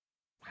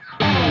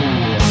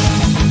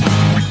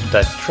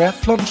The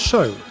Triathlon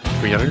Show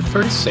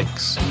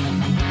 336.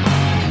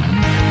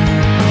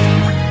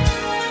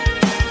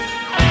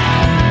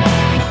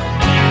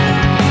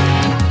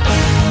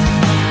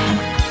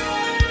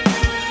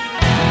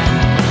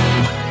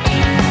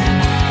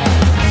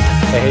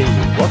 Hey,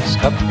 what's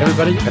up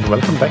everybody, and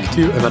welcome back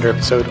to another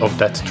episode of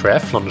That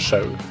Triathlon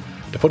Show,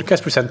 the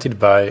podcast presented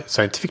by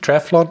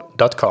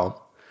scientifictriathlon.com.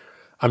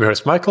 I'm your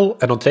host Michael,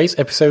 and on today's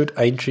episode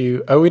I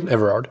interview Owen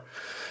Everard.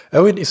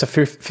 Owen is a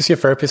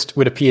physiotherapist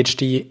with a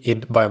PhD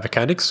in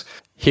biomechanics.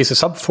 He's a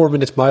sub-4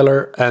 minute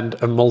miler and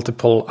a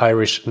multiple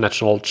Irish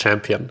national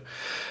champion.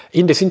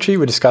 In this interview,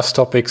 we discuss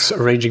topics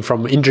ranging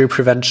from injury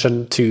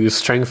prevention to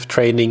strength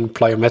training,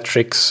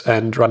 plyometrics,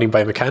 and running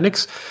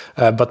biomechanics.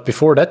 But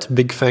before that,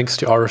 big thanks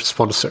to our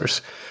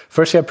sponsors.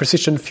 First, we have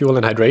Precision Fuel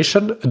and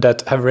Hydration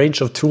that have a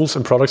range of tools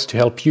and products to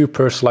help you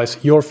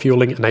personalize your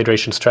fueling and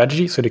hydration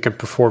strategy so you can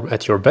perform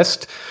at your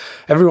best.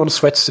 Everyone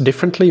sweats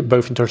differently,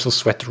 both in terms of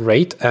sweat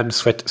rate and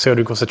sweat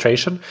sodium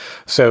concentration.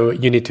 So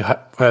you need to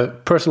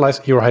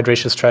personalize your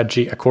hydration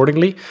strategy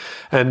accordingly.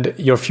 And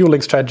your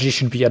fueling strategy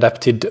should be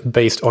adapted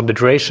based on the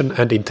duration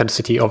and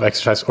intensity of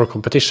exercise or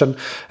competition,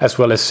 as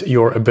well as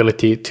your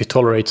ability to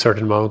tolerate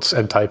certain amounts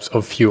and types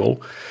of fuel.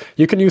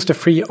 You can use the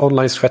free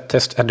online sweat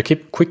test and the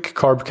quick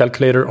carb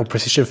calculator on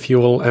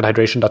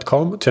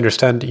precisionfuelandhydration.com to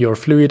understand your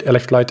fluid,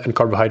 electrolyte, and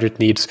carbohydrate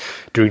needs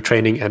during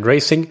training and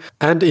racing.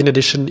 And in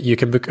addition, you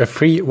can book a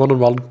free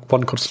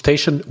one-on-one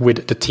consultation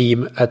with the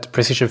team at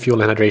Precision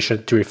Fuel and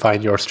Hydration to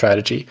refine your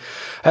strategy.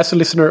 As a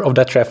listener of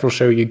That Triathlon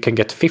Show, you can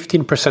get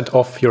 15%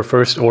 off your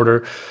first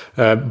order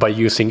by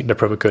using the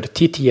promo code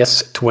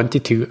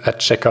TTS22 at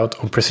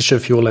checkout on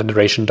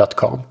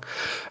precisionfuelandhydration.com.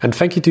 And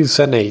thank you to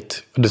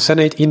Zen8. The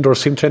Zen8 indoor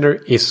swim trainer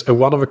is a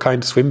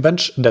one-of-a-kind swim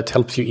bench that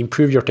helps you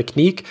improve your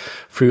technique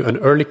through an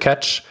early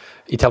catch.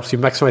 It helps you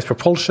maximize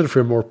propulsion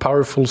for a more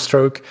powerful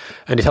stroke,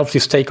 and it helps you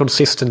stay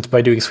consistent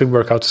by doing swim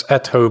workouts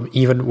at home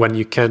even when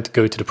you can't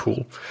go to the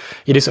pool.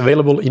 It is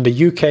available in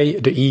the UK,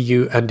 the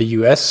EU, and the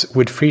US,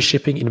 with free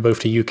shipping in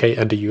both the UK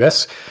and the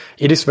US.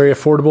 It is very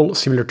affordable,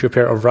 similar to a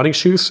pair of running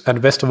shoes,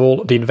 and best of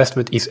all, the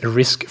investment is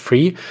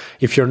risk-free.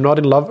 If you're not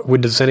in love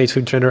with the Zen8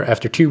 swim trainer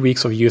after 2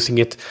 weeks of using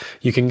it,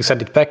 you can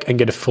send it back and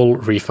get a full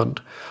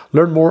refund.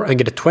 Learn more and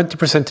get a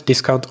 20%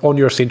 discount on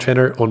your swim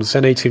trainer on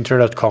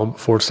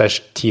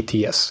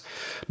zen8swimtrainer.com/TTS.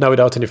 Now,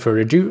 without any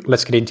further ado,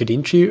 let's get into the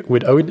interview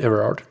with Owen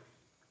Everard.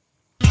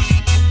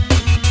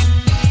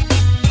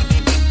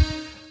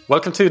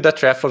 Welcome to That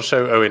Triathlon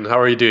Show, Owen. How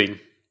are you doing?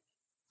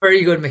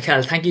 Very good,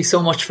 Mikkel. Thank you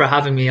so much for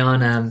having me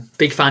on.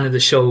 Big fan of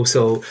the show,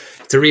 so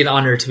it's a real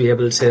honor to be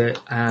able to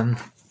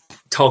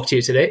talk to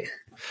you today.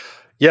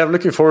 Yeah, I'm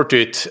looking forward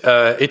to it.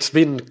 It's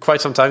been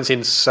quite some time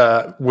since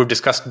we've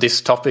discussed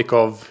this topic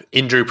of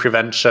injury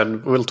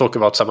prevention. We'll talk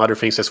about some other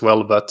things as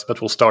well, but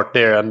we'll start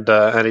there. And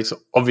it's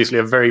obviously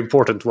a very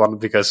important one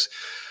because,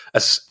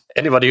 as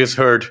anybody who's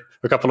heard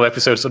a couple of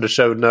episodes of the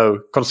show know,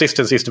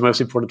 consistency is the most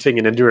important thing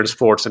in endurance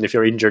sports. And if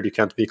you're injured, you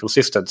can't be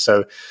consistent.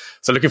 So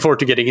looking forward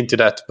to getting into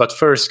that. But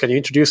first, can you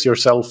introduce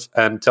yourself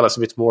and tell us a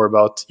bit more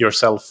about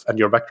yourself and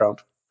your background?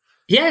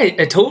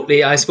 Yeah,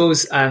 totally. I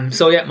suppose.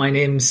 My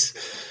name's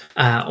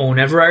Owen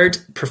Everard.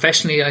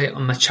 Professionally,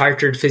 I'm a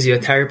chartered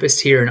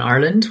physiotherapist here in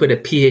Ireland with a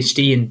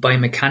PhD in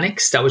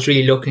biomechanics that was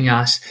really looking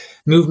at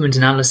movement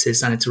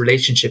analysis and its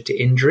relationship to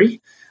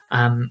injury.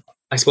 I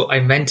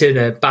invented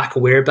a back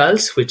aware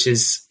belt, which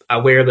is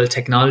a wearable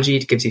technology.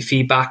 It gives you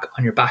feedback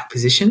on your back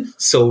position,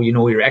 so you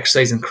know you're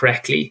exercising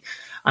correctly.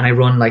 And I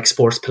run like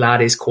sports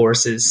Pilates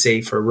courses,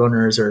 say for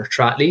runners or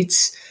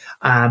triathletes,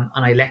 and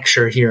I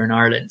lecture here in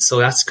Ireland. So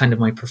that's kind of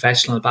my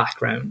professional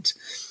background.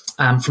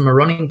 From a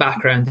running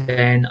background,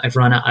 then I've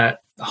run at a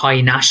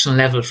high national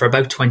level for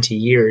about 20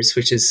 years,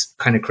 which is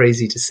kind of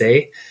crazy to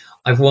say.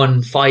 I've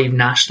won 5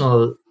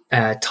 national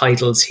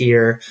titles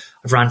here.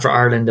 I've ran for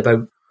Ireland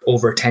about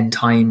over 10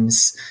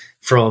 times,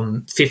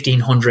 from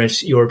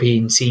 1,500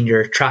 European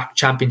senior track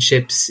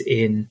championships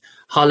in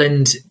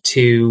Holland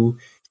to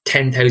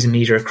 10,000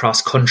 meter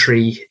cross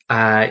country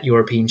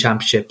European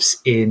championships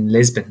in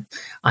Lisbon.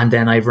 And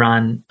then I've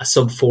ran a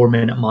sub 4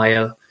 minute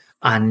mile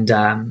and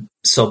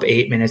sub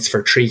 8 minutes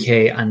for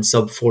 3K and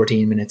sub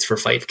 14 minutes for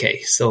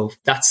 5K. So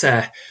that's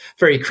a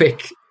very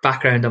quick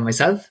background on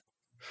myself.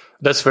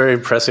 That's very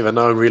impressive. And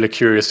now I'm really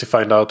curious to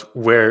find out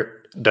where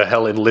the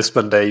hell in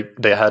Lisbon they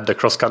had the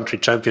cross-country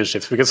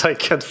championships, because I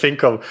can't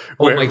think of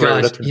where. Oh my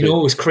God. It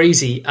was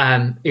crazy.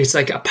 It's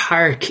like a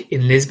park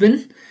in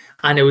Lisbon,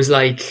 and it was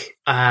like,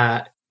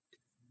 I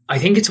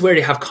think it's where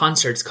they have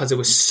concerts because it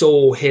was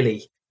so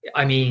hilly.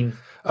 I mean...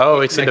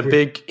 Oh, it's like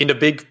in the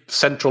big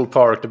central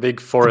park, the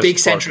big forest. The big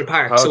central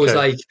park. Okay. So it was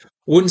like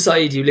one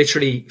side you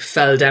literally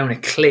fell down a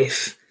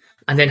cliff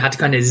and then had to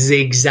kind of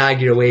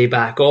zigzag your way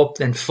back up,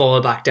 then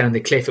fall back down the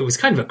cliff. It was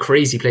kind of a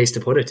crazy place to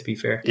put it, to be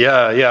fair.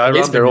 Yeah, I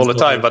run there all the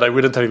time, but I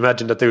wouldn't have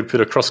imagined that they would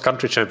put a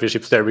cross-country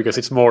championships there because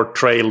it's more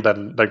trail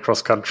than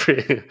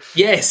cross-country.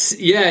 Yes,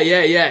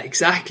 yeah,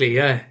 exactly,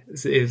 yeah.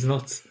 It was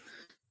nuts.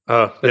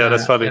 Oh, yeah,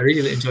 that's funny. I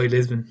really enjoyed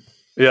Lisbon.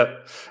 Yeah.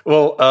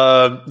 Well,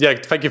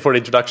 thank you for the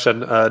introduction.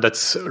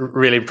 That's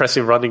really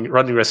impressive running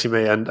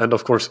resume. And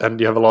of course, and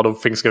you have a lot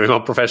of things going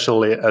on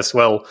professionally as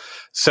well.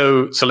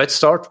 So let's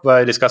start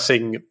by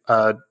discussing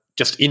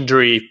just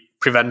injury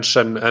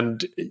prevention.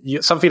 And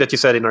something that you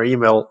said in our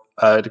email,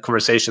 the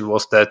conversation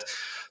was that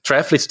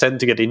triathletes tend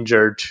to get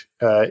injured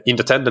in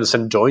the tendons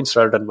and joints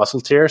rather than muscle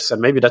tears, and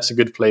maybe that's a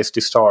good place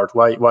to start.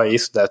 Why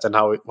is that, and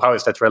how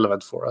is that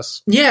relevant for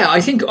us? Yeah,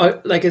 I think,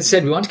 like I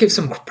said, we want to give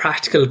some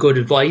practical good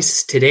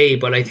advice today,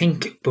 but I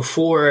think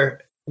before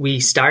we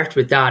start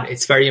with that,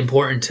 it's very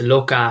important to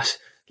look at,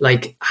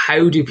 like,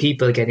 how do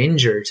people get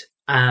injured?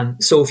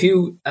 So if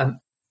you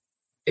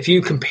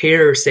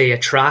compare, say, a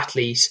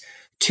triathlete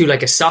to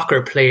like a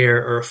soccer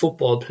player or a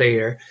football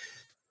player,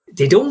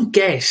 they don't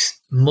get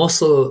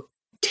muscle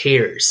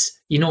tears.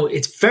 You know,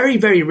 it's very,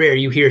 very rare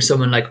you hear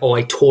someone like, oh,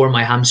 I tore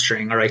my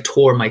hamstring or I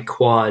tore my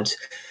quad.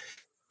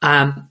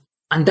 And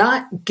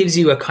that gives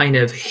you a kind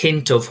of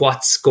hint of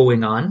what's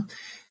going on.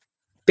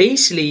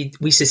 Basically,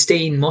 we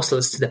sustain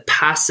muscles to the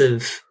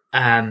passive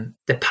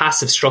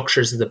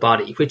structures of the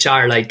body, which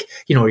are like,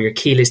 you know, your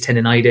Achilles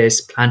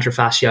tendonitis, plantar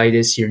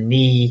fasciitis, your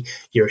knee,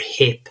 your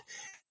hip,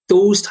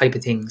 those type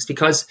of things,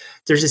 because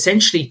there's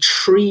essentially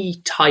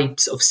 3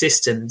 types of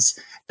systems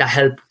that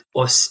help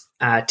us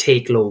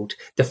take load.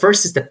 The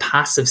first is the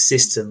passive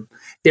system.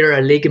 There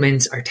are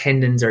ligaments, or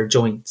tendons, or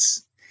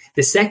joints.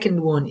 The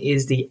second one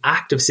is the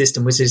active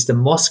system, which is the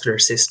muscular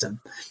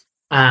system.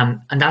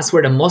 And that's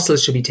where the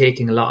muscles should be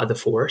taking a lot of the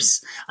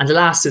force. And the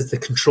last is the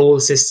control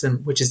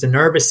system, which is the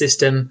nervous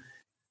system,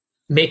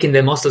 making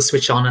the muscles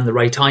switch on at the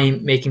right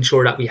time, making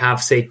sure that we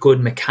have, say, good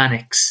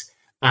mechanics,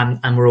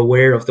 and we're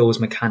aware of those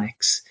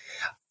mechanics.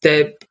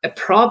 The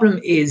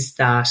problem is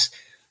that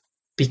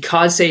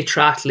because, say,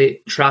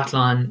 triathletes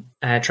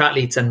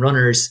and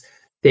runners,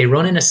 they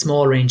run in a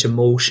small range of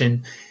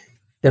motion,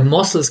 the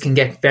muscles can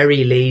get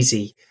very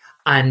lazy,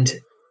 and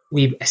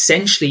we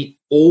essentially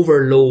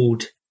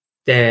overload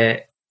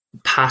the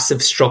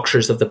passive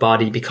structures of the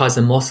body because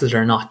the muscles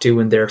are not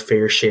doing their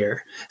fair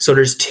share. So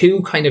there's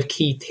 2 kind of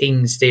key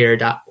things there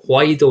that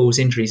why those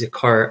injuries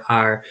occur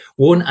are,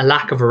 one, a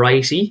lack of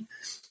variety,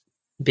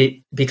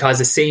 because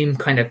the same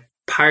kind of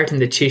part in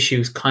the tissue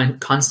is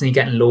constantly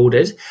getting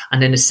loaded.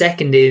 And then the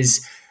second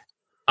is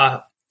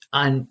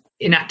an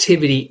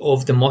inactivity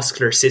of the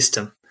muscular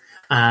system,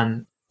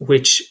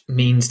 which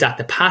means that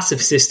the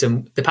passive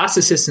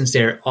system's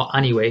there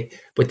anyway,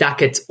 but that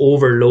gets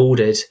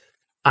overloaded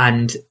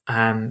and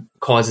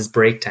causes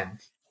breakdown.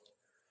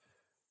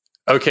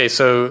 Okay,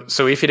 so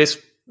if it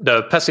is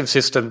the passive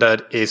system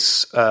that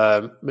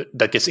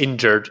gets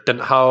injured, then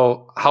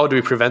how do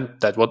we prevent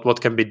that? What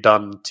can be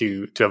done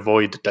to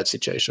avoid that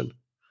situation?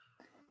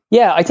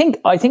 Yeah, I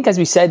think as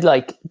we said,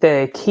 like,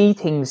 the key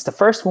things, the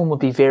first one would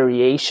be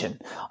variation.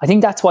 I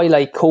think that's why,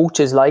 like,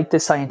 coaches like the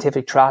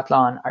Scientific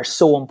Triathlon are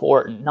so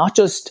important, not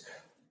just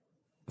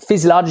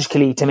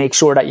physiologically to make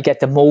sure that you get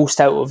the most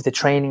out of the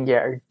training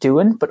you're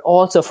doing, but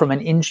also from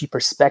an injury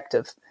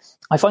perspective.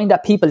 I find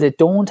that people that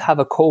don't have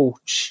a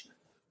coach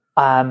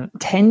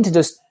tend to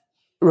just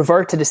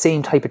revert to the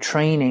same type of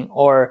training,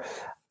 or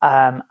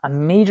a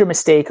major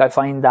mistake I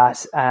find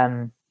that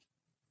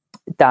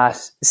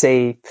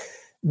say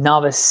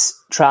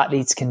novice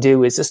triathletes can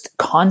do is just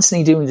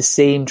constantly doing the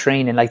same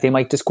training. Like, they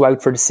might just go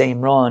out for the same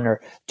run or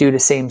do the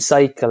same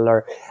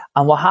cycle,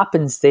 and what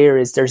happens there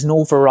is there's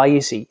no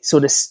variety.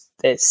 So the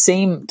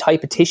same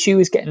type of tissue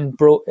is getting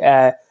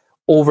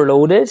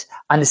overloaded,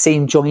 and the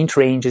same joint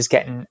range is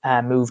getting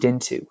moved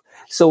into.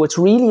 So it's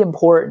really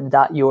important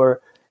that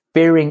you're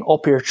varying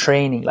up your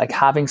training, like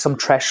having some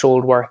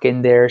threshold work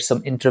in there,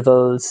 some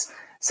intervals,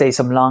 say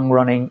some long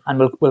running,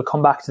 and we'll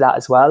come back to that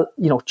as well.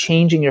 You know,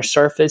 changing your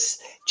surface,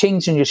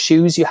 changing your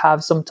shoes you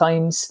have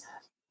sometimes.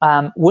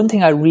 One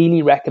thing I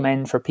really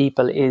recommend for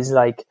people is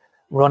like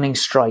running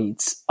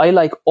strides. I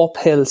like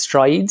uphill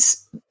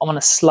strides on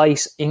a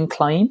slight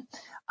incline.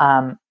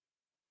 And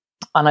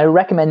I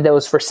recommend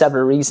those for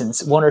several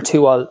reasons. 1 or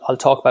 2 I'll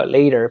talk about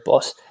later,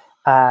 but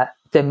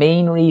the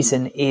main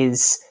reason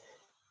is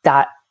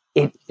that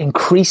it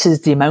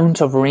increases the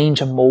amount of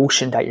range of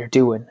motion that you're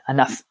doing. And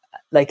that,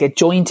 like, a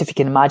joint, if you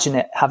can imagine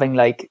it having,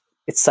 like,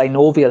 it's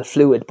synovial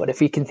fluid, but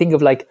if you can think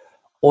of like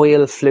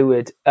oil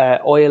fluid,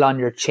 oil on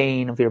your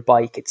chain of your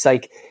bike, it's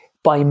like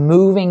by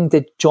moving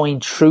the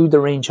joint through the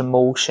range of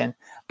motion,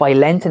 by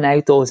lengthening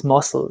out those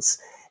muscles,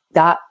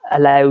 that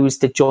allows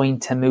the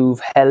joint to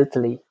move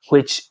healthily,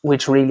 which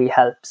really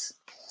helps.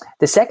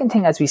 The second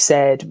thing, as we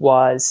said,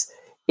 was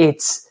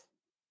it's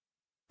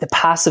the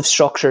passive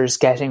structures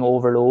getting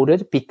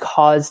overloaded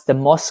because the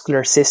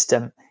muscular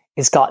system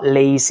is got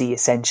lazy,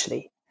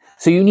 essentially.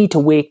 So you need to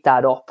wake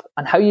that up.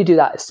 And how you do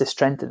that is to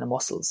strengthen the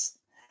muscles.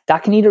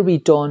 That can either be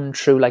done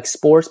through like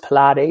sports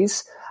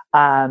Pilates,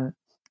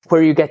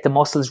 where you get the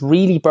muscles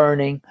really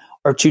burning,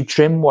 or through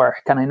gym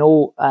work. And I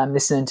know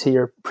listening to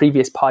your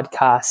previous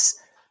podcasts,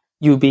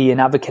 you'll be an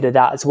advocate of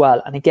that as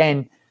well. And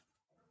again,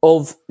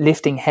 of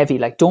lifting heavy,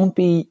 like, don't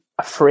be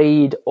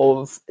afraid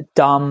of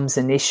DOMs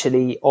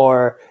initially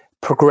or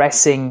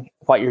progressing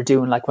what you're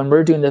doing. Like when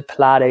we're doing the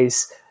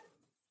Pilates,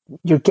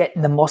 you're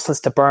getting the muscles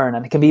to burn.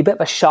 And it can be a bit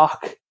of a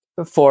shock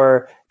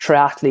for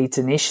triathletes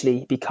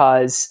initially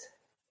because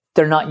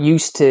they're not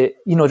used to,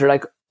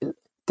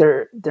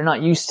 they're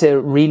not used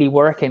to really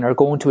working or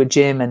going to a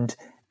gym and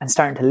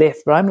starting to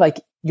lift. But I'm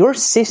like, you're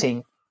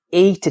sitting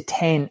 8 to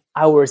 10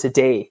 hours a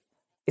day.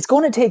 It's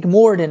going to take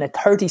more than a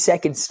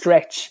 30-second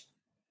stretch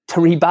to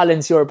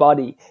rebalance your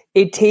body.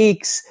 It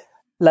takes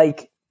I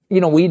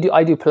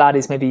do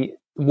Pilates maybe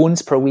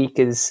once per week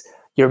is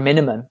your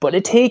minimum, but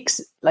it takes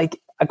like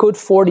a good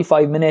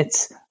 45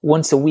 minutes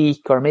once a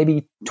week, or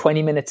maybe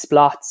 20-minute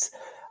slots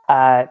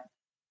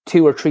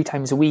 2 or 3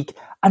 times a week,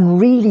 and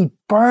really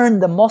burn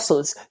the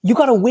muscles. You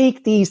got to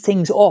wake these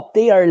things up.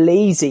 They are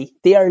lazy.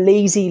 They are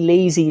lazy,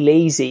 lazy,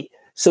 lazy.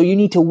 So you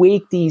need to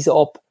wake these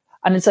up.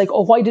 And it's like,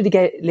 oh, why did it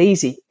get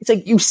lazy? It's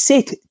like you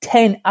sit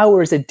 10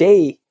 hours a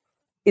day.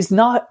 It's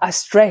not a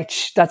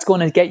stretch that's going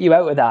to get you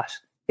out of that.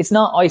 It's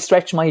not, I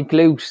stretch my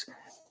glute,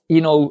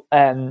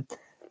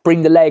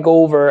 bring the leg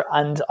over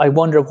and I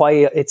wonder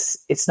why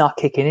it's not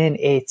kicking in.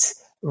 It's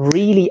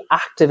really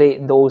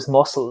activating those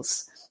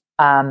muscles,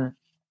 to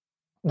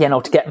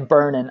get them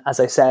burning, as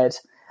I said.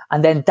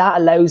 And then that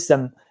allows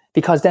them,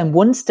 because then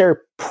once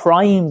they're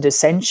primed,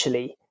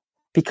 essentially,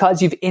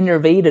 because you've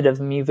innervated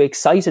them, you've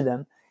excited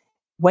them,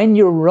 when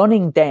you're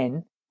running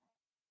then,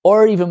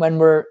 or even when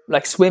we're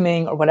like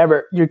swimming or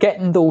whatever, you're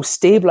getting those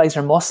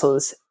stabilizer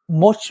muscles,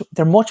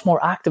 they're much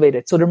more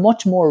activated. So they're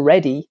much more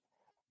ready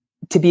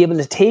to be able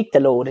to take the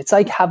load. It's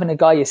like having a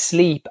guy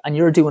asleep and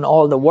you're doing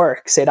all the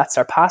work. Say that's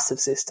our passive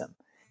system.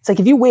 It's like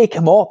if you wake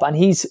him up and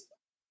he's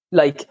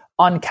like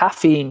on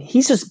caffeine,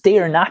 he's just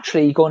there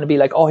naturally going to be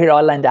like, oh, here,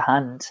 I'll lend a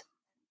hand.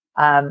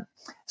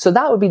 So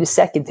that would be the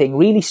second thing,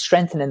 really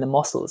strengthening the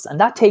muscles. And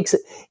that takes,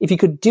 if you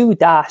could do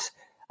that,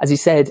 as you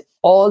said,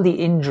 all the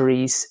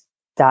injuries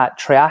that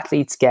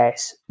triathletes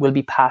get will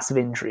be passive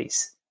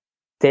injuries.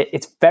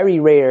 It's very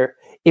rare.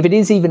 If it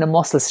is even a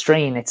muscle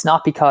strain, it's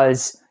not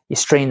because you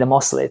strain the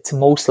muscle. It's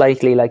most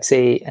likely like,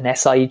 say, an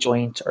SI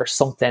joint or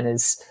something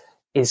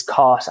is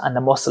caught and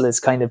the muscle is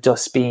kind of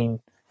just being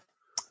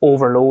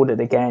overloaded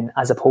again,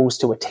 as opposed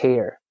to a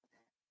tear.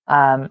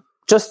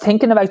 Just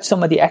thinking about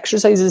some of the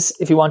exercises,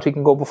 if you want, we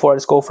can go before.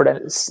 Let's go for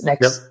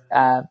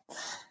the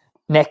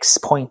next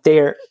point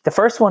there. The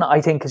first one I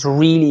think is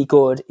really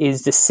good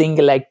is the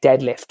single leg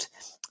deadlift.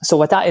 So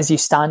what that is, you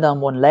stand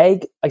on one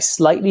leg, I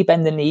slightly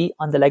bend the knee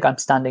on the leg I'm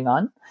standing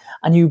on,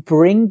 and you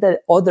bring the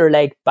other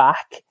leg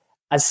back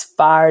as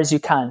far as you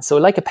can. So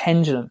like a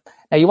pendulum.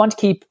 Now you want to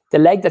keep the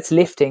leg that's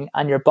lifting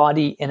and your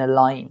body in a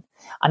line.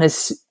 And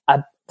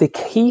the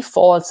key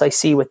faults I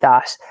see with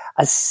that,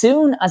 as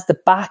soon as the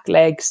back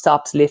leg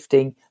stops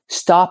lifting,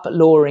 stop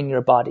lowering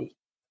your body.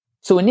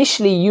 So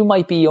initially you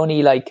might be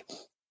only like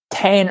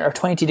 10 or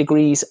 20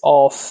 degrees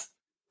off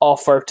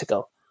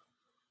vertical.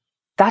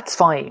 That's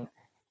fine.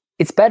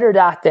 It's better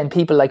that than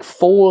people like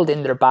fold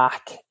in their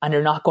back and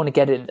they're not going to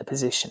get it in the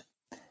position.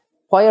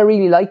 Why I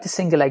really like the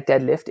single leg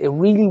deadlift, it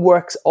really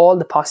works all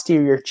the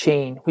posterior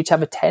chain, which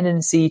have a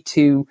tendency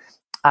to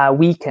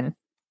weaken.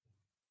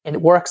 And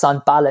it works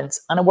on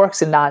balance, and it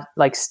works in that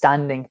like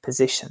standing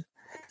position.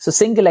 So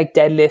single leg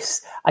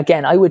deadlifts,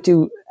 again, I would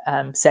do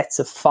sets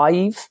of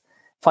 5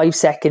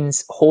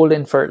 seconds,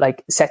 holding for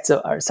like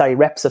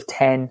reps of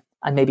 10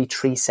 and maybe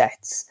 3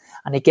 sets.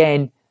 And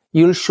again,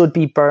 you should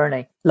be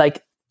burning.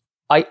 Like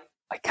I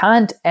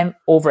can't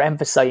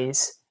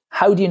overemphasize,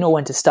 how do you know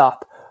when to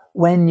stop?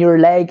 When your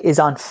leg is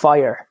on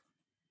fire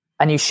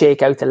and you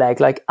shake out the leg.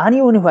 Like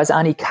anyone who has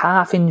any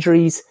calf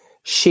injuries,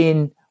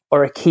 shin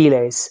or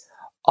Achilles,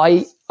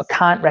 I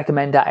can't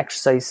recommend that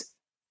exercise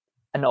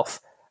enough.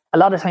 A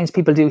lot of times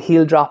people do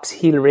heel drops,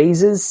 heel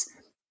raises,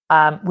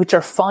 which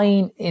are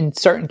fine in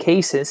certain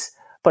cases.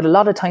 But a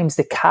lot of times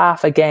the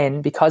calf,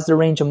 again, because the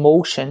range of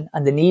motion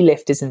and the knee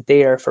lift isn't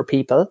there for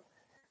people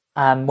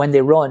when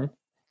they run,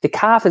 the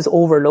calf is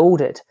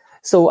overloaded.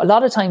 So a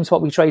lot of times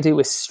what we try to do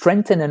is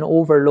strengthen an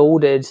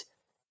overloaded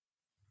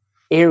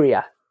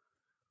area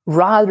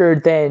rather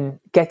than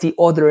get the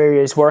other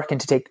areas working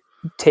to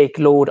take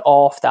load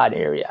off that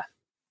area.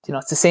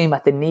 It's the same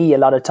at the knee. A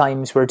lot of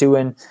times we're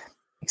doing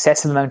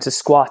excessive amounts of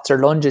squats or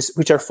lunges,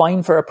 which are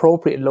fine for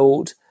appropriate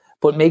load,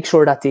 but make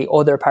sure that the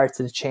other parts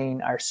of the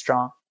chain are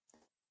strong.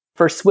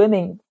 For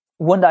swimming,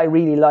 one that I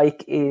really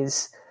like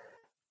it's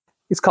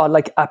called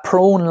like a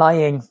prone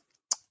lying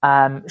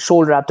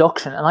shoulder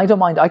abduction. And I don't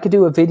mind, I could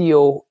do a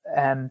video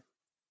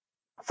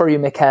for you,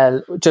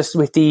 Mikkel, just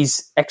with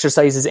these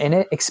exercises in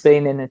it,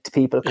 explaining it to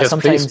people. Yes,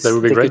 sometimes please, that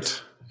would be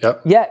great.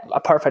 Yeah,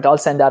 perfect. I'll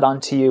send that on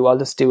to you. I'll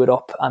just do it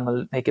up and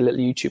we'll make a little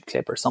YouTube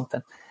clip or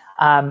something.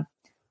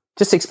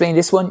 Just to explain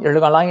this one, you're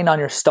lying on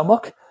your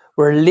stomach.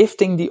 We're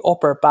lifting the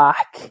upper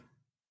back.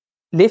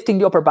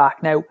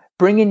 Now,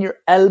 bringing your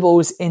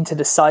elbows into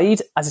the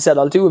side. As I said,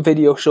 I'll do a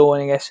video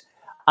showing it.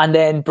 And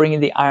then bringing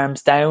the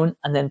arms down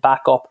and then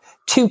back up.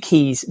 2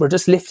 keys. We're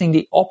just lifting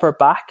the upper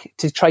back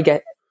to try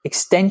get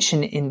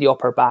extension in the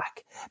upper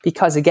back.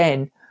 Because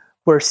again,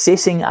 we're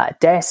sitting at a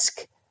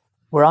desk.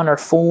 We're on our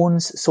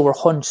phones, so we're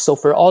hunched. So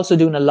if we're also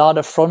doing a lot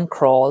of front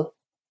crawl,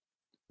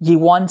 you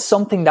want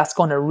something that's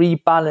going to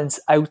rebalance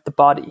out the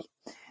body.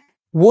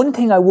 One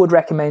thing I would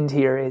recommend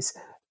here is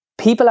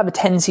people have a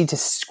tendency to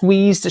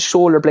squeeze the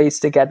shoulder blades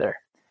together.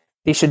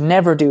 They should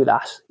never do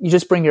that. You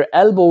just bring your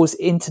elbows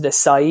into the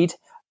side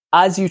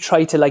as you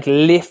try to like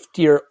lift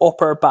your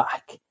upper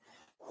back.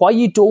 Why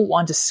you don't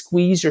want to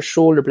squeeze your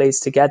shoulder blades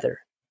together,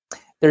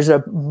 there's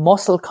a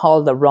muscle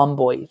called the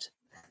rhomboid.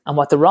 And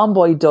what the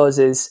rhomboid does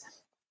is,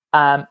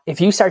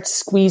 if you start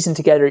squeezing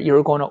together,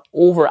 you're going to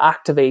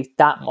overactivate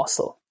that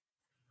muscle.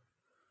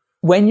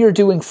 When you're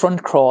doing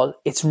front crawl,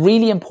 it's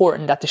really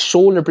important that the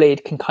shoulder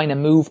blade can kind of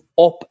move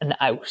up and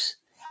out.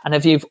 And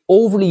if you've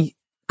overly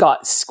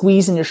got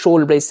squeezing your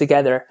shoulder blades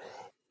together,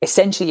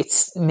 essentially it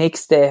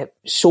makes the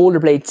shoulder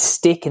blade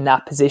stick in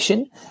that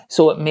position.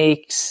 So it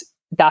makes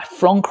that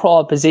front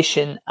crawl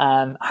position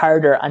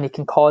harder, and it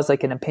can cause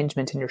like an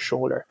impingement in your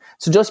shoulder.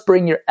 So just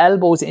bring your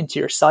elbows into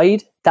your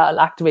side. That'll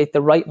activate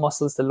the right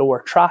muscles, the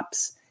lower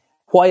traps,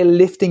 while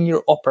lifting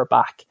your upper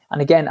back.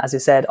 And again, as I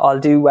said, I'll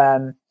do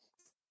a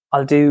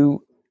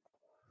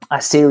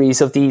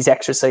series of these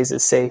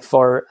exercises, say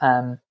for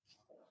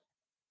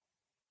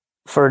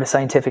the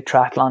scientific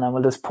triathlon, and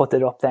we'll just put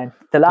it up then.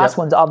 The last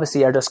ones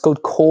obviously are just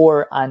good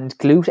core and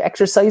glute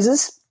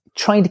exercises.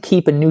 Trying to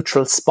keep a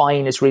neutral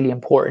spine is really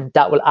important.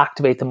 That will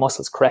activate the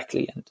muscles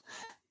correctly. And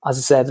as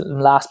I said,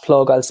 last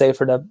plug I'll say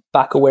for the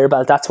back aware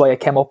belt, that's why I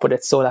came up with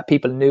it, so that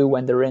people knew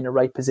when they're in the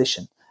right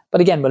position.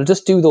 But again, we'll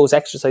just do those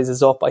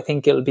exercises up. I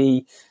think it'll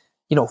be,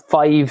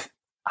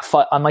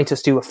 I might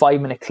just do a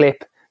 5-minute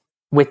clip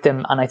with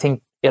them, and I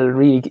think it'll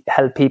really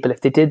help people. If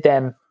they did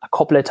them a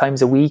couple of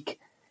times a week,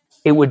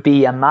 it would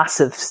be a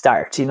massive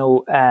start,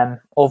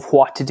 of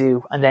what to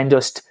do. And then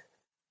just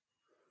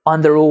on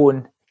their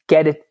own,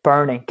 get it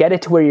burning, get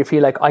it to where you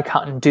feel like I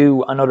can't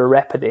do another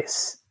rep of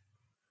this.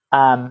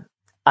 And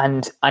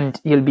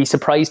you'll be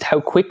surprised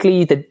how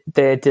quickly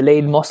the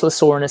delayed muscle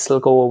soreness will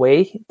go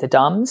away, the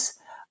DOMS,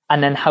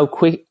 and then how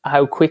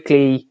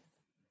quickly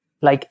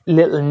like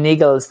little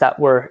niggles that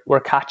were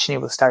catching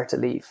you will start to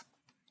leave.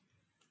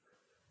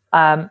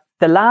 The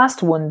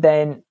last one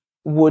then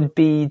would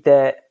be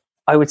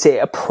I would say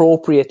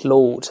appropriate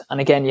load.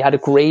 And again, you had a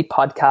great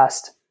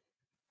podcast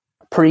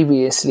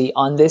previously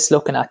on this,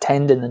 looking at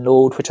tendon and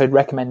load, which I'd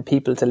recommend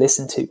people to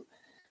listen to.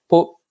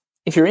 But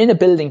if you're in a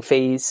building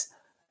phase,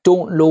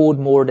 don't load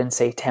more than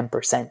say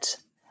 10%.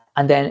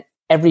 And then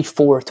every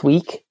 4th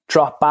week,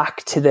 drop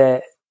back to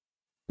the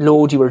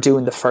load you were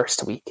doing the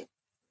first week.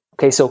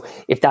 Okay, so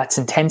if that's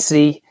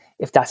intensity,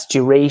 if that's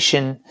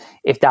duration,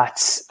 if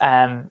that's,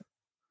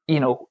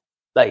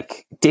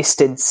 like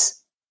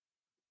distance,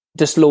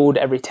 just load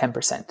every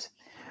 10%.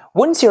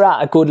 Once you're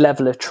at a good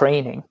level of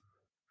training,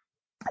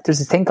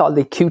 there's a thing called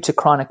the acute to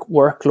chronic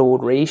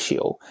workload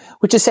ratio,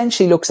 which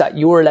essentially looks at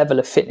your level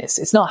of fitness.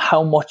 It's not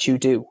how much you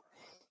do.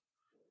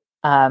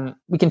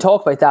 We can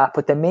talk about that,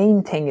 but the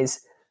main thing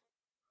is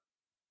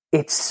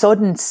it's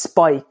sudden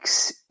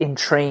spikes in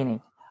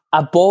training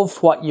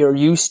above what you're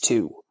used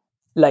to,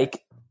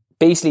 like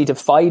basically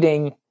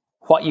dividing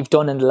what you've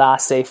done in the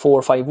last, say, 4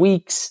 or 5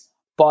 weeks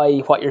by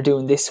what you're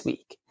doing this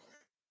week.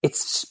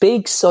 It's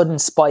big sudden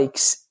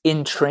spikes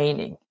in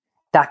training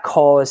that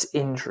cause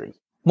injury,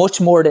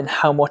 much more than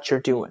how much you're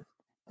doing.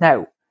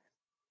 Now,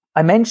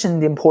 I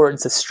mentioned the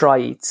importance of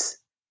strides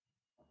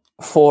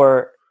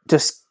for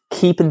just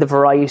keeping the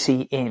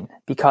variety in,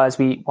 because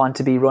we want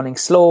to be running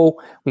slow,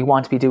 we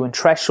want to be doing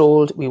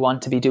threshold, we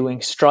want to be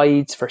doing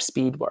strides for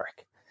speed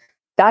work.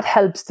 That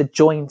helps the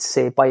joints,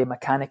 say,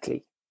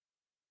 biomechanically.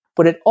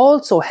 But it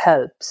also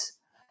helps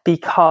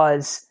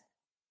because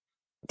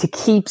to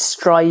keep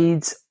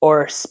strides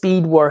or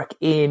speed work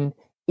in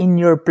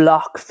your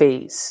block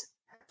phase.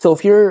 So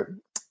if you're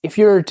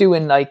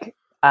doing like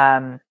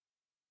a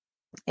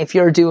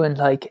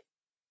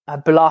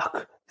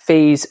block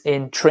phase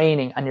in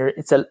training, and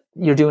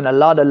you're doing a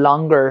lot of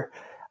longer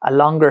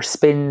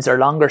spins or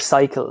longer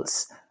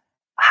cycles,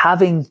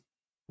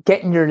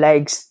 getting your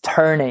legs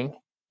turning,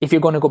 if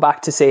you're going to go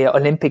back to say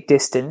Olympic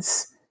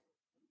distance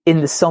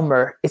in the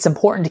summer, it's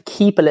important to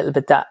keep a little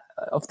bit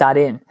of that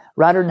in,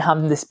 rather than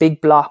having this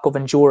big block of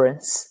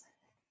endurance.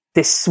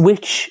 The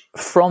switch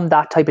from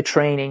that type of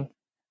training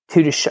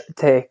to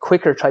the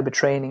quicker type of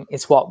training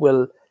is what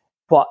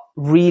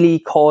really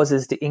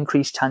causes the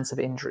increased chance of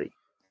injury.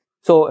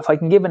 So if I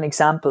can give an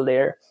example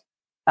there,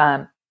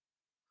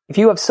 if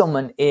you have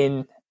someone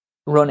in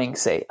running,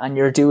 say, and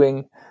you're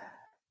doing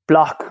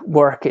block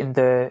work in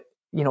the,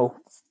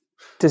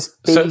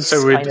 just base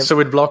so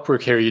with block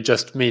work here, you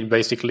just mean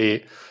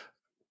basically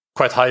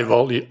quite high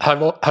volume,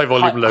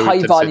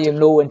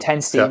 low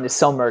intensity in the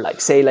summer, like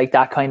say like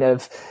that kind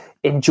of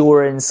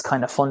endurance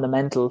kind of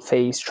fundamental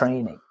phase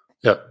training.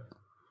 Yeah.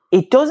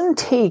 It doesn't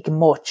take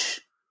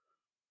much,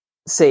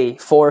 say,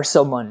 for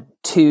someone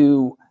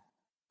to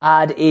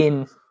add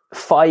in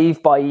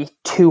 5 by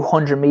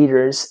 200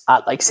 meters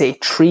at like say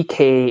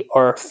 3K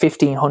or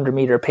 1500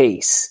 meter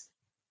pace,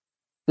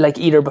 like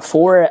either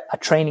before a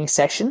training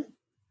session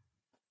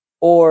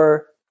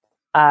or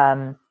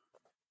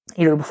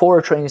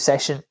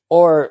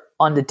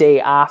on the day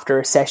after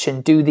a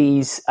session, do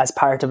these as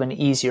part of an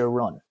easier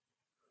run.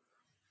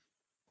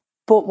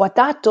 But what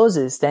that does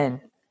is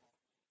then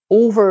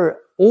over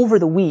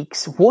the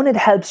weeks, one, it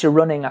helps your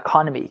running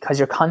economy because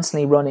you're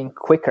constantly running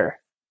quicker.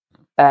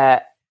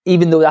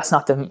 Even though that's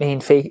not the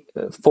main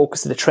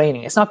focus of the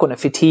training. It's not going to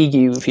fatigue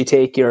you if you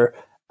take your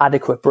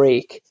adequate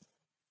break.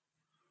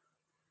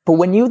 But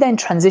when you then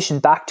transition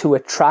back to a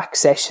track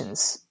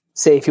sessions,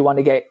 say if you want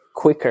to get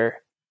quicker,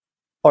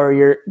 or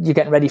you're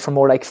getting ready for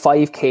more like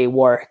 5K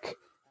work,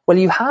 well,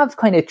 you have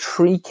kind of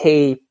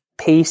 3K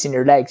pace in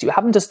your legs. You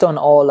haven't just done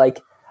all like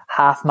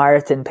half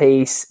marathon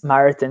pace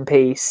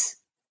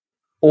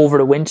over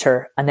the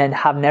winter and then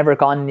have never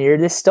gone near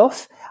this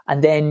stuff.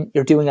 And then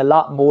you're doing a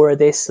lot more of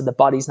this, so the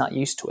body's not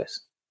used to it.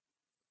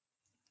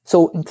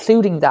 So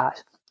including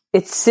that,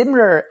 it's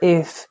similar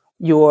if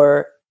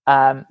you're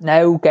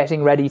now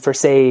getting ready for,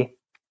 say,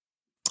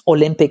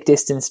 Olympic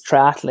distance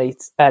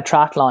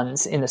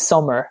triathlons in the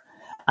summer,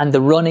 and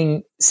the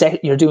running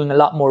you're doing a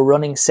lot more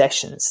running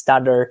sessions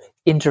that are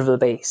interval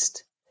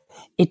based.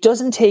 It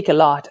doesn't take a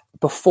lot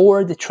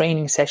before the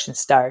training session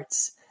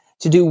starts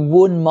to do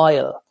 1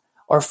 mile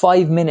or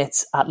 5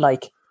 minutes at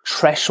like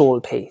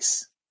threshold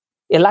pace.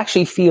 It'll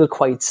actually feel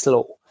quite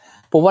slow.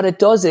 But what it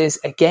does is,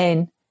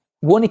 again,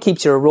 1, it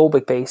keeps your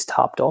aerobic base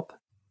topped up.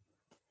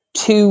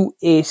 2,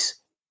 it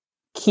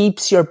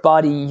keeps your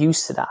body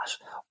used to that.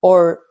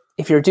 Or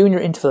if you're doing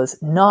your intervals,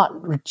 not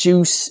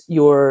reduce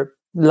your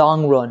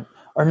long run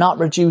or not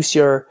reduce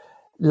your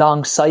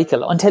long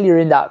cycle until you're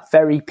in that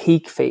very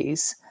peak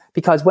phase.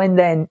 Because when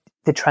then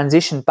the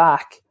transition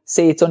back,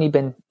 say it's only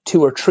been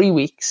 2 or 3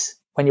 weeks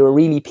when you were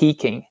really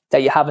peaking,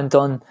 that you haven't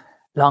done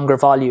longer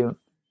volume,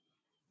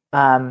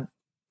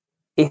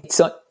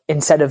 it's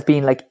instead of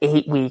being like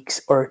 8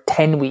 weeks or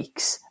 10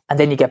 weeks, and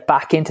then you get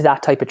back into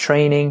that type of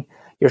training,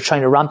 you're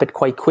trying to ramp it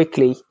quite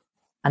quickly,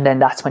 and then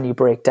that's when you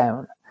break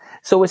down.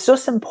 So it's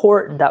just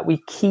important that we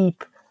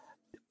keep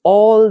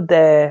all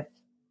the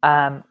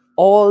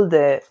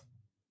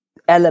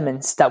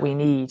elements that we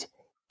need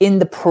in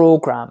the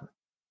program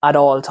at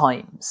all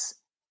times,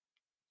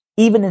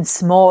 even in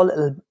small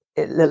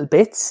little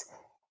bits.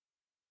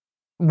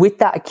 With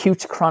that acute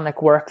to chronic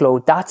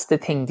workload, that's the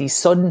thing. These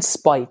sudden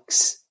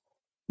spikes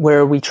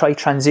where we try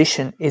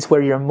transition is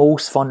where you're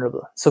most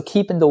vulnerable. So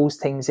keeping those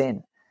things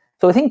in.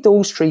 So I think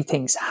those 3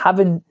 things,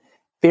 having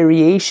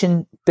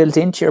variation built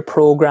into your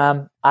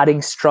program,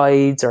 adding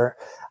strides or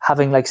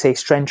having like, say,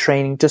 strength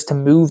training just to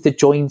move the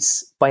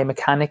joints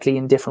biomechanically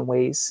in different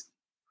ways.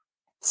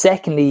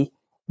 Secondly,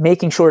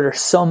 making sure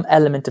there's some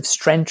element of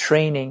strength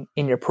training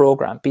in your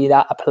program, be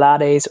that a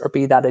Pilates or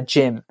be that a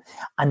gym,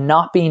 and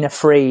not being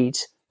afraid.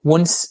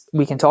 Once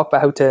we can talk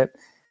about how to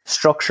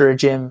structure a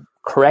gym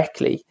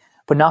correctly,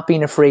 but not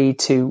being afraid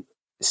to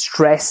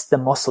stress the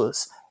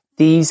muscles.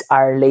 These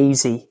are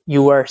lazy.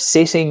 You are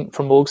sitting,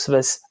 for most of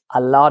us,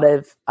 a lot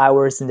of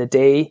hours in the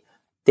day.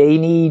 They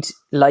need,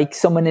 like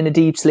someone in a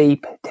deep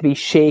sleep, to be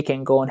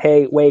shaking, going,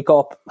 hey, wake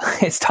up,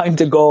 it's time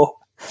to go.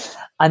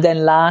 And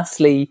then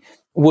lastly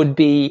would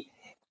be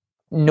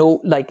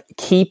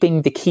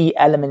keeping the key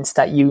elements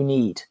that you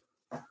need.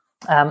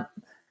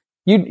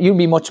 You'd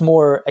be much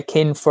more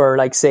akin for,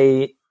 like,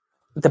 say,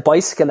 the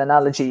bicycle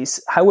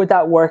analogies. How would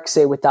that work,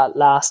 say, with that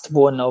last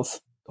one of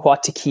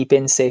what to keep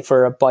in, say,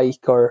 for a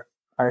bike or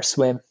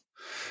swim?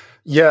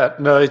 Yeah,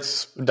 no,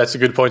 that's a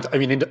good point. I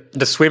mean, in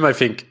the swim, I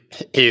think,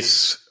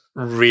 is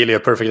really a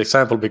perfect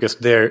example, because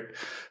there,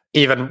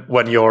 even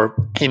when you're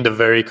in the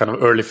very kind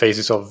of early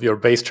phases of your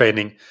base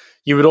training,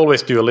 you would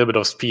always do a little bit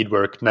of speed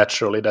work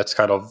naturally. That's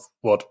kind of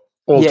what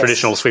all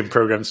traditional swim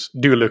programs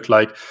do look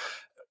like.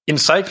 In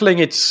cycling,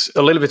 it's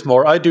a little bit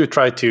more. I do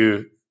try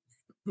to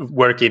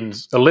work in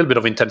a little bit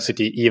of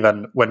intensity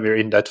even when we're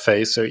in that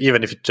phase. So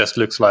even if it just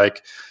looks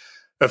like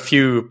a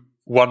few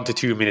 1 to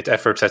 2 minute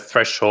efforts at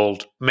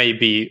threshold,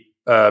 maybe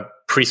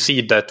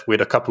precede that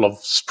with a couple of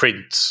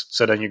sprints,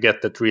 so then you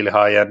get that really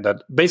high end.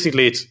 And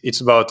basically it's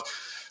about,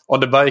 on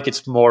the bike,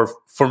 it's more,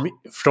 for me,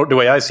 for the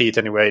way I see it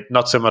anyway,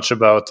 not so much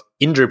about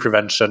injury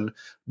prevention,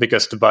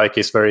 because the bike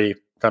is very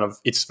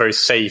it's very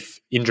safe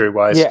injury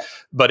wise,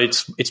 but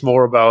it's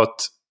more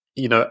about,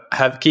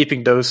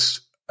 keeping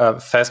those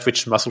fast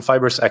twitch muscle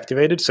fibers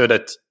activated, so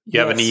that you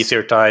have an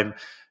easier time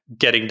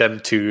getting them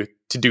to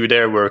do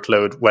their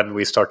workload when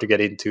we start to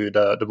get into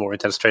the more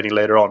intense training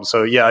later on.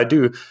 So yeah, I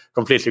do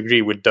completely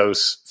agree with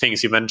those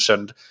things you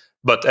mentioned.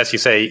 But as you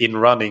say, in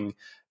running,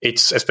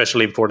 it's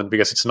especially important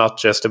because it's not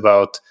just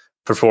about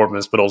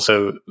performance, but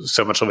also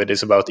so much of it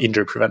is about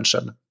injury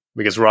prevention,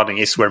 because running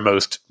is where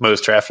most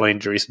triathlon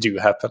injuries do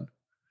happen.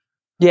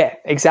 Yeah,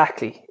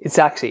 exactly. It's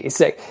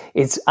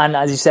and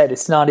as you said,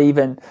 it's not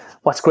even,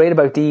 what's great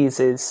about these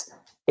is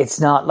it's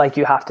not like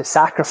you have to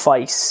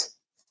sacrifice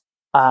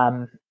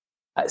a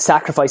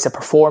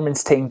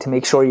performance thing to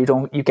make sure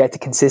you get the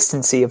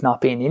consistency of not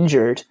being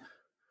injured.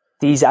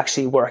 These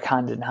actually work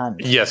hand in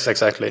hand. Yes,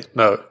 exactly.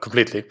 No,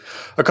 completely.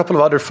 A couple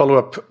of other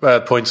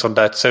follow-up points on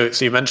that. So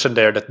you mentioned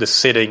there that the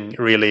sitting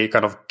really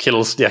kind of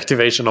kills the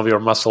activation of your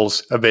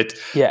muscles a bit.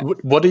 Yeah.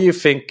 What do you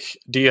think?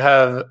 Do you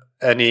have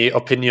any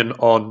opinion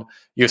on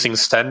using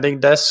standing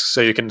desks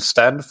so you can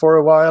stand for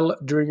a while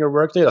during your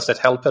workday? Does that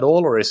help at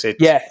all, or is it?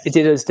 Yeah, it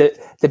is.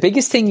 The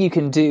biggest thing you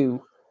can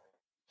do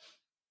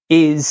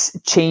is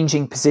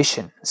changing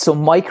position. So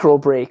micro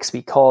breaks,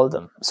 we call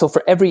them. So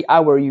for every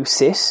hour you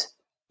sit,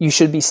 you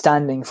should be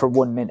standing for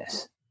 1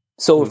 minute.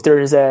 So if there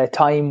is a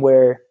time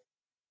where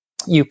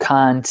you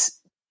can't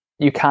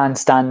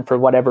stand for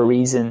whatever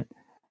reason,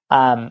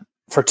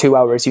 for 2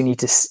 hours, you need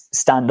to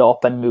stand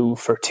up and move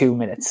for 2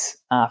 minutes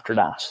after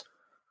that.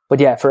 But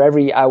yeah, for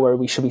every hour,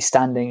 we should be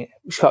standing.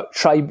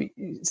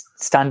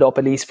 Stand up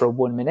at least for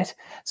 1 minute.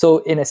 So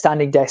in a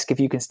standing desk, if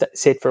you can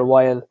sit for a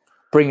while,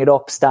 bring it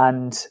up,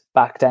 stand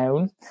back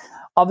down.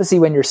 Obviously,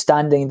 when you're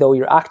standing, though,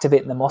 you're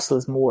activating the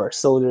muscles more.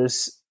 So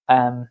there's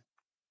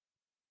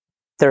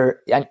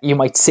you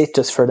might sit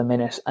just for the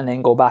minute and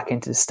then go back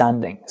into the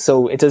standing.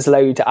 So it does allow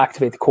you to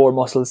activate the core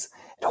muscles.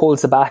 It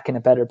holds the back in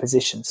a better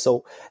position.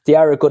 So they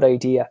are a good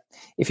idea.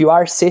 If you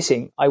are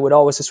sitting, I would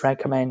always just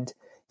recommend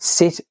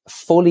sit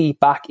fully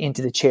back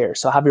into the chair.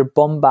 So have your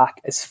bum back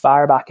as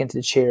far back into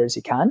the chair as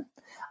you can,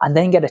 and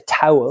then get a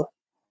towel,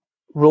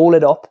 roll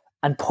it up,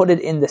 and put it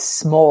in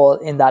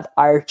that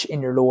arch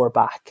in your lower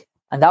back.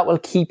 And that will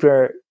keep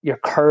your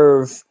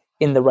curve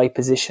in the right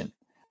position.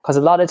 Because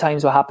a lot of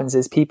times what happens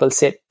is people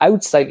sit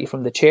out slightly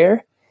from the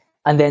chair,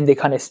 and then they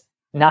kind of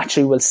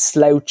naturally will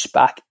slouch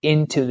back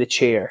into the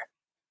chair,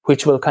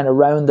 which will kind of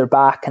round their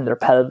back and their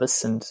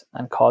pelvis and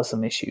cause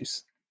some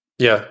issues.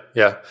 Yeah.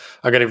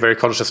 I'm getting very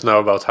conscious now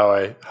about how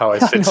I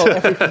sit. No,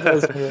 everything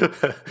does,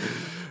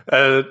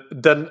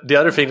 Then the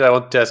other thing that I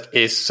want to ask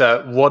is,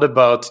 what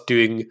about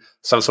doing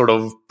some sort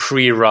of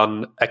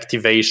pre-run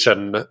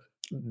activation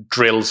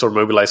drills or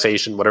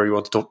mobilization, whatever you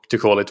want to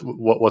call it?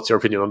 What's your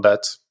opinion on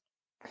that?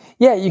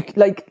 Yeah,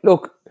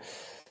 look,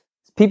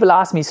 people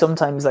ask me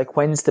sometimes, like,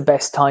 when's the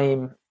best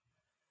time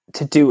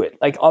to do it?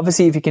 Like,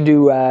 obviously, if you can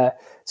do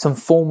some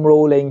foam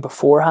rolling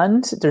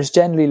beforehand, there's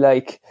generally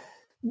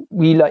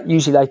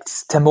usually like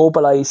to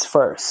mobilize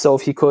first. So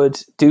if you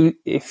could do,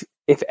 if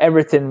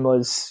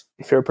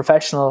you're a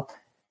professional,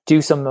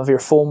 do some of your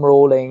foam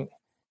rolling,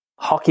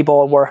 hockey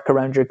ball work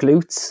around your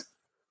glutes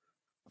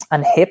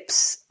and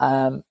hips.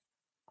 And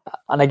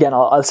again,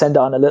 I'll send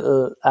on a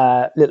little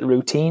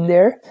routine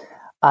there.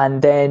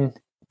 And then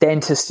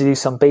just to do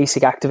some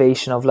basic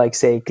activation of, like,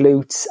 say,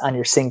 glutes and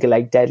your single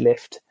leg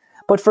deadlift.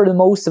 But for the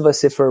most of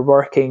us, if we're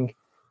working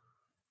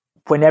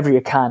whenever you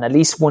can, at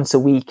least once a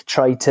week,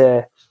 try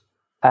to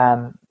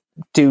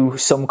do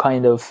some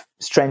kind of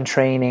strength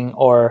training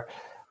or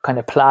kind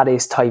of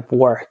Pilates type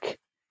work.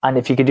 And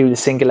if you could do the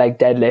single leg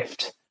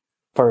deadlift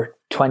for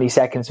 20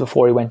 seconds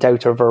before you went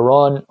out of a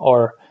run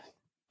or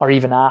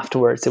even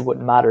afterwards, it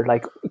wouldn't matter.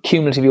 Like,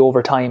 cumulatively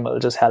over time, it'll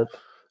just help.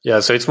 Yeah,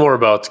 so it's more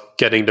about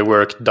getting the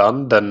work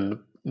done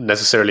than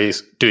necessarily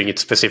doing it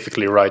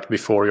specifically right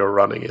before you're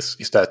running. Is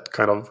that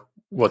kind of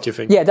what you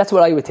think? Yeah, that's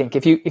what I would think.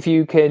 If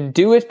you can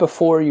do it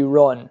before you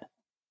run,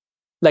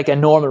 like a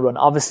normal run,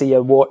 obviously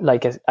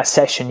a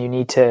session, you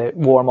need to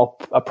warm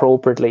up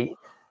appropriately,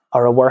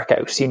 or a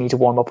workout, you need to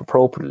warm up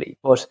appropriately.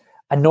 But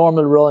a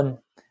normal run,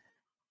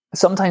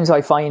 sometimes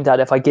I find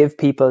that if I give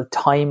people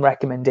time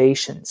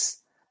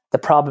recommendations, the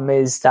problem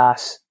is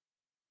that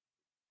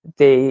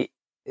they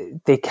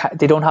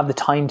don't have the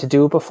time to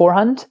do it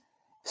beforehand,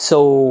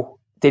 so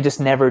they just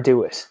never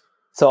do it.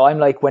 So I'm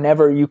like,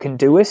 whenever you can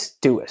do it,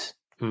 do it.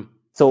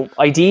 So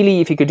ideally,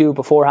 if you could do it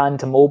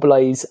beforehand to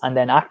mobilize and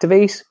then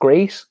activate,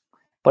 great.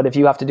 But if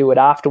you have to do it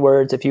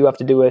afterwards, if you have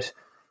to do it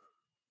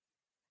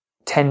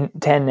 10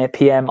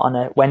 p.m. on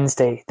a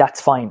Wednesday, that's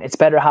fine. It's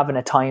better having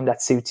a time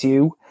that suits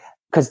you,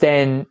 because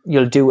then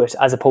you'll do it,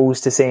 as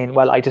opposed to saying,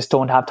 well, I just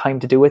don't have time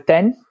to do it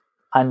then.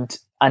 And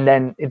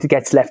then it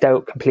gets left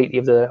out completely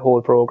of the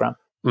whole program.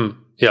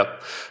 Yeah.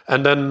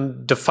 And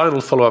then the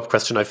final follow-up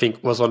question, I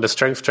think, was on the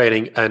strength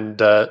training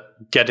and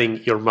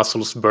getting your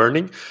muscles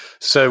burning.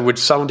 So with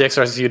some of the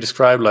exercises you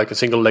described, like a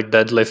single leg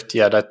deadlift,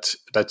 yeah,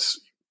 that's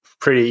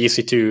pretty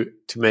easy to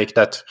make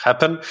that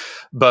happen.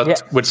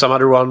 But with some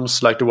other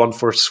ones, like the one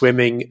for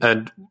swimming,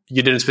 and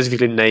you didn't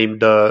specifically name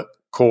the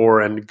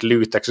core and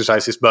glute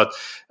exercises, but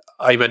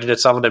I imagine that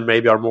some of them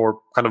maybe are more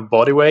kind of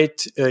body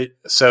weight.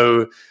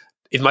 So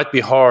it might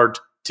be hard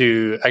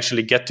to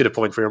actually get to the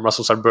point where your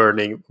muscles are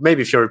burning.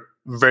 Maybe if you're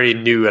very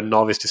new and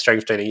novice to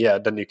strength training,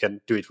 then you can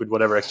do it with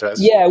whatever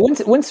exercise. Yeah,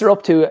 once they're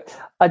up to it,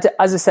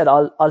 as I said,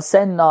 I'll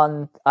send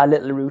on a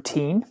little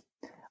routine.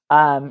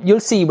 You'll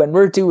see when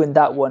we're doing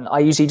that one, I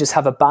usually just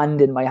have a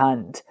band in my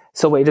hand.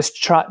 So I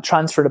just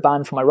transfer the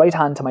band from my right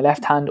hand to my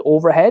left hand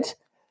overhead,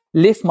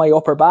 lift my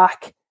upper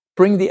back,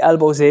 bring the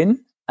elbows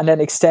in, and then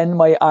extend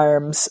my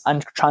arms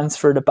and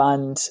transfer the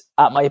band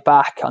at my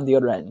back on the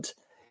other end.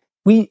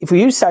 We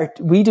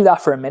do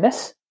that for a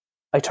minute.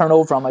 I turn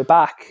over on my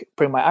back,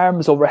 bring my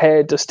arms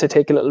overhead just to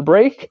take a little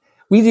break.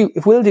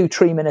 If we'll do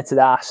 3 minutes of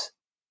that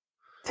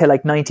to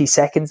like 90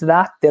 seconds of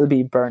that, they'll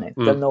be burning.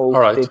 They'll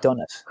know they've done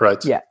it.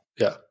 Right. Yeah.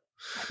 Yeah.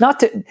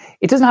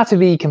 It doesn't have to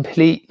be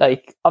complete,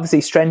 like,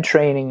 obviously strength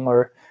training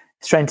or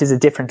strength is a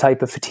different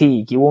type of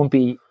fatigue.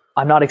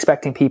 I'm not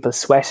expecting people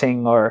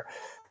sweating or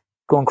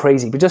going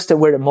crazy, but just to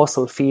where the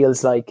muscle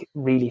feels like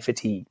really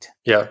fatigued.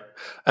 Yeah.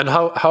 And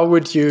how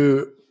would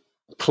you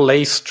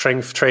place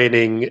strength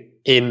training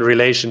in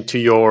relation to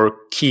your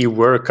key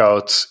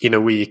workouts in a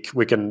week?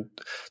 We can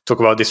talk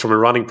about this from a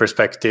running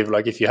perspective.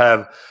 Like if you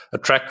have a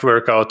track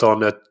workout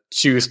on a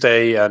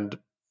Tuesday and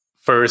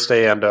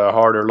Thursday and a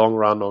harder long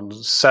run on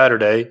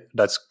Saturday,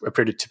 that's a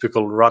pretty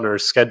typical runner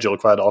schedule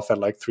quite often,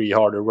 like 3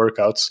 harder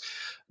workouts.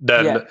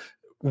 Then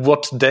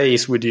what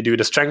days would you do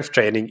the strength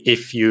training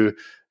if you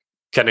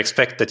can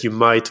expect that you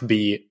might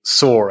be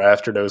sore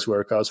after those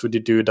workouts? Would you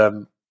do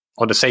them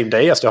on the same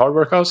day as the hard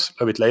workouts,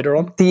 a bit later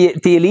on? The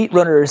elite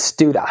runners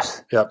do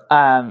that.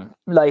 Yeah.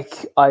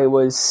 Like I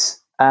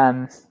was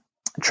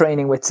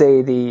training with,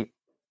 say, the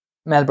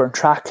Melbourne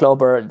Track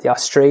Club or the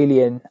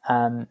Australian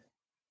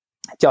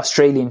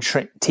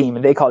team,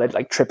 and they call it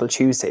like Triple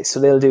Tuesday. So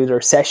they'll do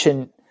their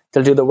session,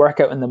 they'll do the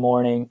workout in the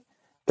morning,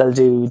 they'll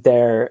do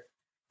their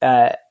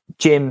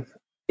gym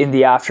in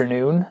the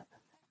afternoon,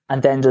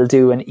 and then they'll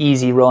do an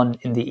easy run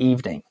in the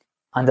evening.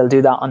 And they'll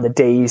do that on the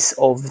days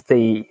of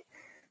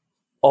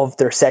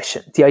their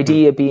session. The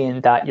idea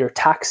being that you're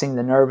taxing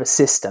the nervous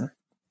system.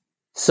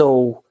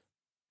 So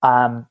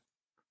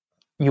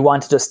you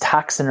want to just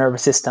tax the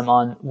nervous system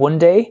on one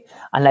day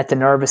and let the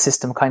nervous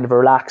system kind of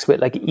relax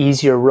with like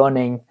easier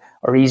running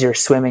or easier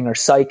swimming or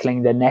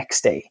cycling the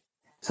next day.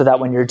 So that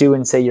when you're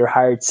doing, say, your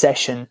hard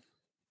session,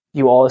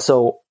 you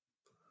also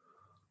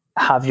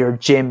have your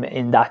gym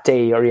in that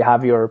day, or you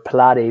have your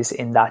Pilates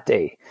in that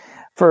day.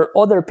 For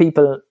other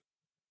people,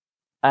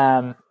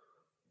 if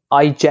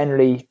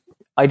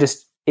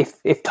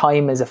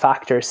time is a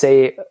factor,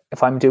 say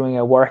if I'm doing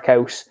a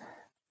workout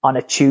on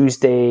a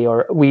Tuesday,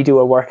 or we do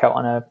a workout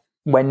on a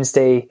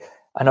Wednesday,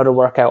 another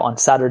workout on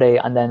Saturday,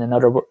 and then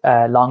another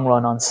long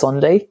run on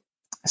Sunday.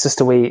 It's just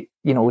the way,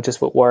 just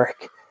with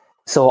work.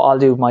 So I'll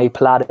do my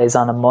Pilates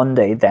on a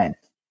Monday then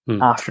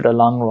after the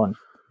long run.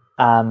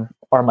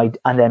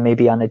 And then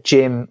maybe on a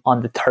gym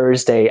on the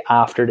Thursday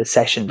after the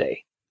session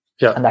day.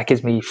 Yeah. And that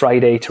gives me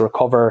Friday to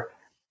recover,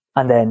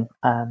 and then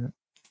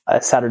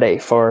a Saturday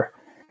for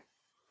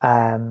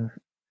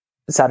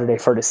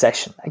the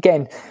session.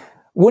 Again,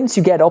 once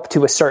you get up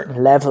to a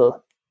certain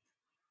level,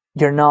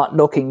 you're not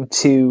looking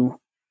to,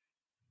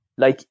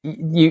 like,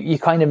 you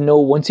kind of know,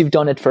 once you've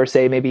done it for,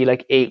 say, maybe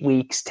like 8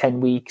 weeks, 10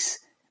 weeks,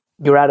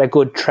 you're at a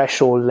good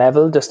threshold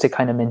level just to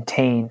kind of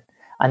maintain.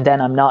 And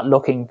then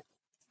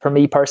for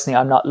me personally,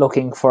 I'm not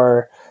looking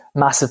for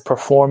massive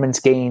performance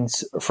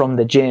gains from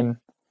the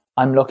gym.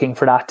 I'm looking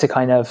for that to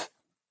kind of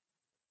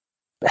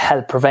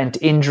help prevent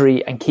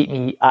injury and keep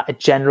me at a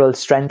general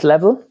strength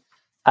level.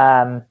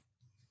 And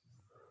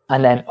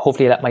then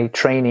hopefully let my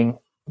training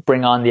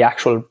bring on the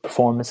actual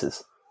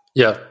performances.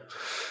 Yeah.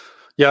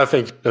 Yeah, I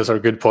think those are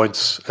good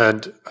points.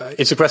 And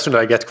it's a question that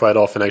I get quite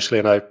often, actually.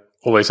 And I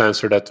always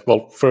answer that,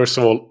 well, first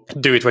of all,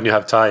 do it when you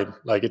have time.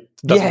 Like, it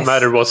doesn't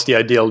matter what's the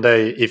ideal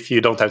day if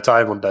you don't have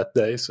time on that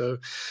day. So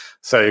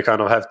you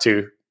kind of have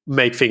to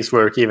make things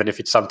work, even if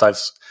it's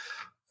sometimes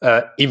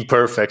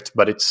imperfect,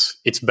 but it's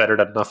better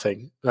than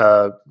nothing.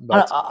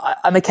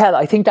 Mikkel,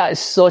 I think that is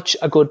such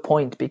a good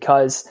point,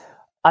 because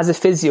as a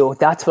physio,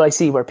 that's what I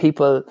see, where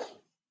people,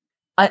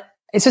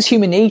 it's just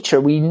human nature.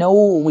 We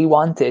know we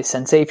want this.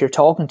 And say if you're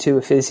talking to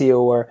a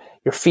physio or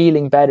you're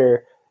feeling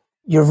better,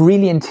 you're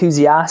really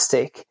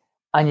enthusiastic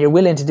and you're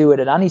willing to do it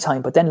at any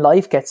time, but then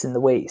life gets in the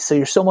way. So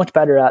you're so much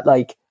better at,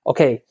 like,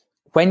 okay,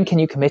 when can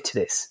you commit to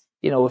this?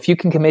 If you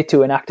can commit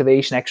to an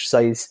activation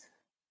exercise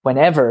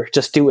whenever,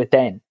 just do it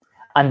then.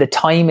 And the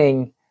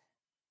timing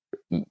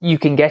you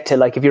can get to,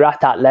 like, if you're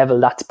at that level,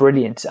 that's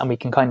brilliant, and we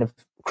can kind of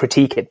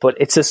critique it. But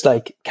it's just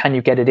like, can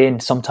you get it in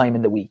sometime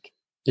in the week?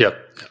 Yeah.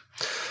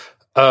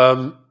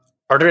 Are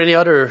there any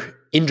other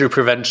injury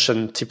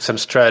prevention tips and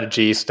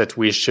strategies that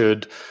we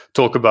should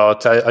talk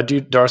about?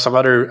 There are some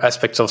other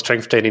aspects of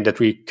strength training that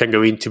we can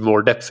go into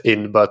more depth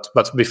in, but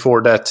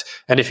before that,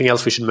 anything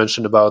else we should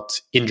mention about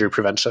injury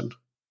prevention?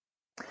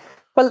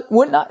 Well,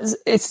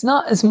 it's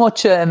not as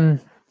much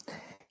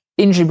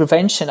injury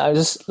prevention. I was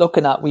just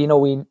looking at,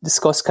 we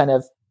discussed kind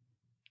of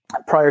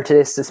prior to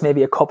this, there's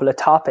maybe a couple of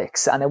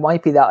topics, and it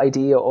might be that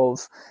idea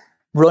of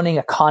running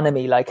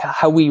economy, like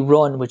how we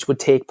run, which would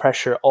take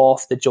pressure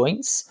off the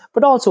joints,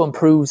 but also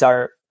improves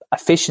our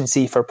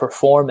efficiency for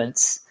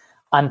performance,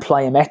 and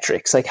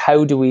plyometrics. Like,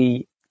 how do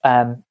we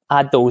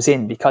add those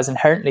in? Because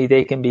inherently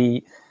they can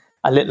be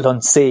a little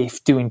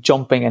unsafe doing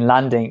jumping and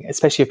landing,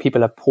 especially if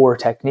people have poor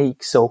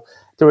technique. So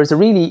there was a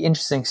really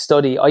interesting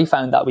study I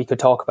found that we could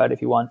talk about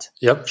if you want.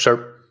 Yep,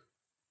 sure.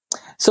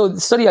 So the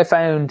study I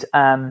found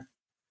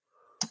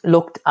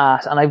looked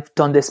at, and I've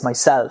done this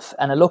myself,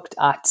 and I looked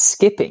at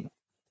skipping.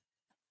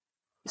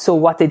 So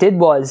what they did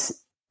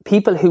was,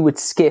 people who would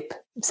skip,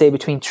 say,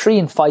 between 3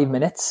 and 5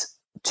 minutes,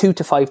 2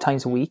 to 5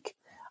 times a week,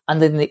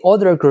 and then the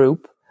other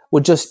group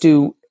would just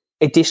do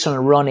additional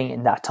running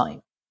in that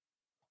time.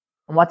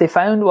 And what they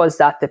found was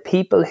that the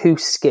people who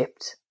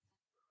skipped,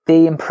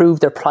 they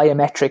improved their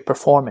plyometric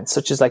performance,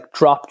 such as like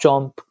drop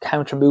jump,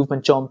 counter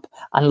movement jump,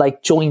 and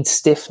like joint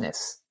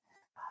stiffness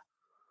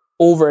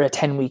over a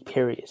 10-week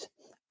period.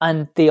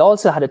 and they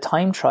also had a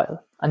time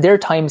trial, and their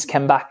times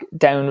came back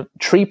down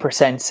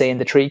 3%, say in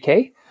the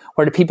 3K,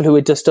 where the people who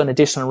had just done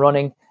additional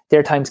running,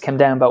 their times came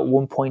down about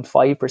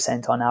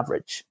 1.5% on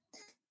average.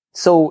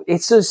 So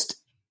it's just,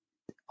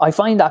 I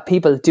find that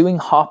people doing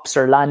hops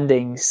or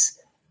landings,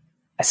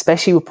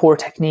 especially with poor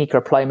technique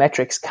or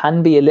plyometrics,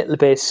 can be a little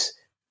bit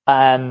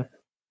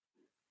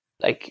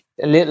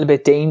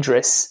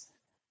dangerous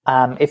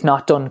if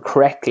not done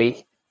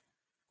correctly.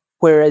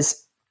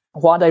 Whereas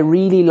what I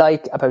really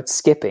like about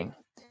skipping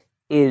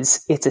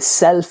is it's a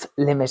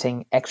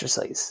self-limiting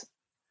exercise.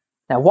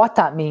 Now, what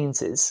that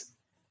means is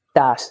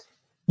that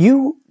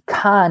you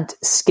can't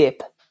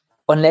skip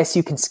unless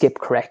you can skip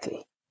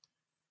correctly.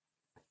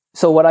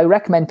 So what I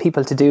recommend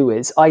people to do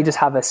is I just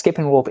have a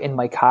skipping rope in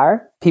my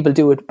car. People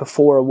do it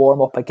before a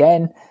warm-up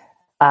again.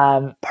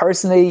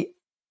 Personally,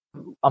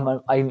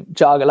 I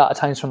jog a lot of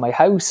times from my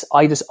house.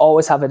 I just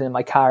always have it in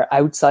my car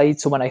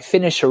outside. So when I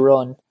finish a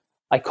run,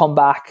 I come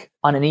back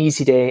on an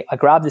easy day, I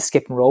grab the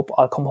skipping rope,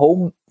 I'll come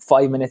home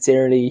 5 minutes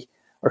early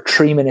or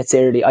 3 minutes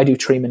early. I do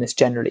 3 minutes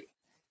generally.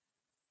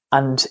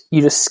 And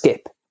you just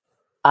skip.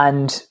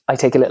 And I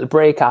take a little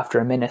break after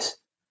a minute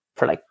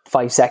for like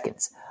 5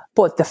 seconds.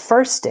 But the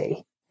first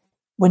day,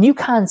 when you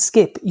can't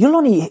skip, you'll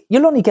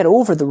only get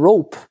over the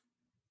rope,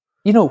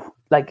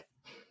 like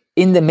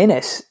in the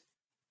minute,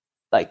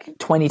 like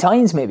 20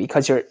 times maybe,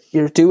 because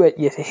you do it,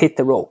 you hit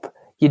the rope.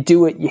 You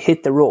do it, you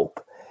hit the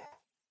rope.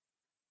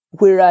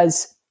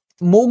 Whereas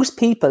most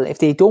people, if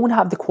they don't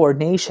have the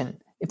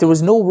coordination, if there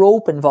was no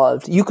rope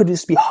involved, you could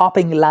just be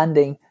hopping,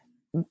 landing,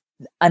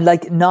 and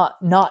like not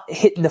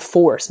hitting the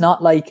force,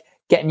 not like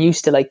getting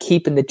used to like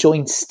keeping the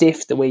joints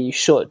stiff the way you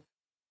should.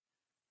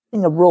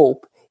 In a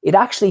rope,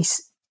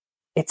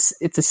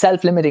 it's a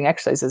self-limiting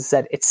exercise, as I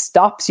said. It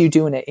stops you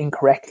doing it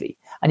incorrectly.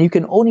 And you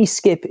can only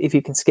skip if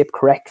you can skip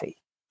correctly.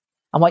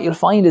 And what you'll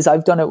find is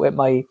I've done it with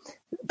my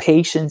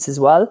patients as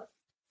well.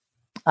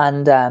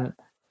 And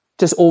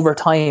just over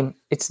time,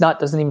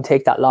 doesn't even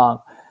take that long.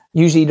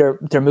 Usually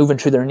they're moving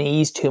through their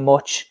knees too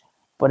much,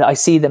 but I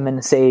see them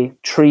in, say,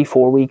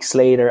 3-4 weeks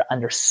later,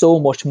 and they're so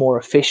much more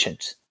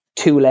efficient.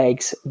 2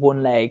 legs,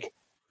 1 leg.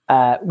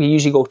 We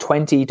usually go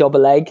 20 double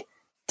leg,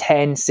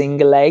 10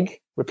 single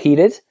leg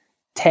repeated,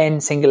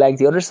 10 single leg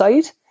the other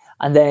side,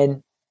 and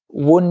then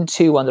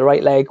 1-2 on the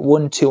right leg,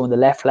 1-2 on the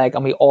left leg,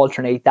 and we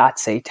alternate that,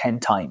 say, 10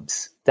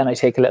 times. Then I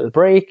take a little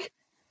break,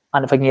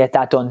 and if I can get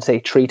that done, say,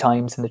 3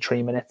 times in the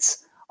 3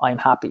 minutes, I'm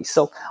happy.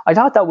 So I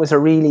thought that was a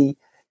really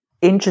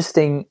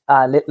interesting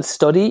little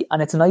study,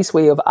 and it's a nice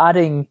way of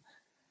adding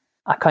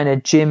a kind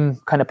of gym,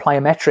 kind of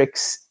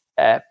plyometrics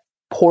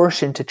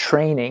portion to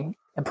training,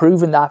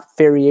 improving that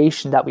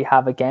variation that we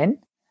have again.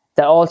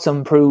 That also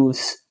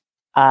improves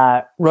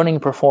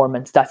running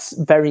performance. That's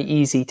very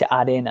easy to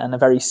add in and a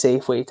very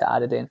safe way to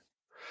add it in.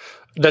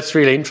 That's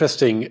really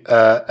interesting,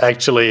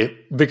 actually,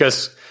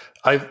 because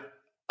I've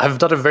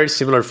done a very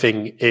similar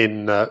thing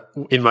in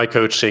my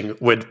coaching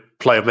with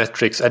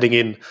plyometrics, adding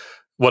in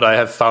what I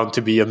have found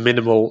to be a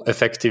minimal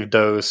effective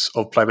dose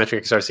of plyometric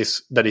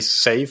exercises that is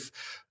safe,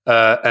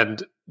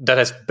 and that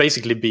has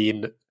basically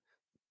been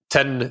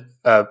 10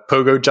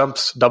 pogo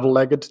jumps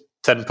double-legged,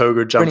 10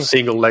 pogo jumps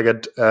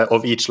single-legged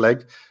of each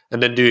leg,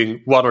 and then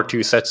doing 1 or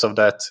 2 sets of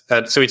that.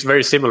 And so it's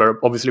very similar,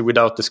 obviously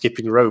without the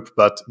skipping rope,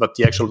 but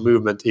the actual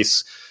movement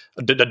is,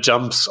 the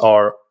jumps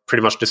are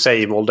pretty much the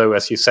same, although,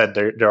 as you said,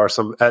 there are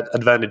some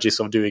advantages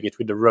of doing it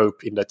with the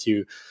rope in that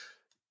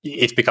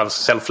it becomes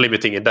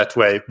self-limiting in that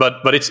way.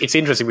 But it's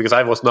interesting because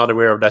I was not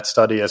aware of that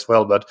study as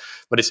well, but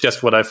it's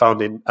just what I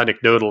found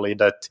anecdotally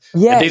that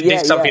this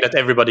is something that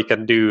everybody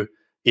can do.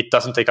 It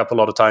doesn't take up a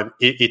lot of time.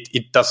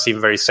 It does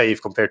seem very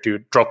safe compared to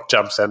drop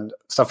jumps and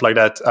stuff like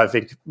that. I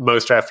think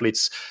most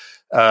athletes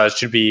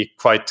should be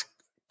quite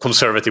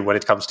conservative when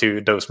it comes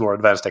to those more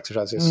advanced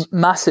exercises.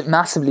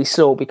 Massively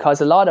so,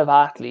 because a lot of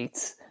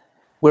athletes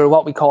were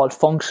what we call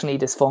functionally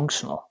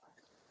dysfunctional.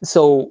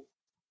 So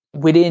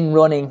within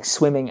running,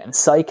 swimming and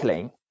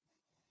cycling,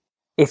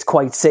 it's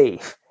quite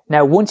safe.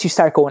 Now, once you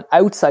start going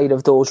outside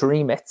of those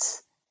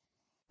remits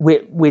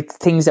with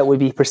things that would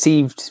be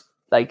perceived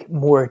like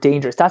more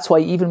dangerous, that's why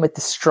even with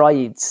the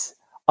strides,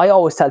 I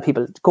always tell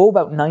people go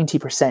about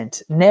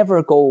 90%,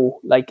 never go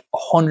like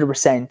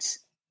 100%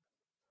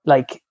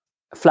 like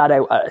flat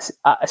out at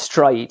a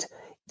stride.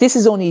 This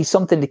is only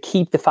something to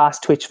keep the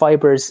fast twitch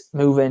fibers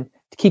moving,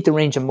 to keep the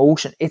range of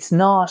motion. It's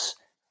not,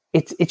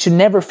 it should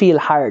never feel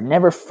hard,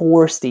 never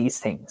force these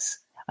things.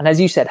 And as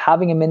you said,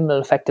 having a minimal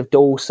effective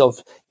dose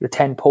of your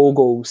 10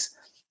 pogos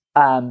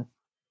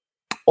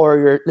or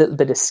your little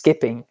bit of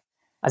skipping,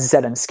 as I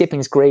said, and skipping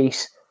is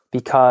great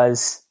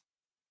because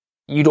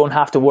you don't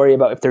have to worry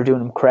about if they're doing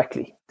them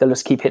correctly. They'll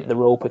just keep hitting the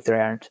rope if they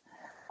aren't.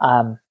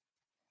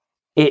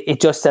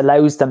 It just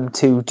allows them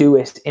to do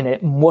it in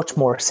a much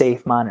more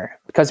safe manner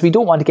because we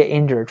don't want to get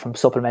injured from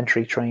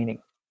supplementary training.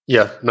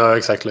 Yeah, no,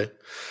 exactly.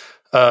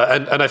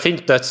 And I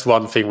think that's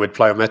one thing with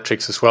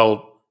plyometrics as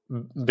well,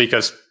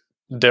 because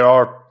there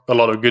are a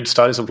lot of good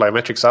studies on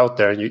plyometrics out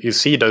there, and you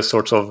see those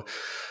sorts of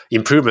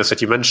improvements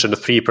that you mentioned,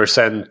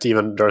 3%,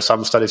 even there are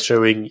some studies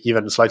showing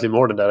even slightly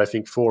more than that, I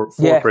think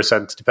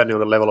 4%, depending on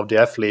the level of the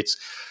athletes.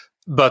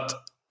 But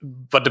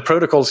the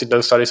protocols in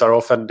those studies are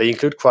often, they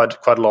include quite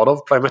a lot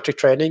of plyometric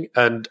training,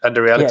 and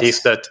the reality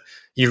is that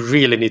you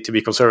really need to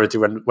be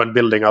conservative when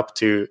building up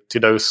to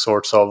those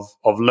sorts of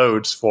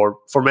loads for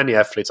many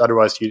athletes.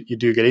 Otherwise you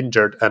do get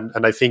injured,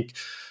 and I think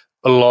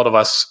a lot of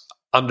us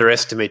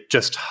underestimate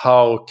just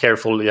how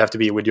careful you have to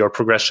be with your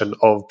progression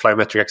of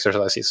plyometric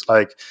exercises.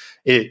 Like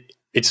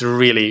it's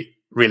really,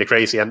 really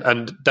crazy,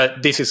 and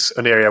that this is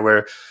an area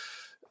where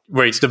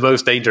it's the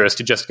most dangerous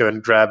to just go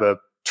and grab a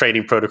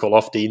training protocol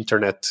off the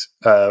internet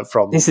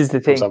from. This is the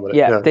thing.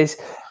 This,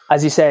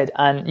 as you said,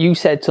 and you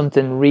said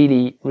something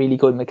really, really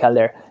good, Mikkel,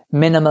 there.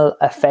 Minimal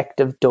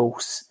effective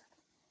dose.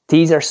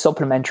 These are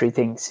supplementary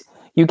things.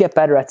 You get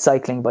better at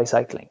cycling by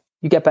cycling.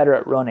 You get better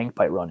at running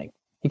by running.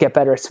 You get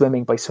better at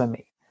swimming by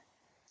swimming.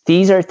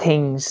 These are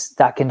things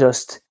that can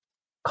just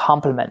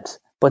complement.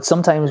 But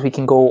sometimes we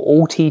can go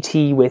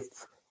OTT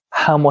with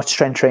how much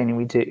strength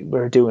training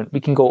we're doing. We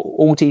can go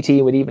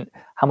OTT with even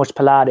how much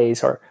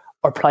Pilates or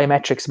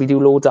plyometrics. We do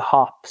loads of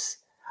hops.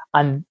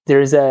 And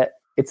it's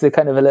a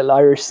kind of a little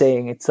Irish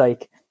saying. It's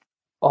like,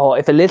 oh,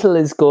 if a little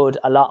is good,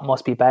 a lot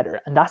must be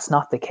better. And that's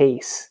not the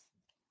case.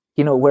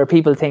 You know, where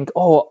people think,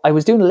 oh, I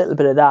was doing a little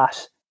bit of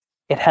that,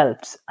 it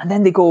helped. And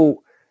then they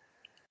go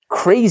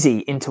crazy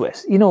into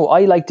it. You know,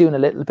 I like doing a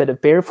little bit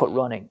of barefoot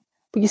running.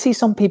 But you see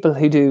some people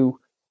who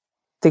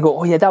they go,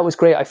 oh yeah, that was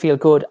great, I feel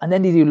good. And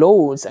then they do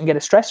loads and get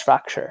a stress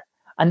fracture.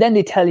 And then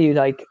they tell you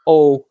like,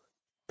 oh,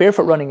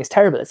 barefoot running is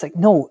terrible. It's like,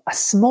 no, a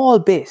small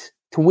bit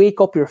to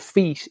wake up your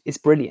feet is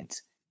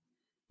brilliant.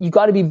 You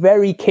got to be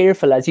very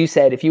careful, as you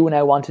said, if you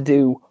now want to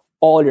do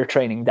all your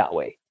training that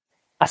way.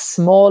 A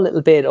small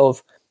little bit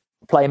of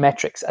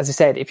plyometrics. As I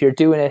said, if you're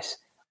doing it,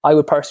 I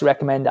would personally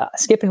recommend a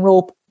skipping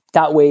rope.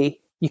 That way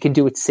you can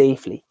do it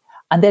safely.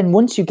 And then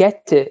once you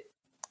get to,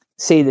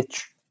 say,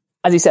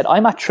 as you said,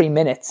 I'm at 3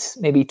 minutes,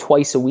 maybe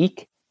twice a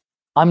week.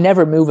 I'm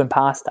never moving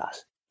past that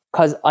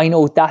because I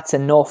know that's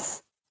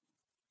enough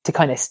to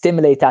kind of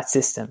stimulate that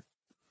system.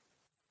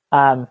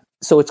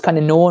 So it's kind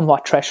of knowing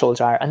what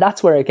thresholds are. And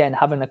that's where, again,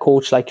 having a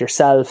coach like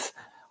yourself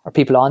or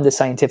people on the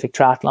Scientific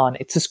Triathlon,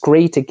 it's just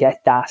great to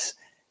get that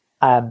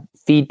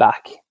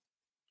feedback.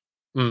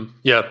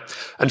 Yeah.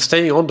 And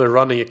staying on the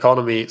running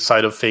economy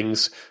side of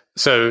things,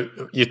 so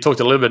you talked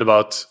a little bit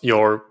about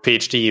your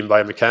PhD in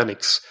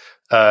biomechanics.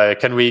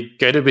 Can we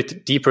get a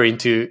bit deeper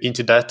into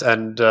that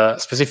and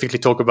specifically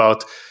talk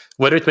about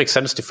whether it makes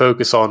sense to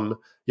focus on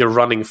your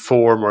running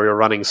form or your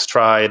running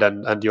stride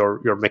and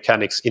your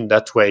mechanics in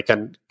that way?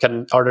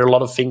 Are there a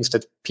lot of things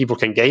that people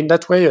can gain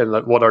that way, and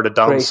what are the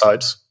downsides?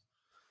 Great.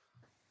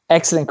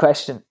 Excellent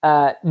question.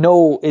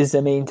 No is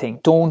the main thing.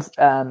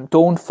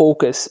 Don't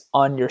focus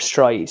on your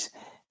stride.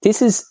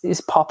 This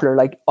is popular.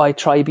 Like, I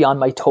try be on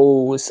my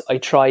toes. I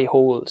try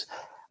hold.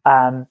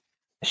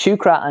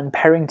 Shukra and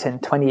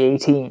Perrington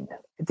 2018,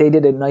 they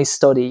did a nice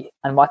study,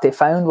 and what they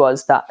found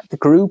was that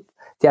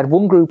they had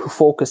one group who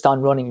focused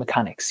on running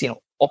mechanics,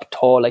 up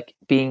tall, like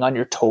being on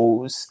your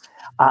toes.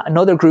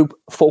 Another group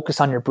focused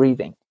on your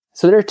breathing.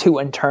 So there are two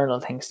internal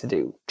things to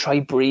do. Try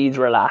breathe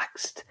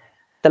relaxed.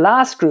 The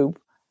last group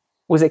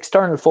was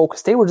external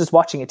focus. They were just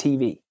watching a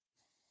TV.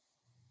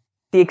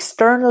 The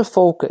external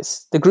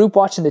focus, the group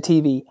watching the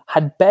TV,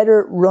 had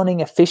better running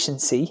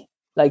efficiency,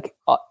 like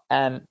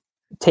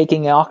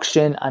taking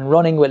oxygen and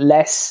running with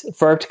less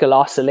vertical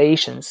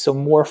oscillations, so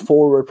more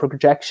forward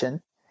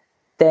projection,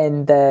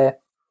 than the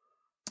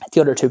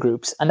other two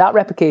groups. And that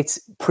replicates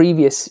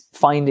previous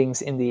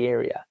findings in the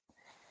area.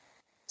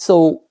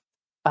 So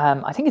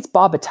I think it's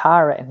Bob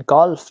Atara in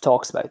golf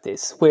talks about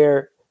this,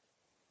 where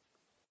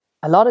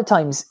a lot of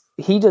times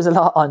he does a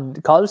lot on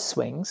golf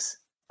swings,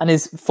 and he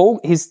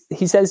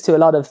says to a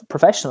lot of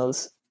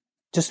professionals,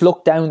 just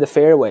look down the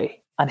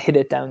fairway and hit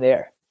it down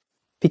there,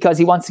 because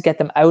he wants to get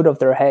them out of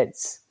their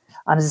heads.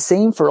 And it's the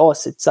same for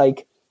us. It's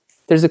like,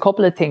 there's a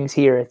couple of things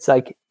here. It's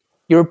like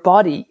your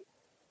body,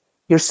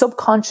 your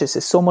subconscious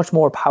is so much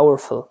more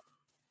powerful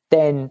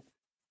than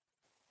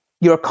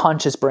your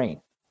conscious brain.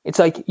 It's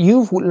like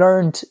you've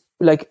learned,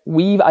 like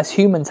we as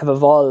humans have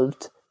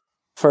evolved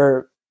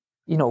for,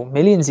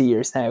 millions of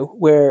years now,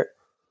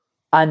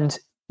 and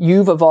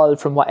you've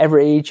evolved from whatever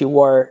age you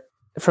were,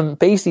 from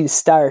basically the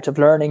start of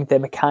learning the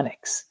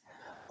mechanics.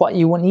 What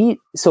you need,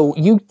 so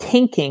you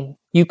thinking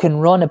you can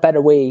run a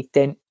better way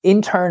than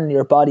internally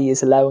your body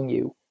is allowing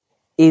you,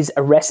 is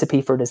a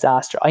recipe for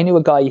disaster. I knew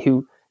a guy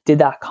who did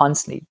that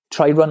constantly,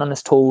 tried run on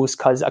his toes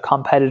because a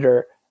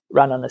competitor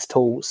ran on his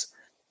toes.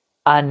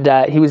 And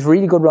he was a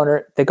really good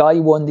runner. The guy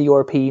won the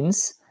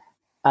Europeans,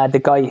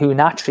 the guy who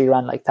naturally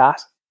ran like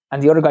that.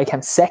 And the other guy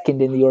came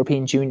second in the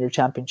European Junior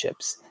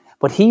Championships.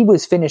 But he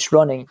was finished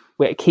running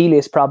with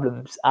Achilles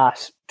problems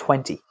at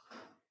 20.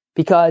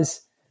 Because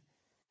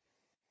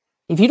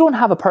if you don't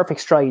have a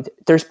perfect stride,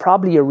 there's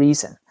probably a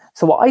reason.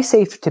 So what I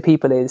say to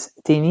people is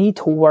they need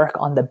to work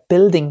on the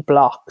building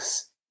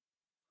blocks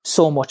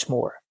so much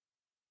more.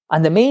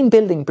 And the main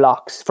building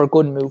blocks for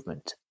good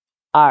movement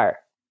are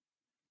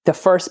the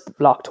first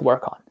block to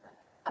work on.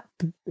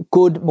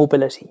 good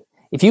mobility.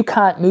 If you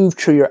can't move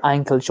through your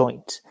ankle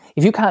joint,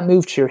 if you can't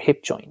move through your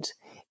hip joint,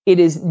 it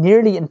is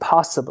nearly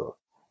impossible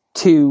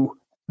to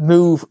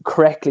move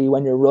correctly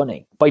when you're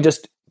running by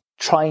just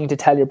trying to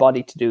tell your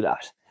body to do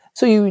that.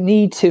 So you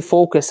need to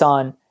focus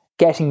on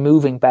getting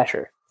moving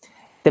better.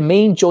 The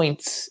main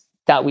joints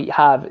that we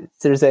have,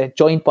 there's a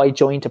joint by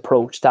joint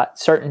approach that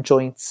certain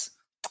joints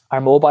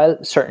are mobile,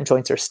 certain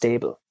joints are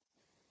stable.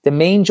 The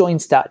main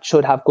joints that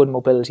should have good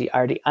mobility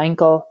are the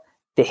ankle,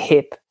 the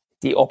hip,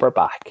 the upper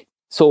back.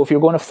 So if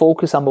you're going to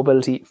focus on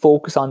mobility,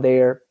 focus on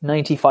there.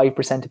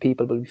 95% of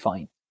people will be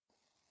fine.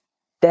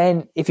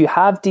 Then if you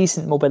have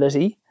decent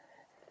mobility,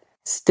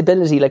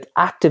 stability, like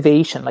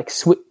activation,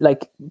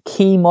 like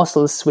key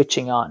muscles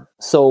switching on.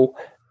 So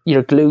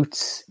your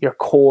glutes, your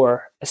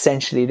core,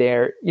 essentially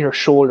there, your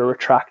shoulder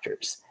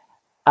retractors,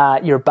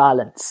 your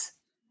balance.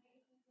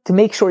 To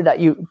make sure that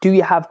you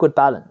have good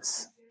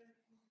balance?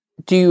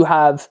 Do you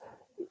have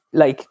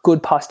like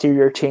good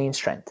posterior chain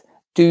strength?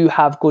 Do you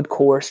have good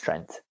core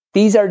strength?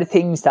 These are the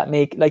things that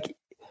make, like,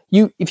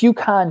 if you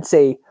can't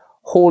say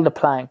hold a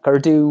plank or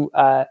do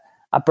a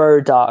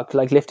bird dog,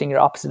 like lifting your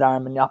opposite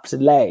arm and the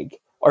opposite leg,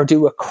 or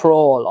do a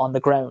crawl on the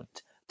ground,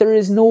 there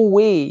is no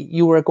way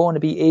you are going to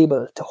be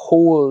able to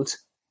hold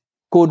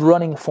good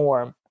running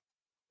form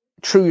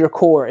through your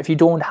core if you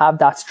don't have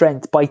that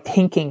strength by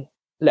thinking,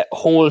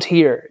 hold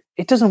here.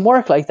 It doesn't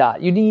work like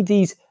that. You need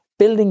these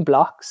building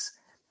blocks.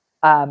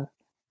 And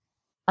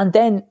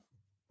then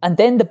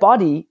the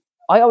body,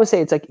 I always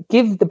say it's like,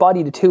 give the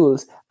body the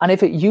tools. And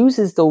if it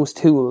uses those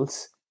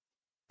tools,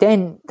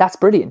 then that's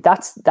brilliant.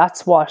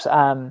 That's what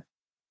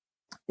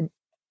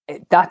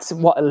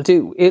it'll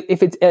do.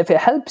 If it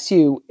helps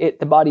you,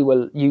 the body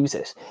will use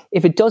it.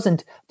 If it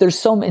doesn't, there's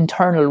some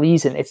internal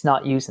reason it's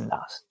not using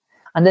that.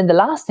 And then the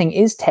last thing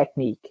is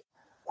technique,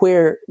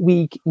 where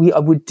we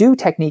would do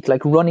technique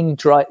like running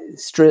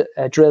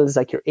drills,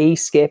 like your A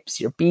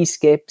skips, your B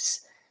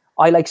skips.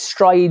 I like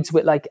strides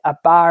with like a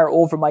bar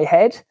over my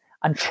head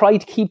and try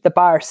to keep the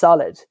bar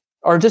solid,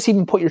 or just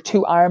even put your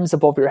two arms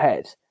above your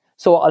head.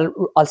 So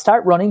I'll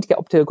start running to get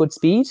up to a good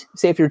speed.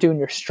 Say if you're doing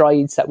your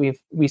strides that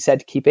we said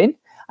to keep in,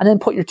 and then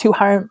put your two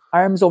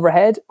arms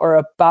overhead or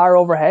a bar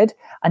overhead,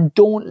 and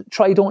don't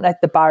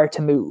let the bar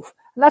to move.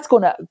 And that's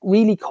going to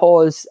really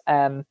cause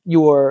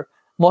your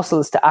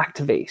muscles to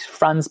activate.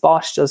 Franz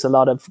Bosch does a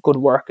lot of good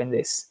work in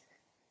this.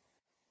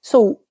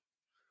 So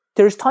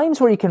there's times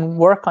where you can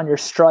work on your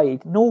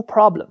stride, no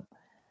problem.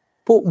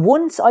 But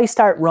once I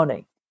start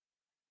running,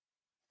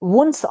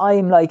 once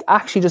I'm like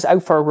actually just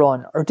out for a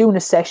run or doing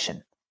a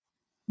session,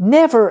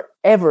 never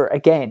ever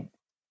again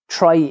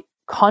try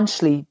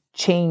consciously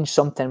change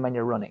something when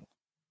you're running.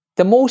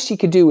 The most you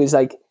could do is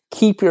like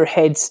keep your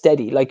head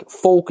steady, like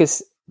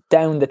focus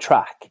down the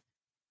track,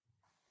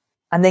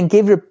 and then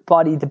give your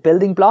body the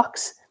building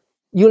blocks.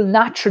 You'll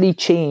naturally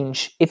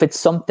change if it's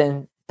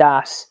something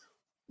that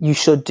you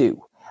should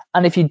do.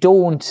 And if you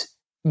don't,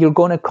 you're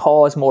going to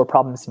cause more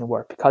problems in your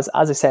work, because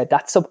as I said,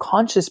 that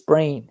subconscious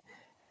brain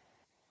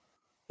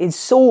is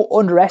so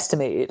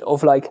underestimated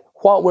of like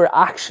what we're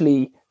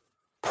actually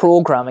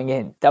programming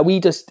in, that we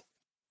just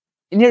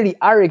nearly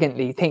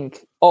arrogantly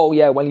think, oh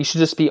yeah, well, you should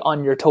just be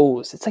on your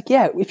toes. It's like,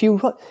 yeah, if you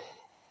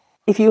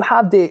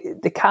have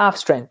the calf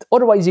strength,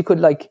 otherwise you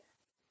could like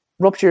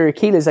rupture your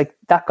Achilles like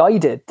that guy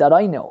did that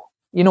I know,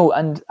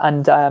 and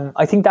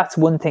I think that's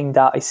one thing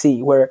that I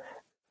see where,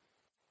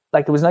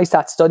 like, it was nice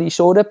that study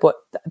showed it, but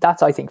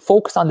that's, I think,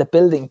 focus on the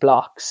building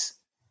blocks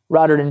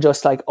rather than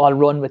just like, I'll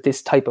run with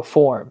this type of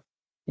form.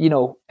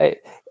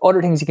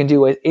 Other things you can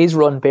do is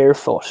run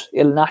barefoot.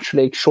 It'll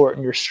naturally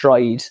shorten your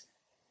stride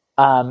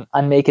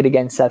and make it,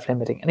 again,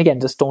 self-limiting. And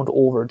again, just don't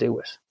overdo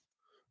it.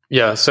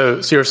 Yeah,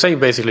 so you're saying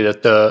basically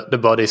that the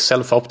body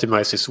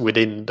self-optimizes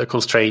within the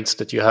constraints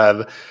that you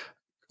have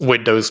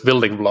with those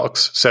building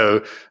blocks.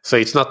 So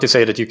it's not to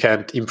say that you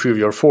can't improve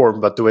your form,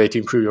 but the way to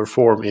improve your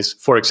form is,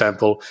 for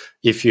example,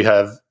 if you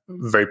have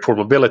very poor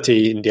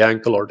mobility in the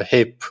ankle or the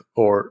hip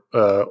or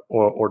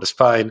the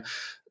spine,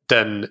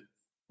 then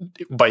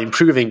by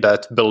improving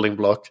that building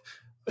block,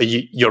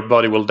 your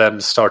body will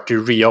then start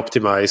to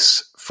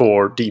re-optimize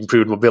for the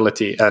improved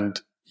mobility,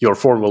 and your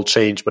form will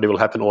change, but it will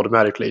happen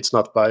automatically. It's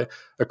not by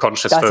a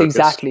conscious focus. That's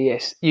exactly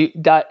it.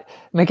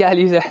 Miguel,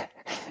 it'd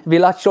be a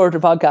lot shorter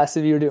podcast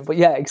if you were doing, but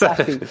yeah,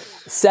 exactly.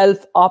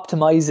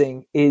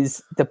 Self-optimizing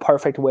is the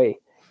perfect way.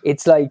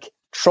 It's like,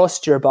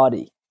 trust your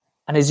body.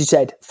 And as you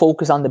said,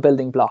 focus on the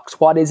building blocks.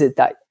 What is it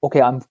that,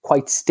 okay, I'm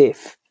quite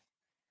stiff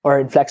or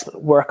inflexible,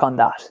 work on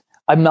that.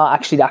 I'm not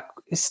actually that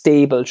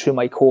stable through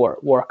my core,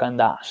 work on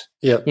that.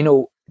 Yeah.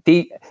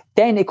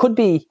 Then it could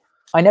be,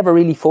 I never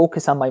really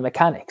focus on my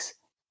mechanics.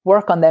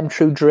 Work on them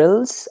through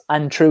drills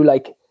and through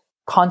like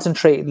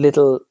concentrated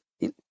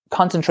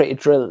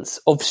drills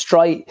of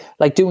stride,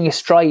 like doing a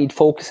stride,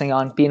 focusing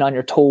on being on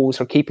your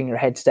toes or keeping your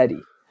head steady.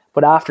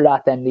 But after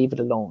that, then leave it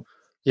alone.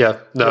 Yeah,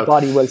 no. Your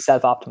body will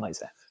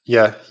self-optimize it.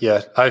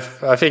 Yeah. I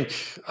think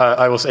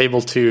I was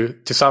able to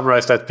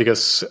summarize that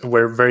because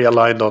we're very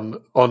aligned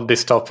on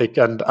this topic,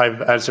 and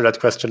I've answered that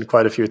question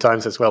quite a few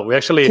times as well. We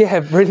actually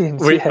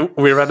brilliant.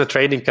 We ran a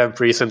training camp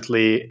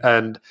recently,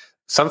 and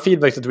some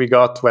feedback that we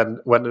got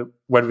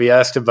when we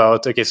asked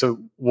about, okay, so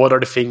what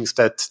are the things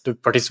that the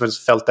participants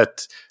felt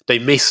that they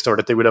missed or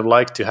that they would have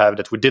liked to have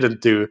that we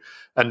didn't do,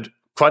 and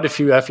quite a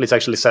few athletes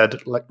actually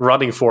said like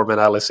running form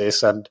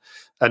analysis, and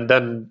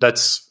then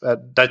that's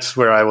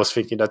where I was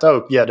thinking that,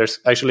 oh yeah, there's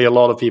actually a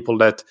lot of people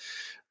that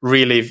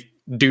really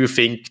do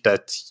think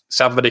that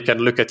somebody can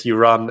look at you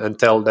run and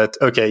tell that,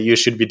 okay, you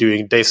should be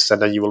doing this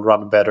and then you will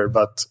run better.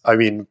 But I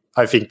mean,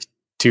 I think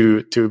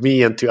to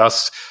me and to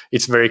us,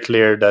 it's very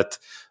clear that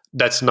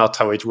that's not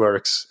how it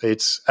works.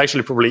 It's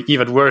actually probably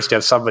even worse to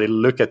have somebody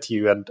look at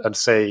you and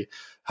say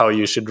how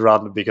you should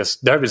run, because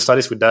there have been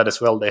studies with that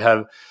as well. They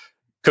have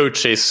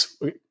coaches,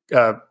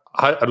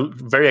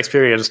 very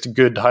experienced,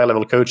 good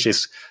high-level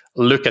coaches,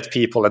 look at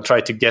people and try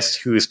to guess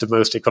who is the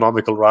most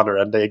economical runner,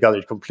 and they got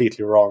it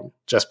completely wrong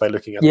just by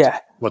looking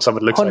at what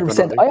someone looks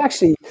 100%.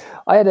 Like.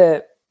 I had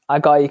a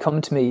guy come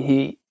to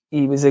me.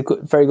 He was a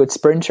very good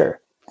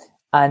sprinter,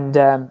 and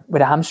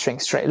with a hamstring,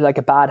 like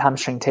a bad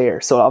hamstring tear.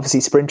 So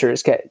obviously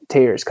sprinters get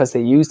tears because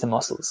they use the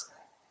muscles.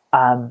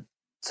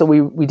 So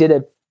we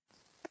did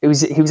he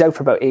was out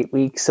for about 8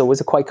 weeks, so it was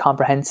a quite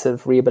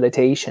comprehensive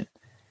rehabilitation.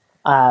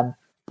 But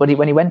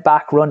when he went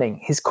back running,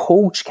 his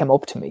coach came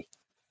up to me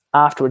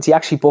afterwards. He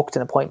actually booked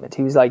an appointment.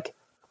 He was like,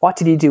 "What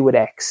did you do with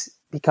X?"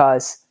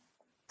 Because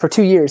for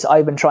 2 years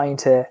we've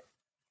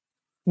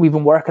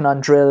been working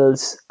on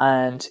drills,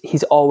 and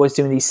he's always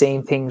doing these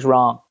same things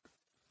wrong.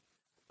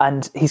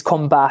 And he's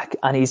come back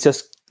and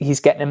he's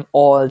getting them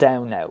all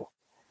down now.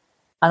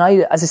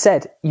 And as I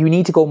said, you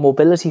need to go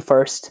mobility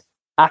first,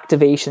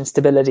 activation,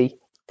 stability,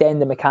 then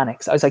the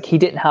mechanics. I was like, he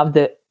didn't have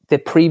the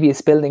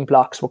previous building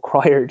blocks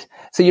required.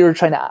 So you're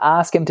trying to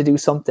ask him to do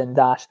something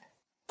that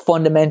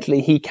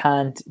fundamentally he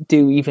can't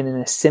do even in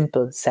a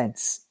simple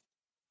sense.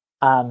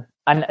 And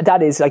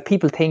that is like,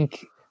 people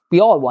think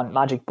we all want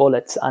magic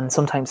bullets. And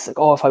sometimes it's like,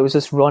 oh, if I was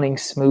just running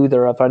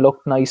smoother, if I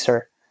looked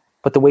nicer.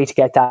 But the way to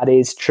get that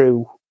is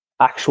through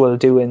actual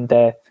doing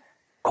the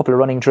couple of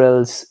running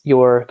drills,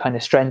 your kind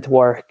of strength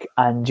work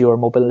and your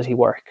mobility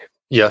work.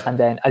 Yeah. And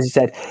then,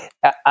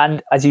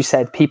 as you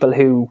said, people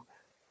who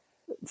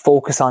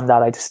focus on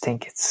that, I just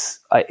think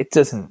it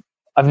doesn't,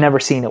 I've never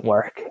seen it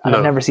work, and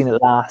I've never seen it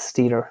last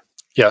either.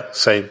 Yeah,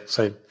 same.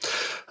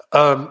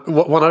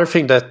 One other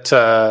thing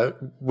that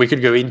we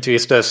could go into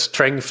is the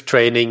strength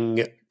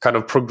training kind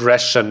of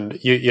progression.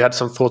 You had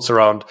some thoughts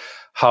around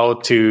how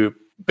to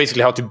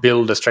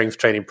build a strength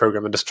training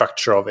program and the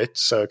structure of it.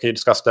 So can you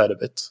discuss that a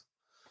bit?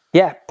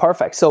 Yeah,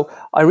 perfect. So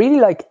I really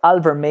like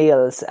Alvar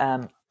Mael's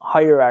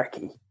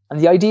hierarchy. And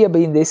the idea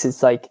being this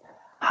is like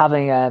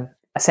having an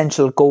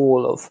essential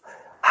goal of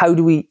how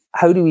do we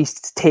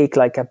take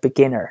like a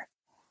beginner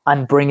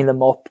and bring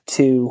them up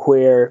to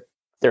where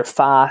they're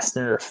fast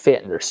and they're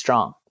fit and they're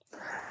strong.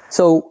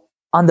 So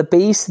on the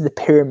base of the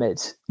pyramid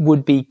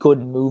would be good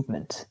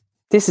movement.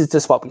 This is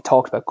just what we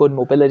talked about: good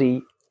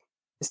mobility,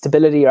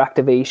 stability or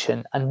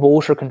activation, and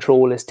motor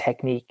control is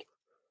technique.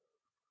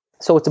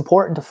 So it's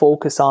important to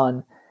focus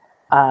on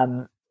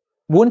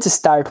one, to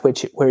start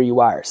with where you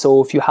are.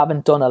 So if you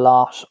haven't done a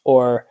lot,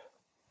 or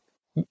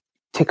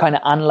to kind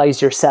of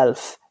analyze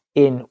yourself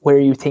in where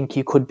you think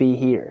you could be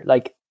here.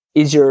 Like,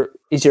 is your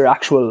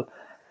actual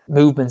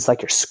movements,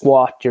 like your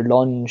squat, your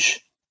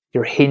lunge,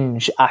 your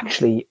hinge,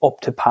 actually up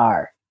to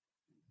par?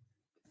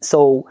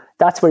 So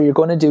that's where you're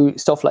going to do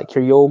stuff like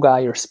your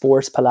yoga, your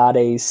sports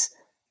Pilates,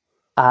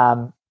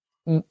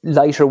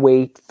 lighter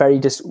weight, very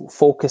just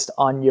focused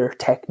on your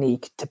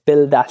technique to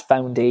build that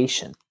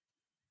foundation.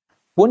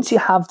 Once you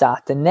have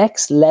that, the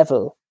next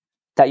level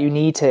that you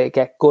need to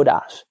get good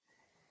at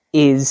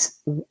is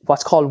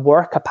what's called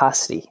work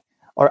capacity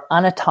or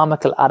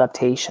anatomical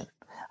adaptation.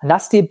 And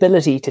that's the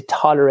ability to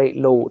tolerate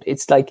load.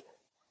 It's like,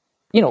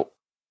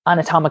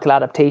 anatomical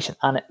adaptation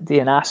and the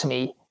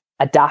anatomy,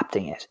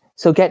 adapting it.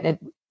 So getting it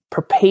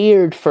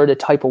prepared for the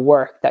type of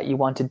work that you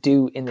want to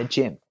do in the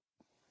gym.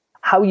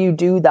 How you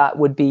do that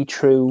would be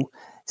through,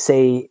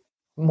 say,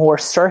 more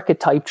circuit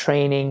type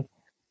training,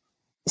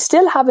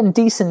 still having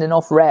decent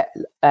enough 10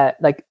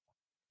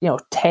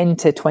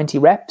 to 20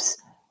 reps,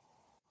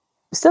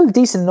 still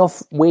decent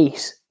enough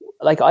weight.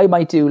 Like I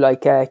might do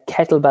like a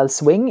kettlebell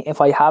swing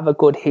if I have a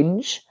good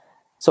hinge.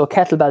 So a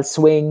kettlebell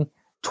swing,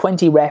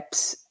 20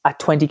 reps at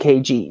 20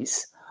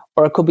 kgs.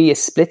 Or it could be a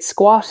split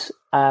squat,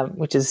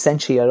 which is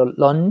essentially a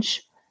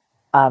lunge,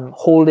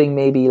 holding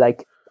maybe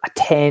like a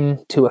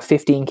 10 to a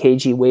 15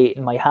 kg weight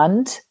in my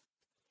hand,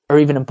 or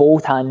even in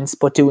both hands,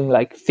 but doing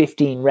like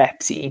 15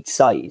 reps each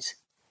side.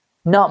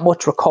 Not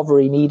much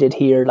recovery needed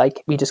here.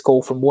 Like we just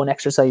go from one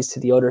exercise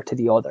to the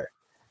other.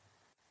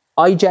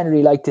 I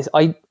generally like this.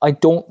 I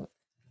don't,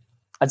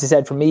 as I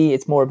said, for me,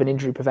 it's more of an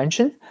injury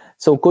prevention.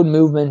 So good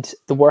movement,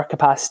 the work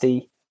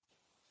capacity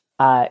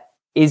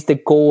is the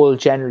goal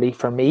generally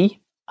for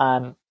me.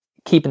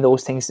 Keeping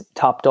those things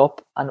topped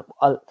up. And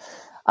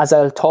as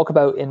I'll talk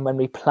about when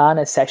we plan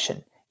a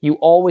session, You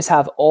always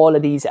have all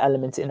of these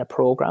elements in a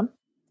program.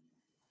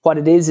 What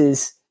it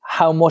is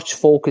how much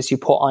focus you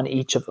put on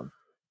each of them.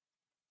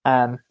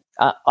 And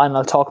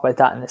I'll talk about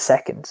that in a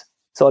second.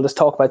 So I'll just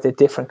talk about the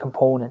different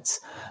components.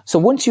 So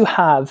once you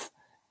have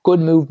good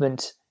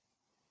movement,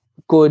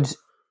 good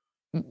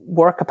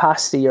work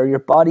capacity, or your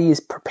body is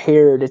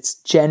prepared, it's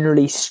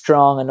generally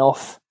strong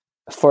enough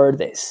for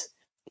this.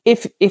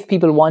 If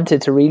people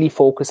wanted to really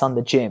focus on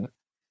the gym,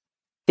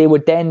 they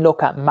would then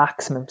look at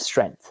maximum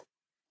strength.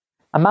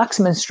 And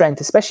maximum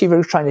strength, especially if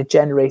you're trying to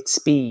generate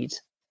speed,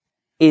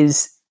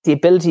 is the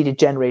ability to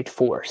generate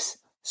force.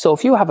 So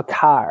if you have a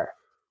car,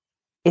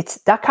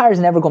 that car is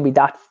never going to be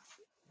that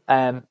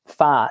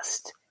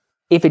fast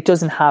if it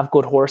doesn't have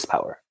good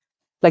horsepower.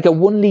 Like a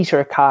 1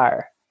 litre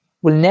car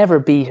will never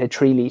beat a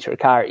 3 litre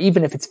car,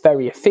 even if it's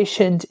very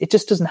efficient. It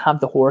just doesn't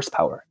have the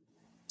horsepower.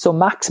 So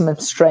maximum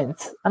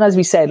strength, and as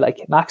we said,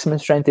 like maximum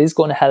strength is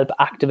going to help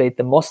activate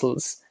the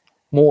muscles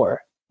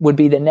more, would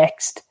be the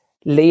next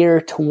layer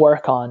to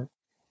work on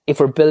if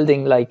we're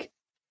building like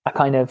a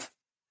kind of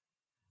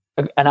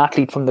an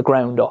athlete from the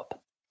ground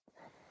up.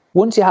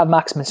 Once you have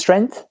maximum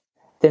strength,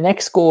 the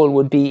next goal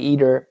would be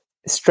either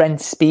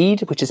strength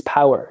speed, which is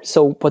power.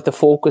 So, but the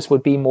focus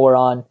would be more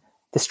on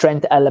the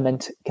strength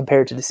element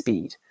compared to the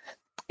speed.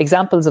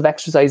 Examples of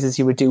exercises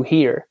you would do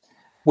here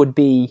would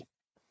be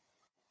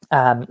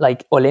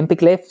like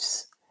Olympic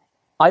lifts.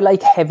 I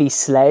like heavy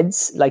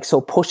sleds, like so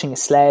pushing a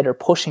sled or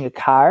pushing a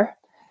car,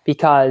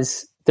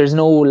 because there's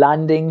no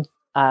landing,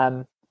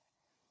 but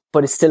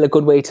it's still a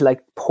good way to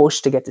like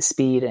push to get the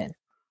speed in.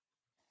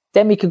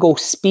 Then we could go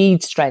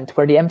speed strength,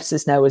 where the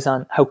emphasis now is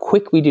on how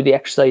quick we do the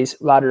exercise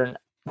rather than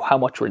how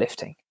much we're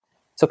lifting.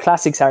 So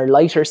classics are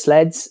lighter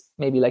sleds,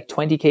 maybe like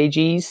 20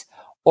 kgs,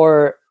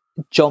 or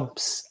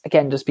jumps.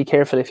 Again, just be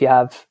careful if you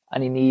have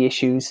any knee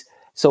issues.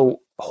 So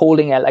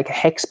holding like a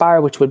hex bar,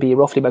 which would be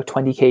roughly about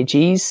 20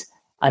 kgs,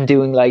 and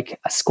doing like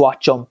a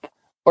squat jump,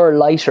 or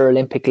lighter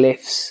Olympic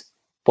lifts,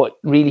 but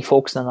really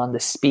focusing on the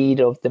speed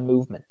of the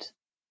movement.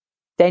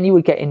 Then you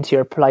would get into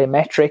your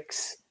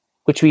plyometrics,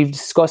 which we've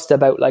discussed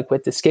about like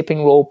with the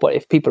skipping rope, but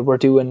if people were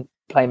doing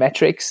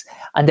plyometrics,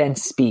 and then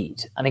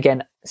speed. And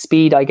again,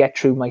 speed I get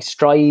through my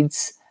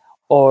strides,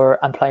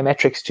 and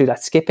plyometrics through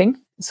that skipping.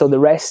 So the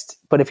rest,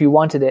 but if you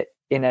wanted it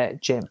in a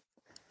gym.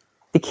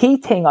 The key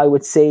thing I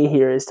would say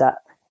here is that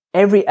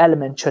every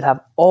element should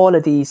have all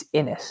of these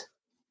in it.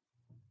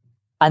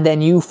 And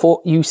then you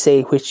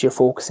say which you're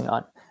focusing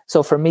on.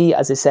 So for me,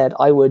 as I said,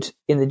 I would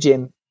in the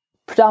gym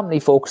predominantly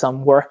focus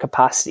on work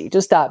capacity,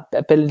 just that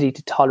ability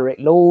to tolerate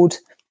load.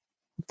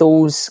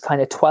 Those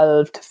kind of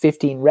 12 to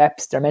 15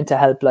 reps, they're meant to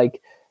help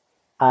like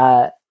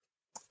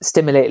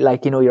stimulate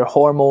like, your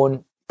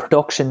hormone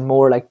production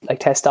more, like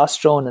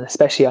testosterone, and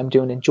especially I'm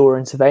doing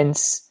endurance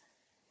events.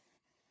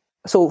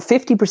 So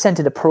 50%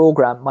 of the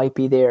program might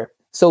be there.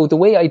 So the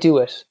way I do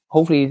it,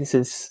 hopefully this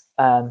is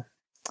not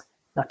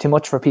too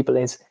much for people,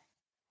 is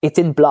it's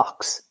in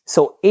blocks.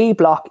 So A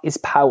block is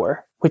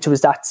power, which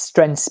was that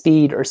strength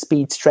speed or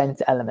speed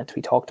strength element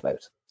we talked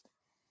about.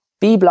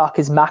 B block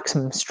is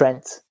maximum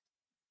strength.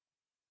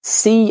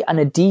 C and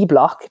a D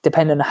block,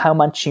 depending on how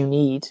much you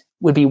need,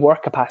 would be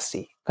work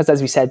capacity. Because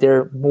as we said,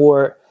 they're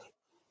more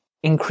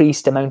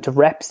increased amount of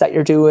reps that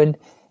you're doing,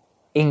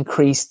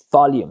 increased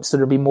volume. So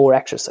there'll be more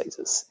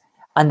exercises.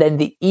 And then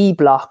the E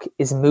block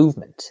is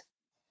movement.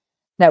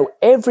 Now,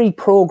 every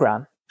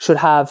program should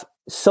have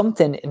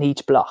something in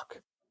each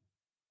block.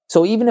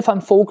 So even if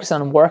I'm focused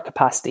on work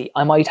capacity,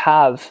 I might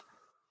have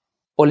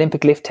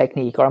Olympic lift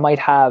technique, or I might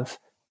have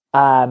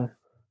a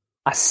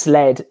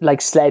sled,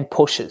 like sled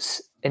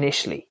pushes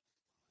initially.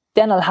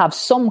 Then I'll have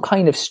some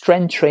kind of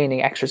strength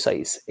training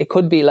exercise. It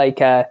could be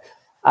like a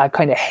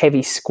kind of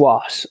heavy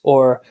squat,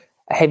 or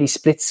a heavy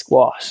split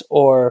squat,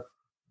 or,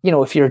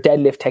 if your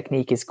deadlift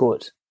technique is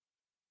good.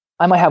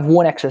 I might have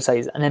one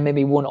exercise and then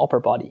maybe one upper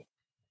body.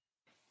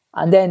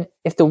 And then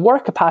if the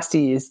work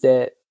capacity is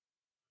the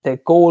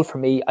goal for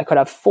me, I could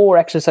have 4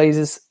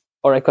 exercises,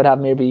 or I could have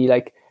maybe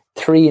like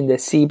 3 in the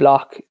C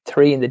block,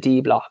 3 in the D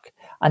block.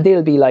 And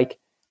they'll be like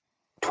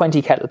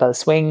 20 kettlebell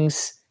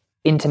swings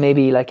into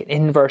maybe like an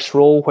inverse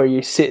row, where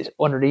you sit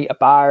underneath a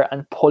bar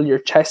and pull your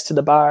chest to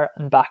the bar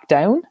and back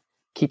down,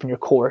 keeping your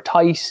core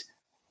tight.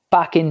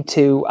 Back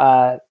into,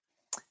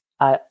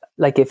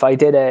 like if I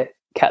did a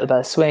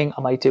kettlebell swing,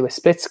 I might do a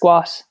split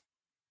squat,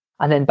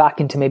 and then back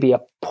into maybe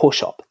a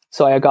push-up.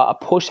 So I got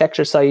a push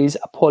exercise,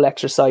 a pull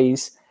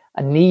exercise,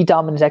 a knee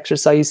dominant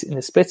exercise in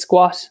the split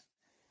squat,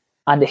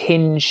 and a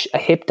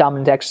hip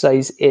dominant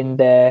exercise in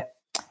the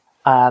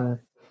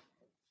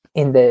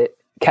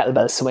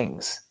kettlebell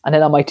swings. And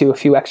then I might do a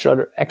few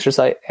extra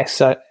exercises,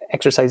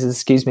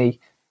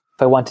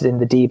 if I wanted in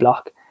the D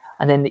block.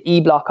 And then the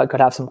E block, I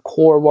could have some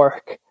core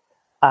work,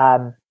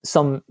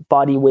 some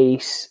body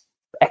weight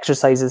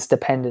exercises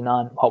depending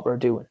on what we're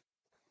doing.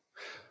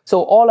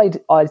 So all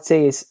I'd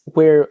say is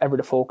wherever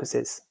the focus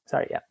is.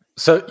 Sorry,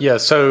 yeah.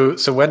 So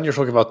when you're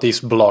talking about these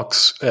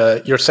blocks,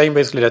 you're saying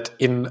basically that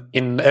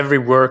in every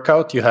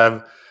workout you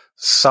have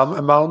some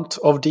amount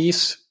of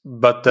these,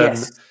 but then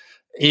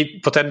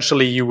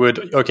potentially you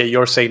would, okay,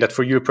 you're saying that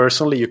for you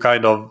personally, you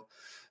kind of,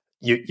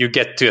 you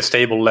get to a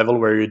stable level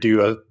where you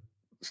do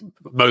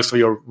most of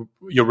your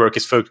work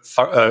is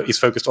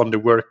focused on the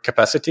work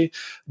capacity,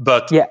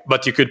 but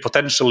you could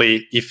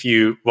potentially, if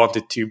you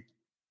wanted to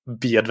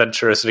be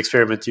adventurous and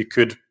experiment, you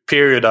could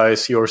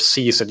periodize your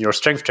season, your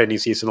strength training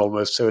season,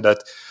 almost, so that,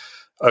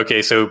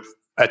 okay, so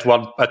at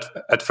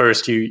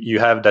first you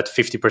have that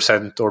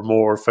 50% or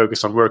more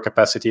focused on work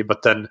capacity,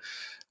 but then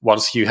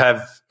once you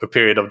have a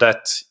period of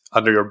that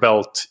under your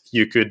belt,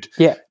 you could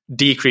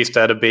decrease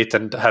that a bit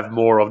and have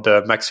more of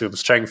the maximum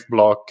strength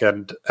block,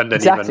 and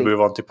then even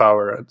move on to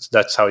power. And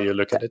that's how you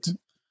look at it.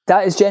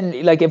 That is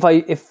generally, like,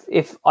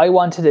 if I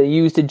wanted to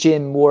use the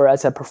gym more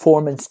as a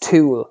performance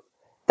tool,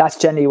 that's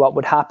generally what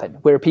would happen,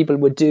 where people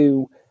would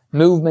do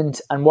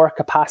movement and work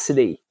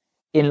capacity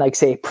in, like,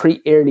 say,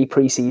 early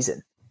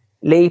preseason.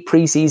 Late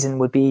preseason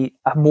would be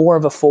more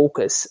of a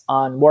focus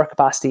on work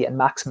capacity and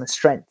maximum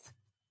strength.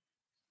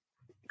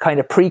 Kind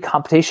of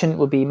pre-competition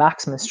would be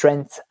maximum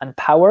strength and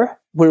power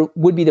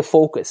would be the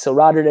focus. So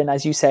rather than,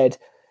 as you said,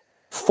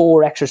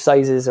 4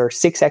 exercises or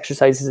 6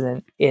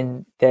 exercises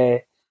in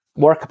the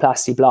work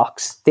capacity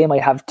blocks, they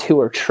might have 2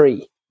 or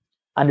 3.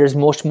 And there's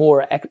much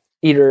more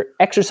either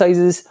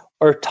exercises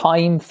or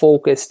time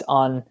focused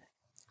on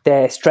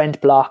the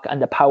strength block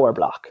and the power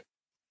block.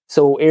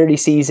 So early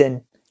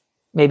season,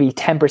 maybe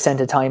 10%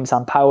 of time is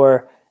on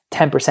power,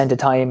 10% of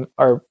time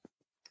or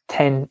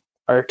 10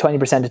 or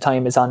 20% of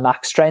time is on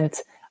max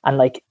strength, and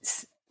like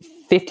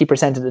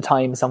 50% of the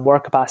time is on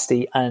work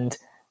capacity, and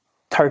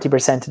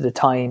 30% of the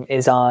time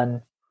is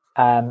on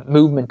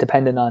movement,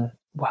 depending on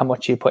how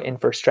much you put in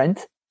for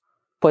strength.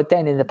 But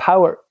then in the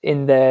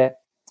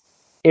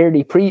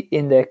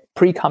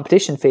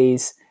pre-competition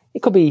phase,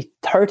 it could be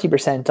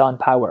 30% on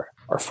power,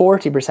 or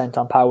 40%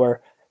 on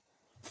power,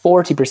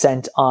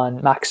 40%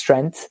 on max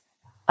strength,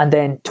 and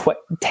then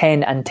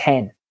 10 and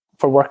 10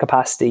 for work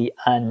capacity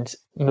and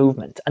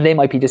movement. And they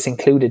might be just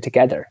included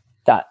together,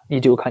 that you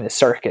do a kind of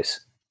circuit.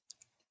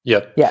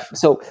 Yeah. Yeah.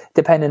 So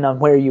depending on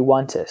where you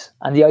want it.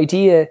 And the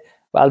idea,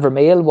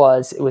 Vermeil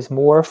was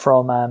more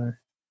from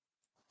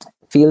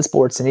field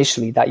sports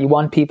initially, that you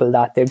want people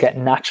that they're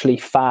getting naturally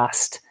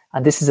fast.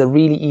 And this is a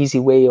really easy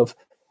way of,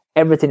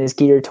 everything is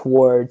geared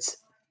towards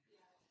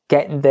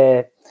getting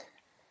the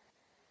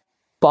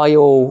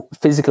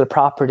biophysical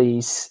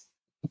properties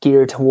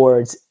geared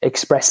towards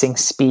expressing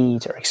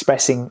speed or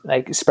expressing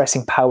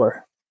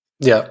power.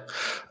 Yeah,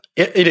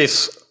 it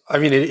is. I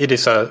mean, it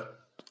is a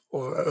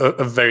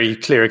very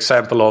clear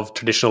example of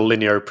traditional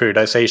linear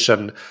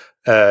periodization.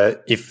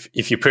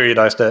 If you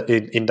periodize that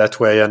in that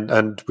way,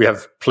 and we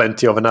have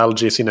plenty of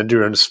analogies in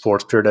endurance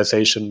sports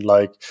periodization,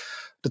 like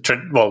the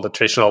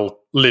traditional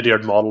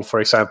Lydiard model, for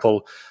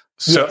example.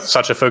 So, yes.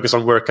 Such a focus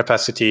on work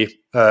capacity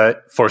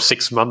for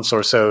 6 months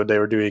or so, they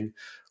were doing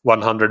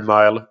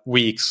 100-mile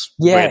weeks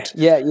with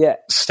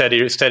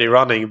steady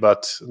running,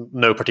 but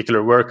no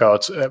particular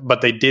workouts.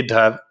 But they did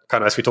have,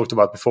 kind of as we talked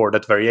about before,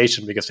 that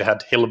variation, because they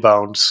had hill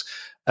bounds,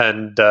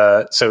 and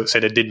so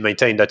they did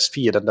maintain that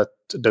speed and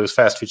those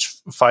fast twitch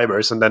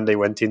fibers, and then they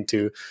went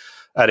into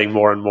adding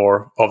more and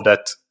more of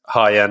that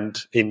high end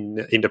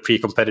in the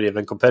pre-competitive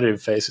and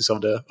competitive phases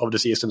of the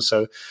season.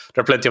 So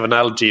there are plenty of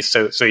analogies.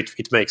 So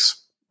it makes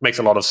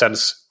a lot of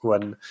sense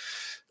when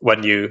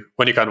you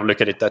kind of look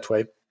at it that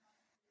way.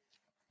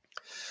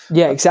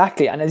 Yeah,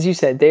 exactly. And as you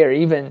said there,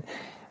 even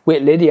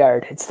with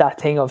Lydiard, it's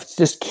that thing of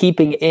just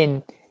keeping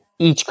in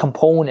each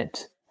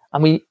component.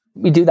 And we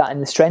do that in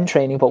the strength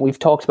training, but we've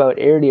talked about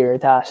earlier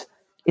that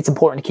it's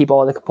important to keep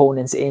all the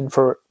components in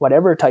for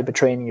whatever type of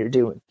training you're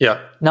doing. Yeah.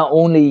 Not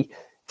only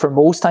for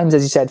most times,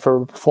 as you said,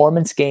 for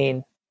performance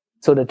gain,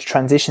 so that the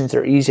transitions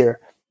are easier,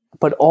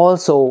 but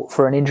also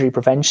for an injury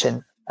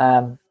prevention,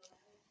 kind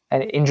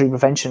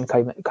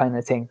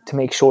of thing, to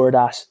make sure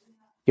that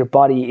your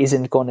body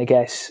isn't going to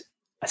get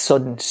a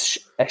sudden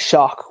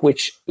shock,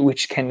 which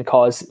can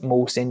cause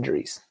most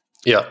injuries.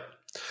 Yeah.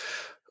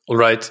 All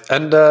right.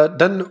 And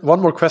then one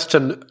more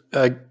question,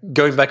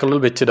 going back a little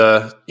bit to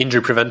the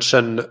injury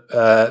prevention,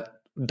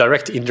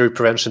 direct injury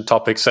prevention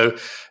topic. So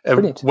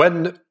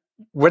when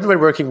we're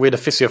working with a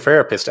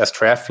physiotherapist as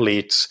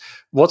triathletes,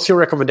 what's your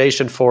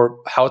recommendation for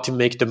how to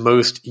make the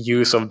most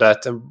use of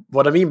that? And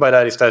what I mean by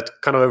that is that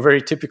kind of a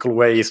very typical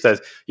way is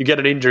that you get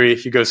an injury,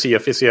 you go see a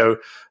physio,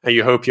 and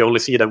you hope you only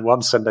see them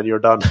once and then you're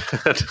done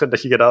and then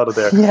you get out of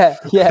there.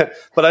 Yeah.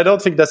 But I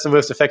don't think that's the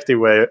most effective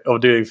way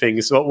of doing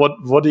things.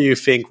 What do you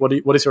think? What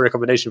is your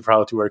recommendation for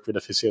how to work with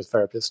a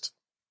physiotherapist?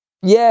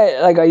 Yeah,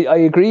 like I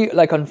agree.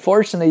 Like,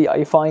 unfortunately,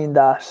 I find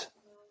that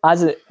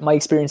my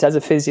experience as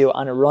a physio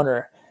and a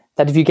runner,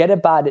 that if you get a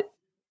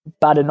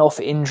bad enough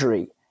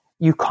injury,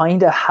 you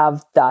kind of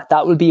have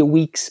that will be a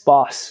weak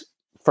spot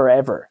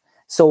forever.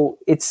 So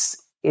it's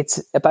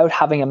about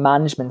having a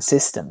management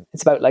system.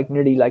 It's about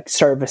nearly like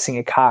servicing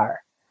a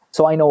car.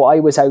 So I know I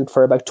was out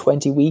for about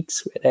 20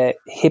 weeks with a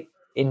hip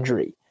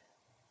injury.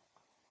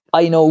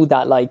 I know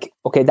that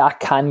that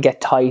can get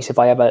tight if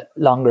I have a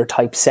longer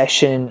type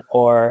session,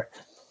 or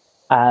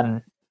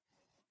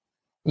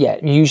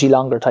usually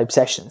longer type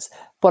sessions.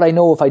 But I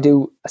know if I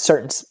do a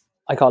certain,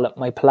 I call it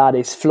my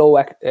Pilates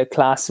flow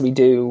class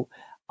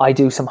I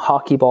do some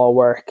hockey ball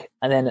work,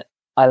 and then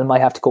I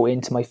might have to go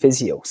into my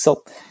physio.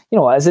 So,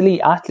 as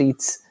elite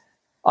athletes,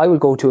 I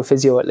would go to a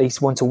physio at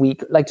least once a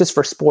week, like just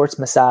for sports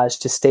massage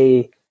to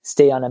stay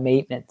on a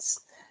maintenance.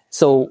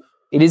 So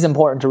it is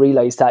important to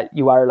realize that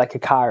you are like a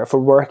car. If we're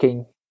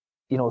working,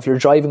 if you're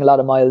driving a lot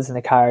of miles in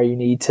a car, you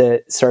need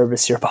to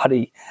service your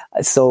body.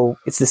 So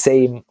it's the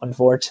same,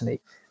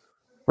 unfortunately.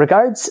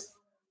 Regards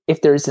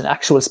if there's an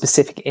actual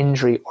specific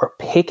injury or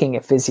picking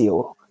a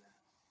physio,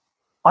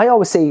 I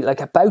always say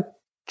like about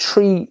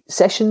 3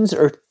 sessions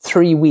or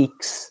 3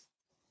 weeks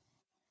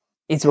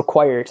is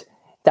required.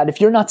 That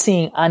if you're not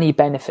seeing any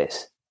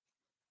benefit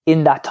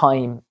in that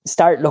time,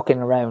 start looking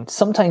around.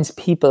 Sometimes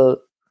people,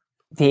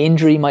 the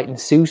injury mightn't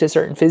suit a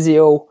certain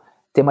physio.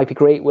 They might be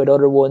great with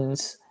other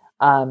ones.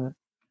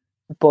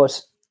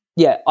 But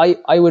yeah,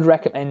 I would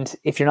recommend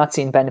if you're not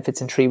seeing benefits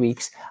in 3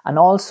 weeks. And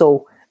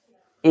also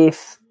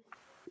if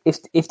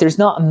there's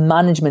not a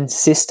management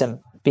system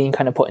being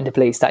kind of put into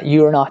place, that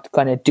you're not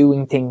kind of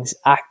doing things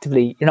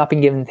actively, you're not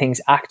being given things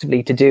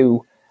actively to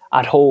do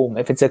at home.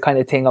 If it's a kind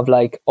of thing of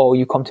like, oh,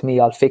 you come to me,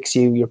 I'll fix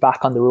you, you're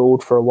back on the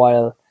road for a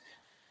while,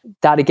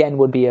 that again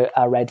would be a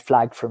red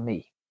flag for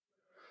me.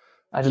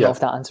 I don't know if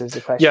that answers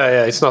the question.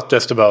 Yeah. It's not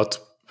just about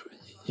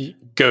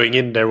going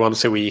in there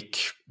once a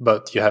week,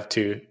 but you have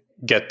to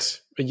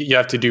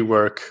do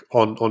work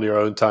on your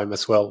own time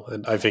as well.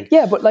 And I think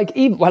but like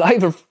I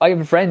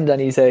have a friend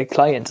and he's a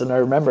client, and I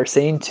remember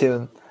saying to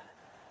him,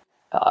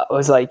 I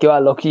was like, yeah,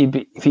 look,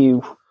 if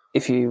you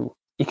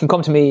can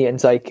come to me, and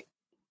it's like,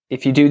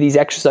 if you do these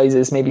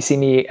exercises, maybe see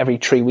me every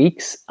 3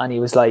 weeks. And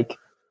he was like,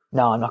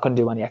 no, I'm not going to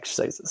do any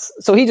exercises.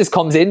 So he just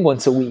comes in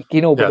once a week,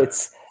 but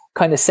it's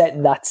kind of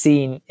setting that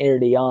scene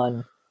early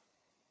on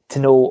to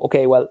know,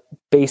 okay, well,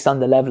 based on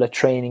the level of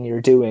training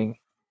you're doing,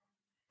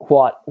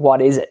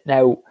 what is it?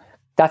 Now,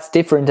 that's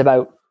different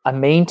about a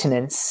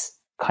maintenance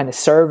kind of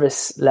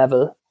service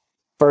level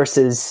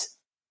versus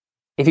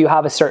if you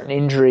have a certain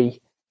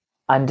injury.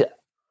 And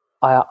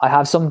I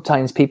have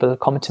sometimes people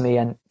come to me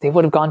and they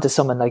would have gone to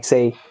someone like,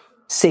 say,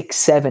 6,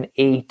 7,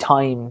 8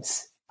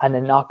 times and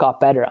then not got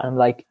better. And I'm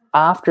like,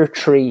 after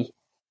 3,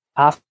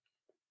 after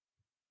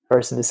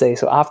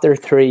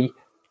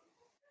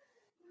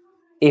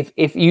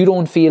if you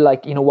don't feel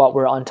like,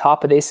 we're on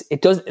top of this,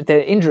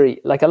 the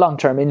injury, like a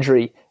long-term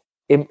injury,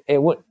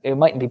 it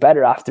mightn't be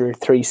better after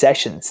 3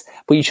 sessions,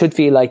 but you should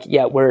feel like,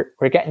 we're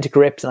getting to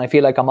grips and I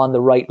feel like I'm on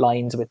the right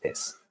lines with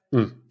this.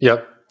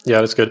 Yeah,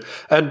 that's good.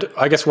 And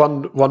I guess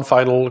one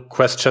final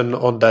question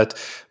on that.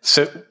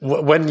 So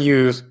when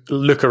you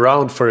look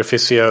around for a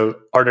physio,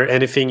 are there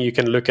anything you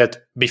can look at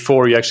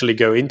before you actually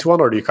go into one,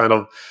 or do you kind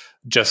of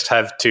just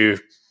have to,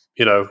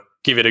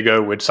 give it a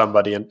go with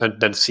somebody and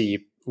then see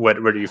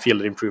where you feel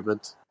an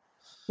improvement?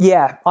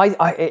 Yeah,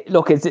 I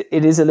look, it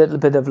is a little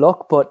bit of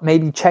luck, but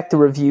maybe check the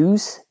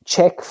reviews,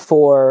 check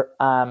for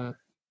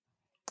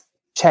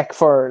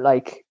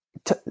like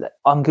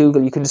on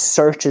Google, you can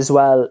search as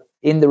well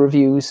in the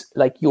reviews,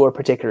 like your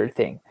particular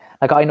thing.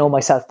 Like I know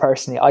myself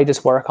personally, I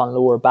just work on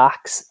lower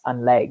backs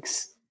and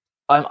legs.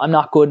 I'm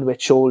not good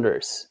with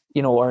shoulders,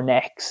 or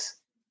necks.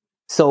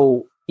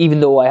 So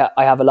even though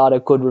I have a lot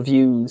of good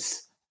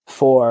reviews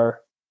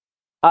for,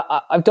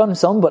 I've done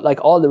some, but like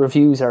all the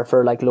reviews are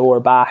for like lower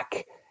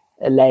back,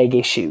 leg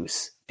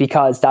issues,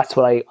 because that's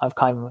what I've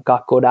kind of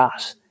got good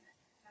at.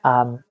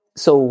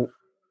 So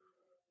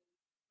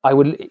I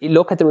would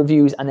look at the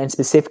reviews and then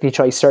specifically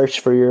try search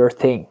for your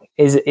thing.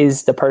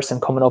 Is the person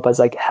coming up as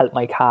like, help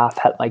my calf,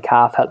 help my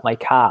calf, help my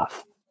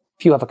calf?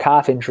 If you have a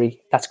calf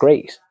injury, that's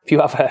great. If you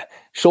have a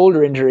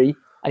shoulder injury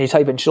and you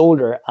type in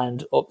shoulder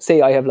and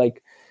say I have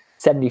like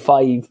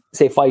 75,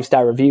 say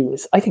 5-star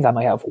reviews, I think I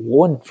might have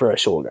 1 for a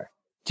shoulder.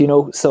 Do you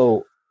know?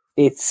 So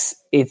it's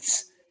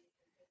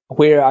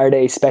where are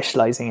they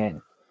specializing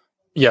in?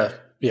 Yeah.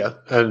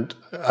 And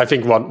I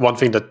think one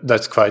thing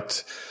that's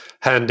quite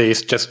handy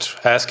is just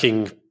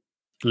asking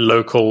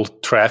local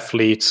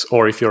triathletes,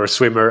 or if you're a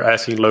swimmer,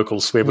 asking local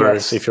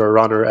swimmers. Yes. If you're a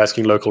runner,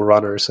 asking local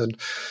runners, and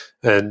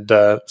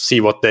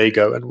see what they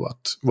go and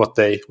what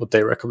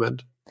they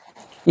recommend.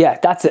 Yeah,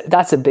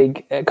 that's a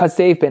big, because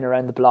they've been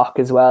around the block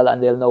as well,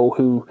 and they'll know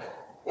who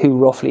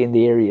roughly in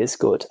the area is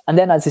good. And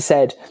then, as I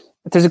said,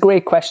 there's a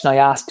great question I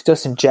ask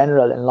just in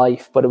general in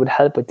life, but it would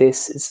help with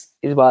this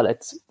as well.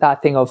 It's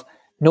that thing of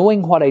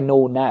knowing what I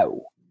know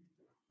now.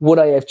 Would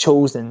I have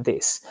chosen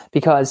this?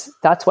 Because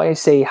that's why I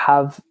say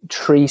have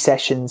 3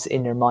 sessions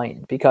in your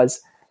mind,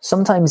 because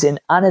sometimes in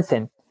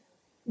anything,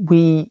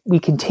 we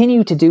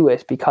continue to do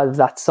it because of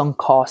that sunk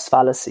cost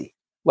fallacy.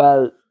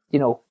 Well,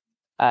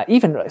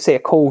 even say a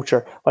coach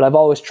or, well, I've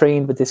always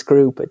trained with this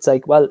group. It's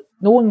like, well,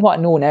 knowing what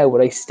I know now,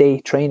 would I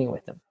stay training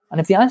with them? And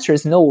if the answer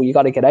is no, you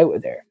got to get out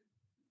of there.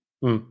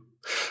 Mm.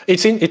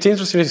 It's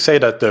interesting to say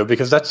that, though,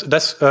 because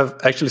that's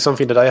actually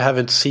something that I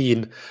haven't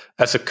seen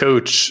as a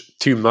coach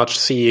too much,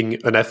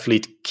 seeing an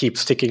athlete keep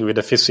sticking with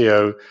a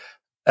physio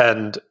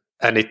and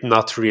it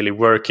not really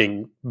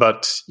working.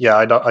 But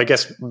yeah, I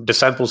guess the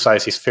sample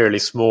size is fairly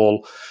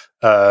small.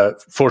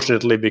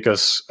 Fortunately,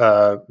 because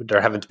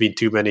there haven't been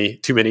too many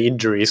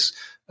injuries,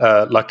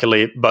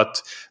 luckily.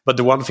 But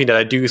the one thing that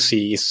I do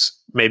see is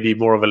maybe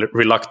more of a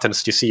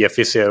reluctance to see a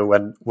physio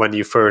when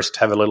you first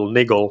have a little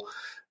niggle.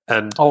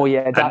 And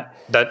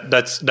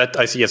that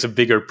I see as a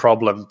bigger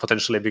problem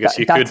potentially, because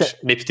you could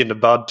nip it in the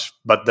bud,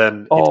 but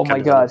then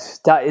God,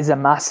 that is a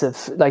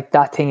massive, like,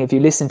 that thing. If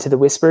you listen to the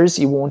whispers,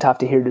 you won't have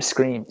to hear the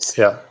screams.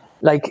 Yeah,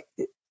 like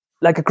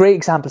a great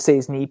example, say,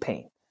 is knee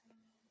pain.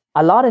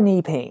 A lot of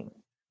knee pain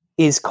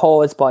is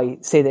caused by,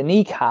 say, the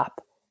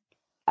kneecap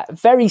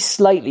very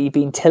slightly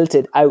being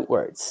tilted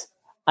outwards,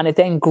 and it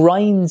then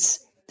grinds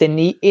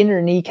the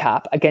inner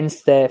kneecap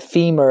against the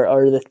femur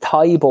or the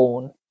thigh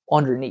bone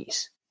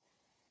underneath.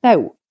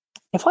 Now,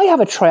 if I have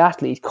a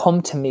triathlete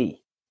come to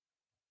me,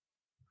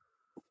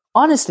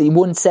 honestly,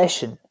 one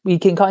session, we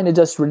can kind of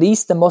just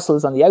release the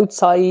muscles on the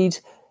outside,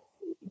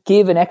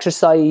 give an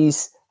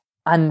exercise,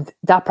 and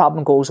that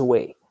problem goes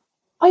away.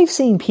 I've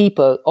seen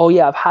people,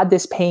 I've had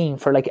this pain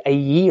for like a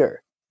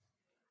year.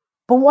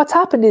 But what's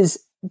happened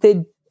is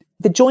the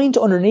joint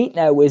underneath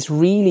now is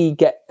really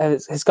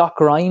has got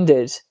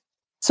grinded.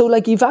 So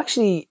like you've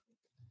actually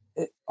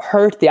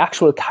hurt the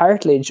actual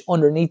cartilage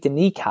underneath the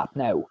kneecap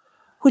now,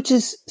 which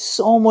is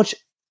so much,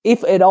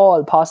 if at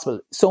all possible,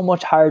 so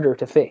much harder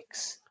to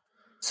fix.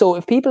 So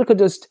if people could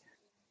just,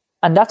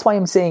 and that's why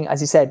I'm saying,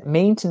 as you said,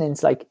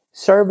 maintenance, like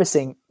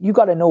servicing, you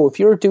got to know if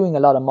you're doing a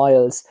lot of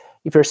miles,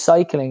 if you're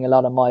cycling a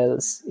lot of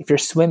miles, if you're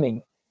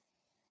swimming,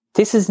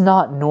 this is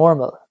not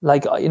normal.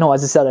 Like,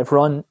 as I said, I've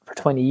run for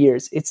 20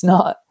 years. It's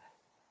not,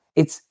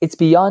 it's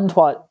beyond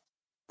what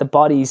the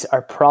bodies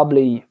are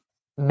probably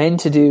meant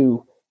to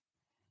do,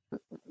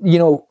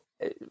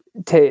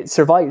 to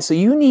survive. So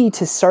you need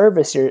to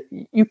service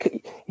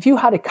if you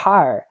had a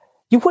car,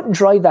 you wouldn't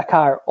drive that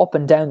car up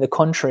and down the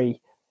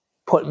country,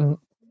 putting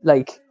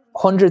like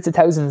hundreds of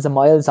thousands of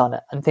miles on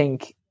it and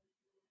think,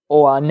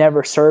 I'll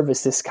never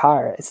service this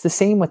car. It's the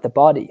same with the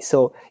body.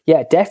 So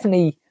yeah,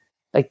 definitely,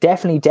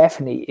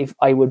 if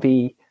I would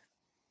be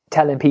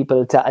telling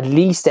people to at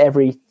least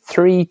every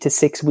 3 to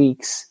 6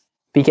 weeks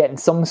be getting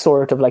some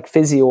sort of like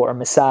physio or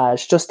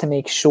massage just to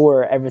make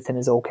sure everything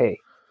is okay.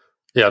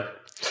 Yeah.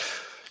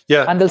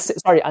 Yeah. And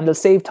they'll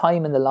save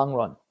time in the long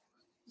run.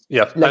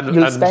 Yeah. Like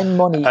you'll spend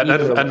money.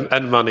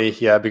 And money.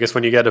 Yeah. Because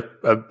when you get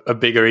a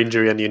bigger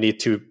injury and you need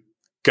to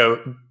go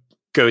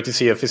to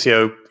see a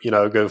physio,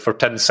 go for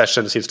 10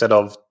 sessions instead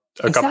of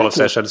a couple of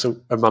sessions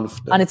a month.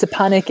 And it's a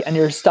panic and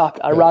you're stopped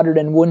rather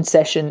than one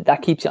session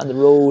that keeps you on the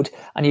road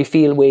and you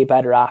feel way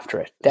better after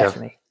it.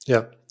 Definitely.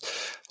 Yeah.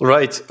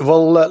 Right.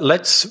 Well,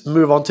 let's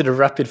move on to the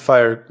rapid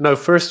fire. No,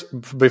 first,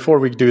 before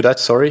we do that,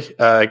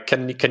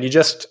 can you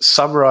just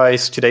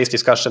summarize today's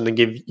discussion and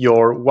give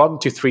your 1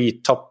 to 3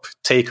 top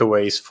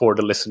takeaways for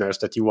the listeners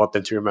that you want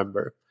them to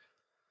remember?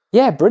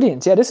 Yeah,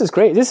 brilliant. Yeah, this is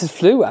great. This is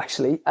flu,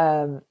 actually.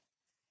 One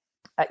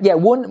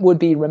would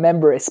be,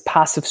 remember, it's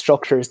passive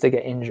structures that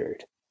get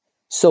injured.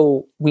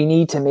 So we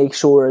need to make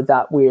sure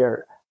that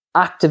we're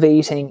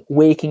activating,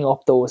 waking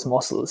up those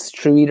muscles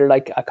through either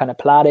like a kind of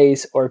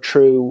Pilates or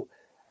through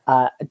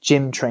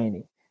gym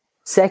training.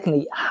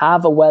 Secondly,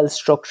 have a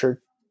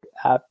well-structured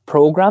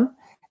program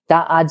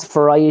that adds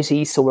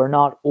variety, so we're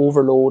not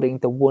overloading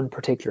the one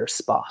particular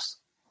spot.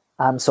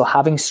 So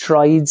having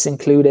strides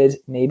included,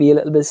 maybe a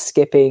little bit of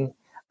skipping,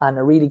 and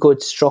a really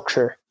good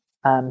structure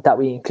that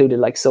we included,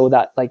 like so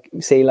that, like,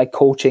 say, like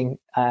coaching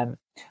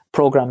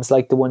programs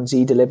like the ones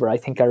you deliver, I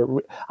think are,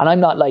 and I'm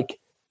not like,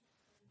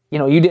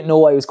 you didn't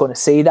know I was going to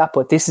say that,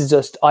 but this is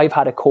just, I've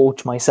had a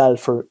coach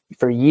myself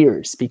for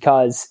years,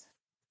 because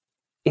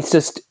it's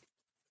just,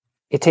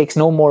 it takes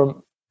no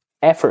more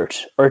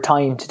effort or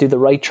time to do the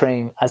right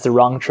training as the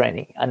wrong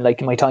training. And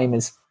like, my time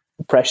is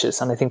precious,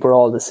 and I think we're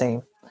all the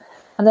same.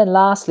 And then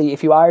lastly,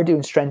 if you are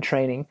doing strength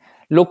training,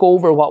 look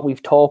over what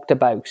we've talked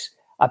about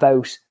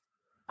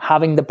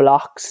having the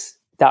blocks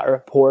that are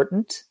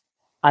important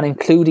and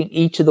including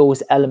each of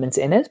those elements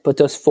in it, but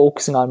just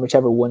focusing on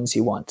whichever ones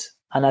you want.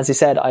 And as I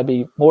said, I'd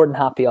be more than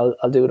happy, I'll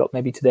do it up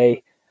maybe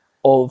today,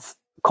 of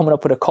coming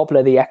up with a couple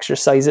of the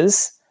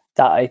exercises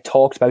that I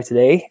talked about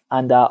today,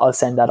 and I'll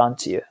send that on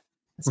to you.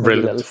 It's maybe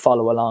a little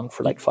follow along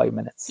for like 5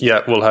 minutes.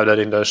 Yeah, we'll have that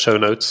in the show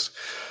notes.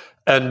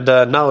 And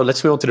now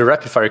let's move on to the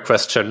rapid fire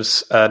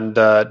questions. And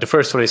the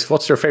first one is,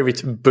 what's your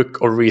favorite book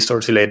or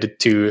resource related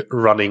to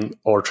running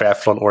or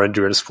triathlon or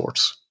endurance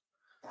sports?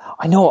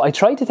 I know, I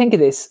tried to think of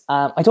this.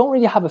 I don't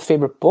really have a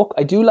favorite book.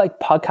 I do like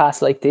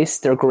podcasts like this.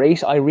 They're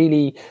great. I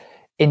really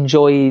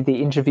enjoy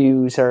the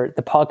interviews, or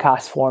the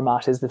podcast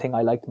format is the thing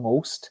I like the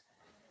most.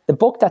 The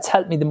book that's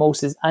helped me the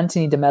most is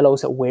Anthony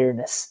DeMello's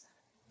Awareness.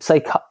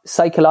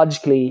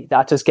 Psychologically,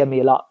 that just gave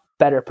me a lot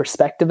better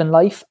perspective in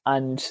life.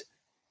 And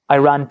I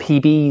ran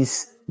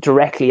PBs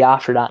directly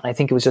after that. And I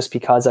think it was just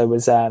because I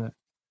was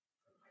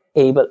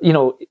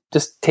able,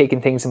 just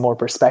taking things in more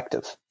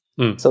perspective.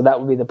 So that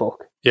would be the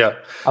book. Yeah.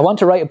 I want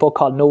to write a book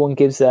called No One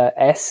Gives a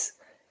S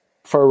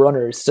for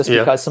runners, just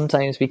because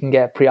sometimes we can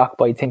get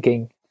preoccupied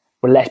thinking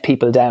we'll let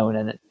people down.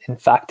 And in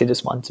fact, you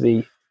just want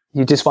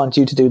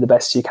you to do the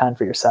best you can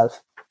for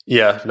yourself.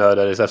 Yeah, no,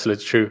 that is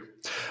absolutely true.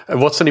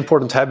 What's an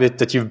important habit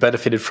that you've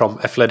benefited from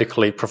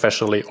athletically,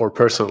 professionally, or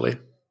personally?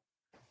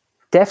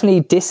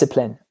 Definitely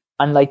discipline,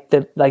 and like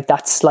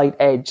that slight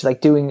edge,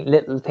 like doing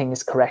little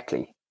things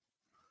correctly.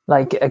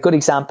 Like a good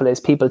example is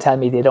people tell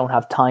me they don't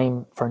have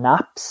time for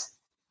naps,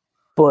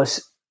 but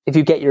if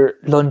you get your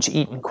lunch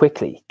eaten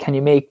quickly, can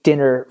you make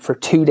dinner for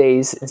 2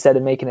 days instead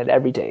of making it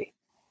every day?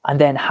 And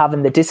then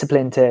having the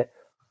discipline to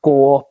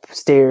go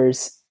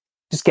upstairs,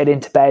 just get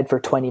into bed for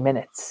 20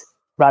 minutes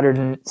rather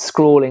than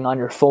scrolling on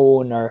your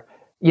phone, or,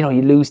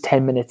 you lose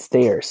 10 minutes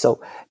there. So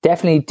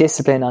definitely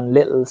discipline on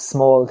little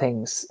small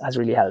things has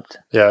really helped.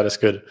 Yeah, that's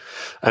good.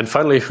 And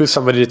finally, who's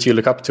somebody that you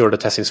look up to or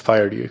that has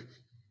inspired you?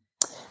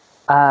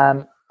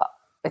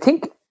 I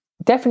think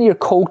definitely your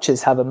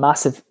coaches have a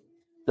massive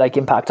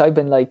impact. I've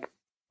been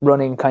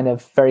running kind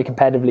of very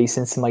competitively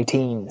since my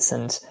teens,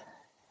 and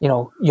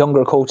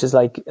younger coaches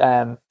like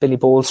Billy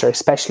Bolster,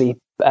 especially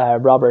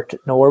Robert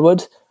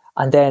Norwood,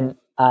 and then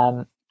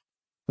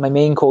my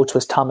main coach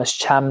was Thomas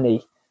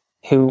Chamney,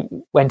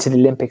 who went to the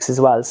Olympics as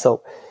well.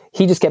 So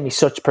he just gave me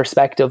such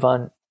perspective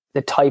on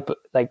the type,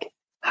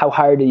 how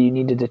hard you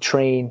needed to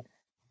train,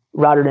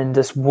 rather than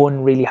just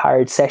one really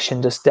hard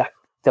session. Just the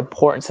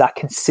importance of that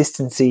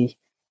consistency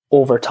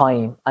over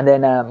time. And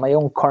then my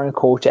own current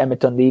coach,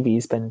 Emmett Dunleavy,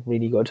 has been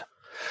really good.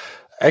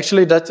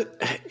 Actually,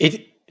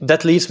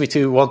 that leads me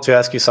to want to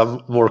ask you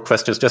some more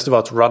questions just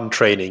about run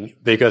training,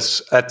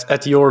 because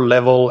at your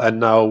level and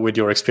now with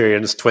your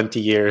experience, 20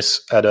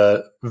 years at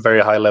a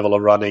very high level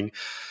of running,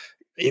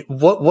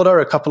 what are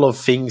a couple of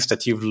things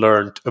that you've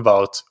learned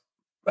about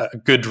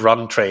good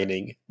run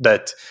training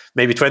that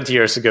maybe 20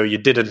 years ago you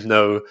didn't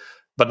know,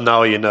 but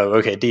now you know,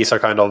 okay, these are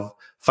kind of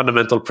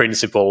fundamental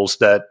principles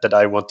that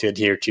I want to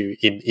adhere to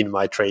in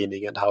my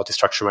training and how to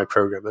structure my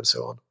program and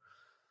so on?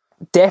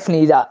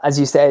 Definitely that, as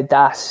you said,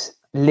 that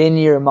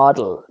linear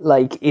model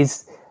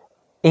is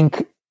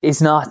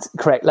not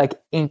correct.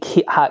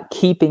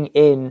 Keeping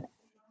in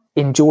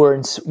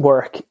endurance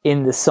work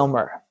in the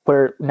summer,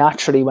 where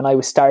naturally when I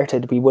was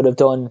started, we would have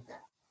done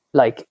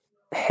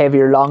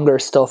heavier, longer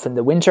stuff in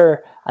the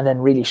winter and then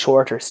really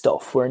shorter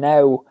stuff, where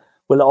now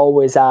we'll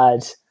always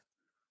add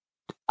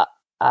a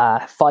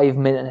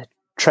 5-minute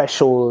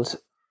threshold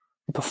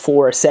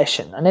before a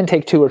session and then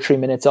take 2 or 3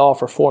 minutes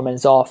off or 4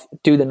 minutes off,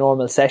 do the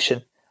normal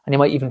session, and you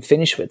might even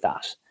finish with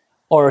that,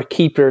 or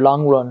keep your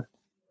long run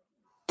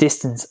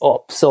distance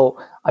up.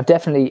 So I've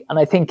definitely, and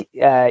I think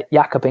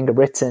Jakob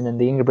Ingebrigtsen and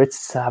the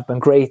Ingebrigtsens have been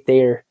great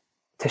there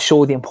to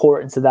show the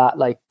importance of that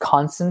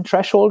constant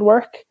threshold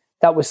work.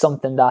 That was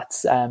something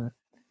that's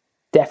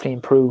definitely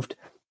improved.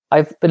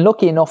 I've been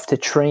lucky enough to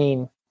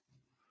train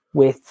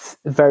with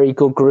very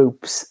good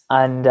groups,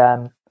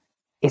 and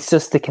it's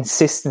just the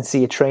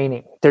consistency of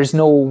training. There's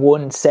no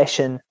one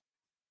session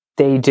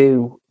they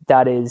do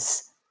that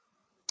is,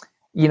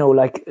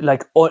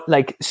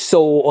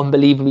 so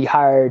unbelievably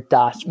hard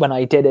that when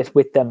I did it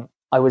with them,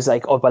 I was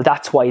like, oh, well,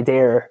 that's why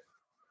they're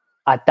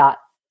at that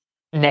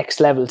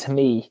next level to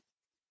me.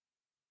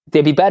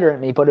 They'd be better at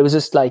me, but it was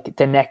just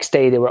the next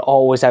day they were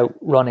always out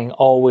running,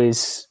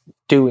 always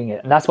doing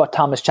it. And that's what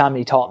Thomas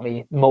Chamney taught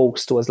me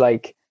most, was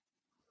there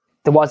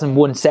wasn't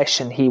one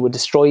session he would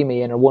destroy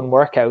me in or one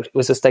workout. It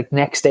was just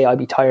next day I'd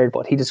be tired,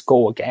 but he'd just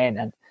go again.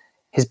 And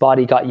his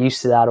body got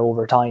used to that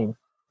over time.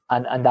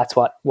 And that's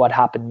what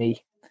happened to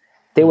me.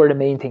 They were the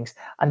main things.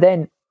 And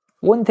then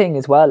one thing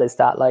as well is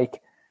that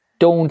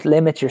don't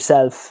limit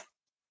yourself.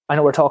 I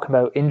know we're talking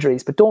about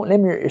injuries, but don't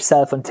limit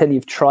yourself until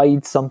you've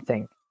tried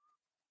something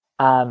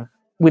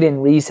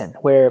within reason.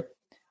 Where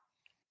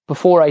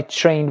before I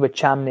trained with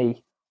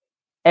Chamney,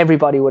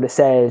 everybody would have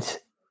said,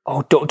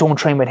 oh, don't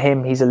train with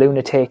him. He's a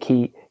lunatic.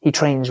 He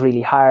trains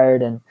really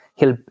hard and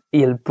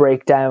he'll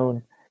break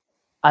down.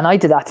 And I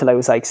did that till I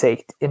was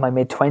say in my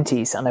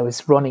mid-20s, and I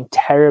was running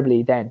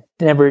terribly then.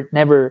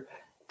 Never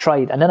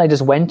tried. And then I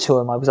just went to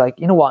him. I was like,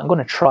 you know what, I'm going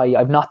to try.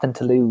 I've nothing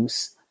to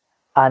lose.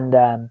 And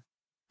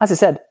as I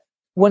said,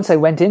 once I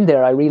went in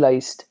there, I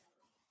realized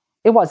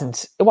it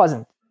wasn't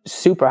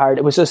super hard.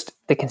 It was just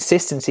the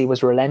consistency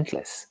was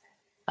relentless.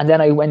 And then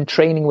I went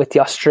training with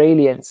the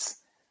Australians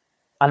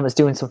and was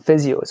doing some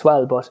physio as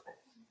well. But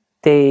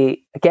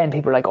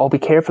people were like, oh, be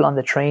careful on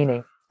the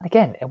training. And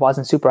again, it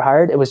wasn't super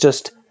hard. It was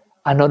just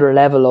another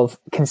level of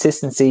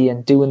consistency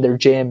and doing their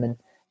gym and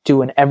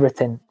doing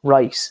everything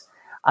right.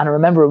 And I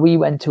remember we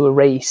went to a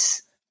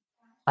race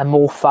and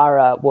Mo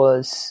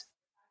Farah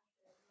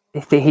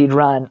he'd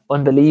ran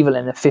unbelievable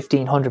in the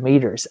 1500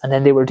 meters. And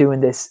then they were doing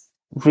this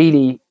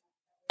really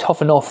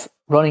tough enough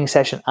running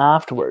session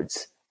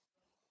afterwards.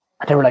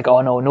 And they were like,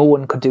 oh no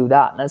one could do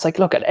that. And it's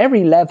look, at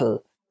every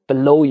level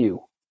below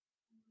you,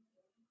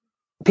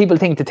 people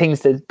think the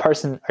things the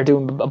person are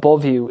doing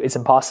above you is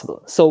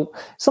impossible. So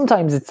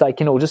sometimes it's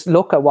just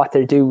look at what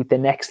they do the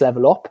next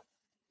level up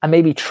and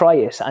maybe try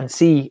it and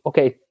see,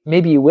 okay,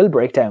 maybe you will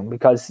break down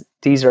because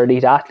these are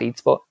elite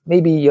athletes, but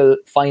maybe you'll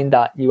find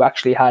that you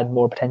actually had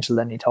more potential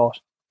than you thought.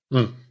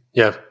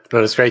 Yeah,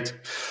 that's great.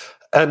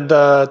 And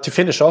to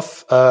finish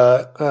off,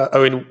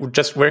 Owen,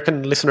 just where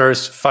can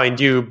listeners find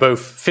you, both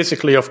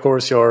physically, of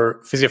course, your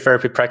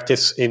physiotherapy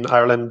practice in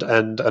Ireland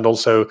and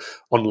also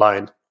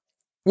online?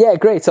 Yeah,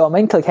 great. So I'm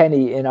in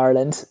Kilkenny in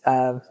Ireland.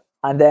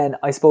 And then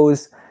I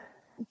suppose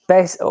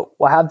I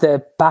have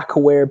the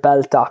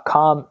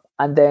backawarebelt.com.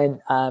 And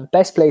then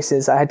best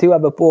places, I do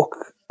have a book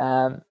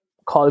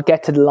called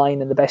Get to the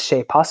Line in the Best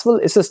Shape Possible.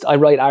 It's just I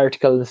write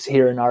articles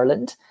here in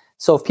Ireland.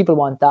 So if people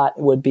want that,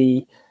 it would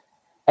be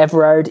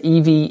Everard,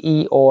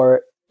 EVERARD,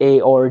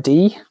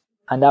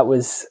 and that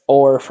was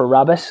or for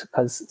rabbit,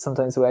 because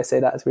sometimes the way I say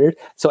that is weird.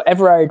 So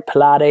Everard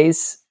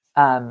Pilates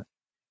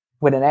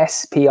with an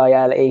S,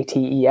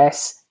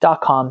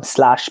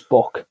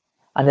 PILATES.com/book.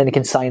 And then you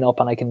can sign up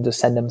and I can just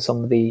send them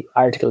some of the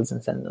articles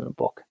and send them a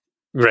book.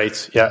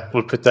 Great. Yeah,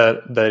 we'll put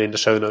that in the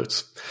show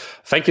notes.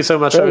 Thank you so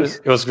much.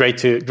 Great. It was great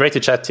to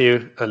chat to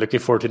you, and looking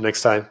forward to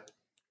next time.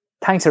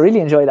 Thanks. I really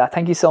enjoyed that.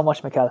 Thank you so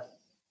much, Mikkel.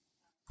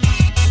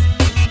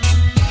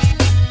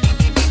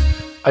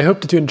 I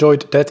hope that you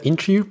enjoyed that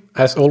interview.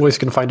 As always,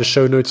 you can find the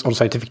show notes on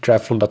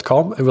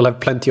scientifictriathlon.com, and we'll have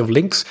plenty of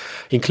links,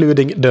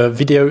 including the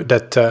video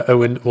that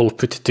Owen will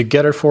put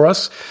together for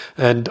us,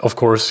 and of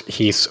course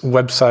his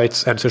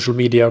websites and social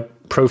media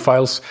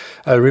profiles.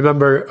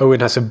 Remember, Owen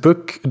has a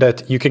book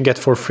that you can get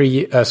for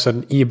free as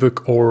an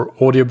ebook or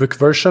audiobook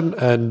version,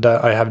 and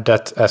I have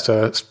that as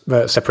a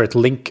separate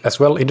link as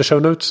well in the show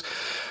notes.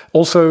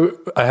 Also,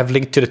 I have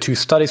linked to the 2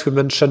 studies we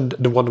mentioned,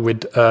 the one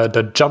with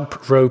the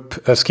jump rope,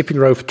 skipping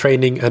rope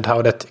training, and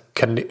how that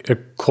can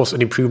cause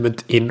an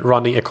improvement in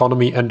running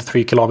economy and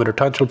 3-kilometer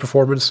time trial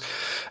performance.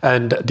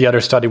 And the other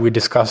study we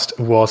discussed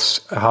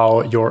was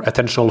how your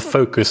attentional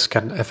focus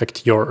can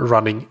affect your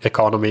running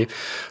economy.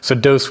 So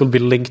those will be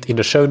linked in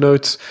the show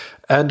notes.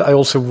 And I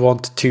also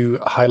want to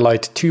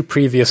highlight 2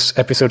 previous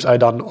episodes I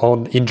done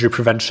on injury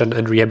prevention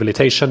and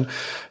rehabilitation.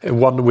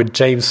 One with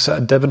James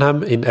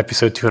Debenham in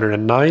episode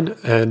 209,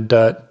 and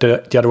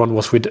the other one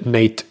was with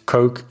Nate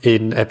Koch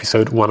in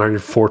episode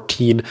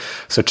 114.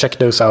 So check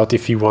those out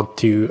if you want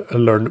to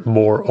learn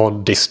more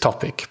on this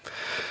topic.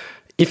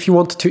 If you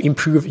want to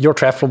improve your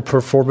triathlon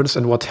performance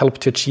and want help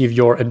to achieve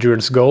your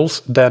endurance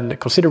goals, then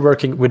consider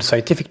working with a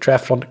Scientific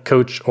Triathlon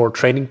coach or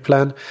training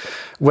plan.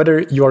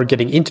 Whether you are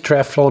getting into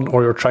triathlon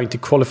or you're trying to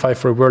qualify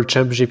for a world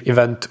championship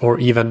event or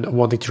even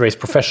wanting to race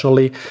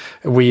professionally,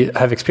 we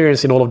have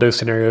experience in all of those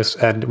scenarios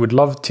and would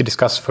love to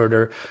discuss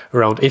further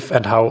around if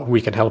and how we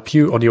can help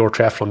you on your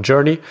triathlon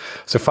journey.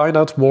 So find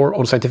out more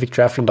on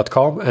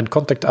scientifictriathlon.com and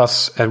contact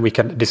us, and we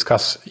can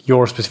discuss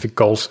your specific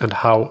goals and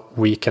how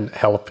we can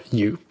help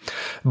you.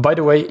 By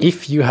the way,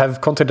 if you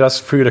have contacted us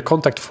through the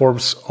contact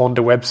forms on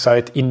the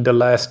website in the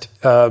last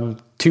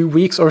 2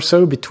 weeks or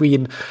so,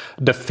 between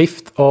the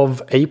 5th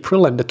of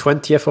April and the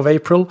 20th of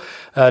April,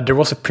 there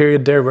was a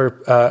period there where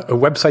a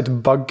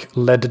website bug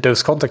led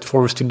those contact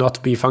forms to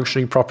not be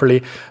functioning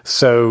properly.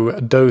 So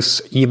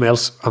those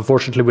emails,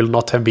 unfortunately, will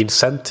not have been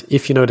sent.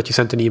 If you know that you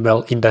sent an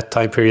email in that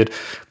time period,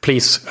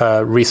 please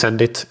resend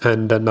it.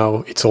 And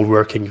now it's all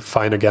working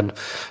fine again.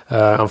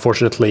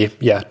 Unfortunately,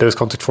 yeah, those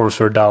contact forms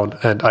were down,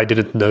 and I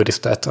didn't notice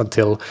that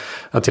until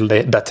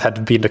that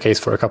had been the case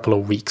for a couple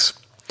of weeks.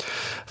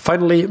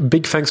 Finally,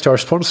 big thanks to our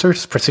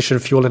sponsors, Precision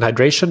Fuel and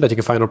Hydration, that you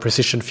can find on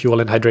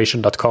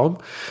precisionfuelandhydration.com.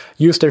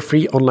 Use their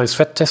free online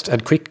sweat test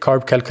and quick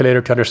carb calculator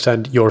to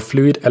understand your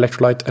fluid,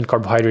 electrolyte, and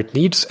carbohydrate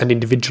needs and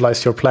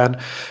individualize your plan,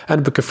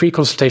 and book a free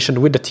consultation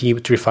with the team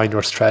to refine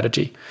your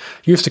strategy.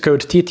 Use the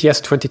code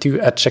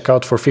TTS22 at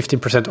checkout for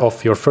 15%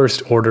 off your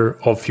first order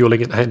of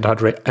fueling and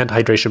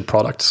hydration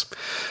products.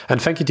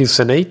 And thank you to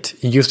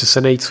Zen8. Use the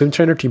Zen8 swim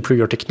trainer to improve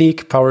your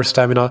technique, power,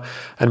 stamina,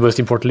 and most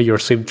importantly, your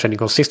swim training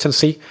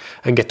consistency,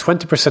 and get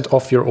 20%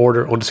 off your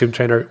order on the swim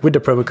trainer with the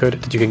promo code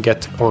that you can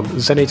get on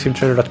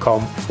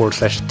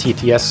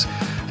zen8swimtrainer.com/TTS.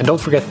 And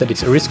don't forget that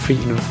it's a risk-free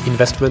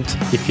investment.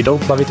 If you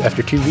don't love it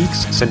after 2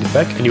 weeks, send it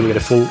back and you'll get a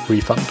full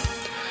refund.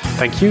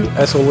 Thank you,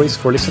 as always,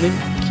 for listening.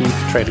 Keep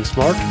training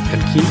smart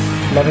and keep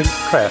loving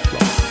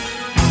triathlon.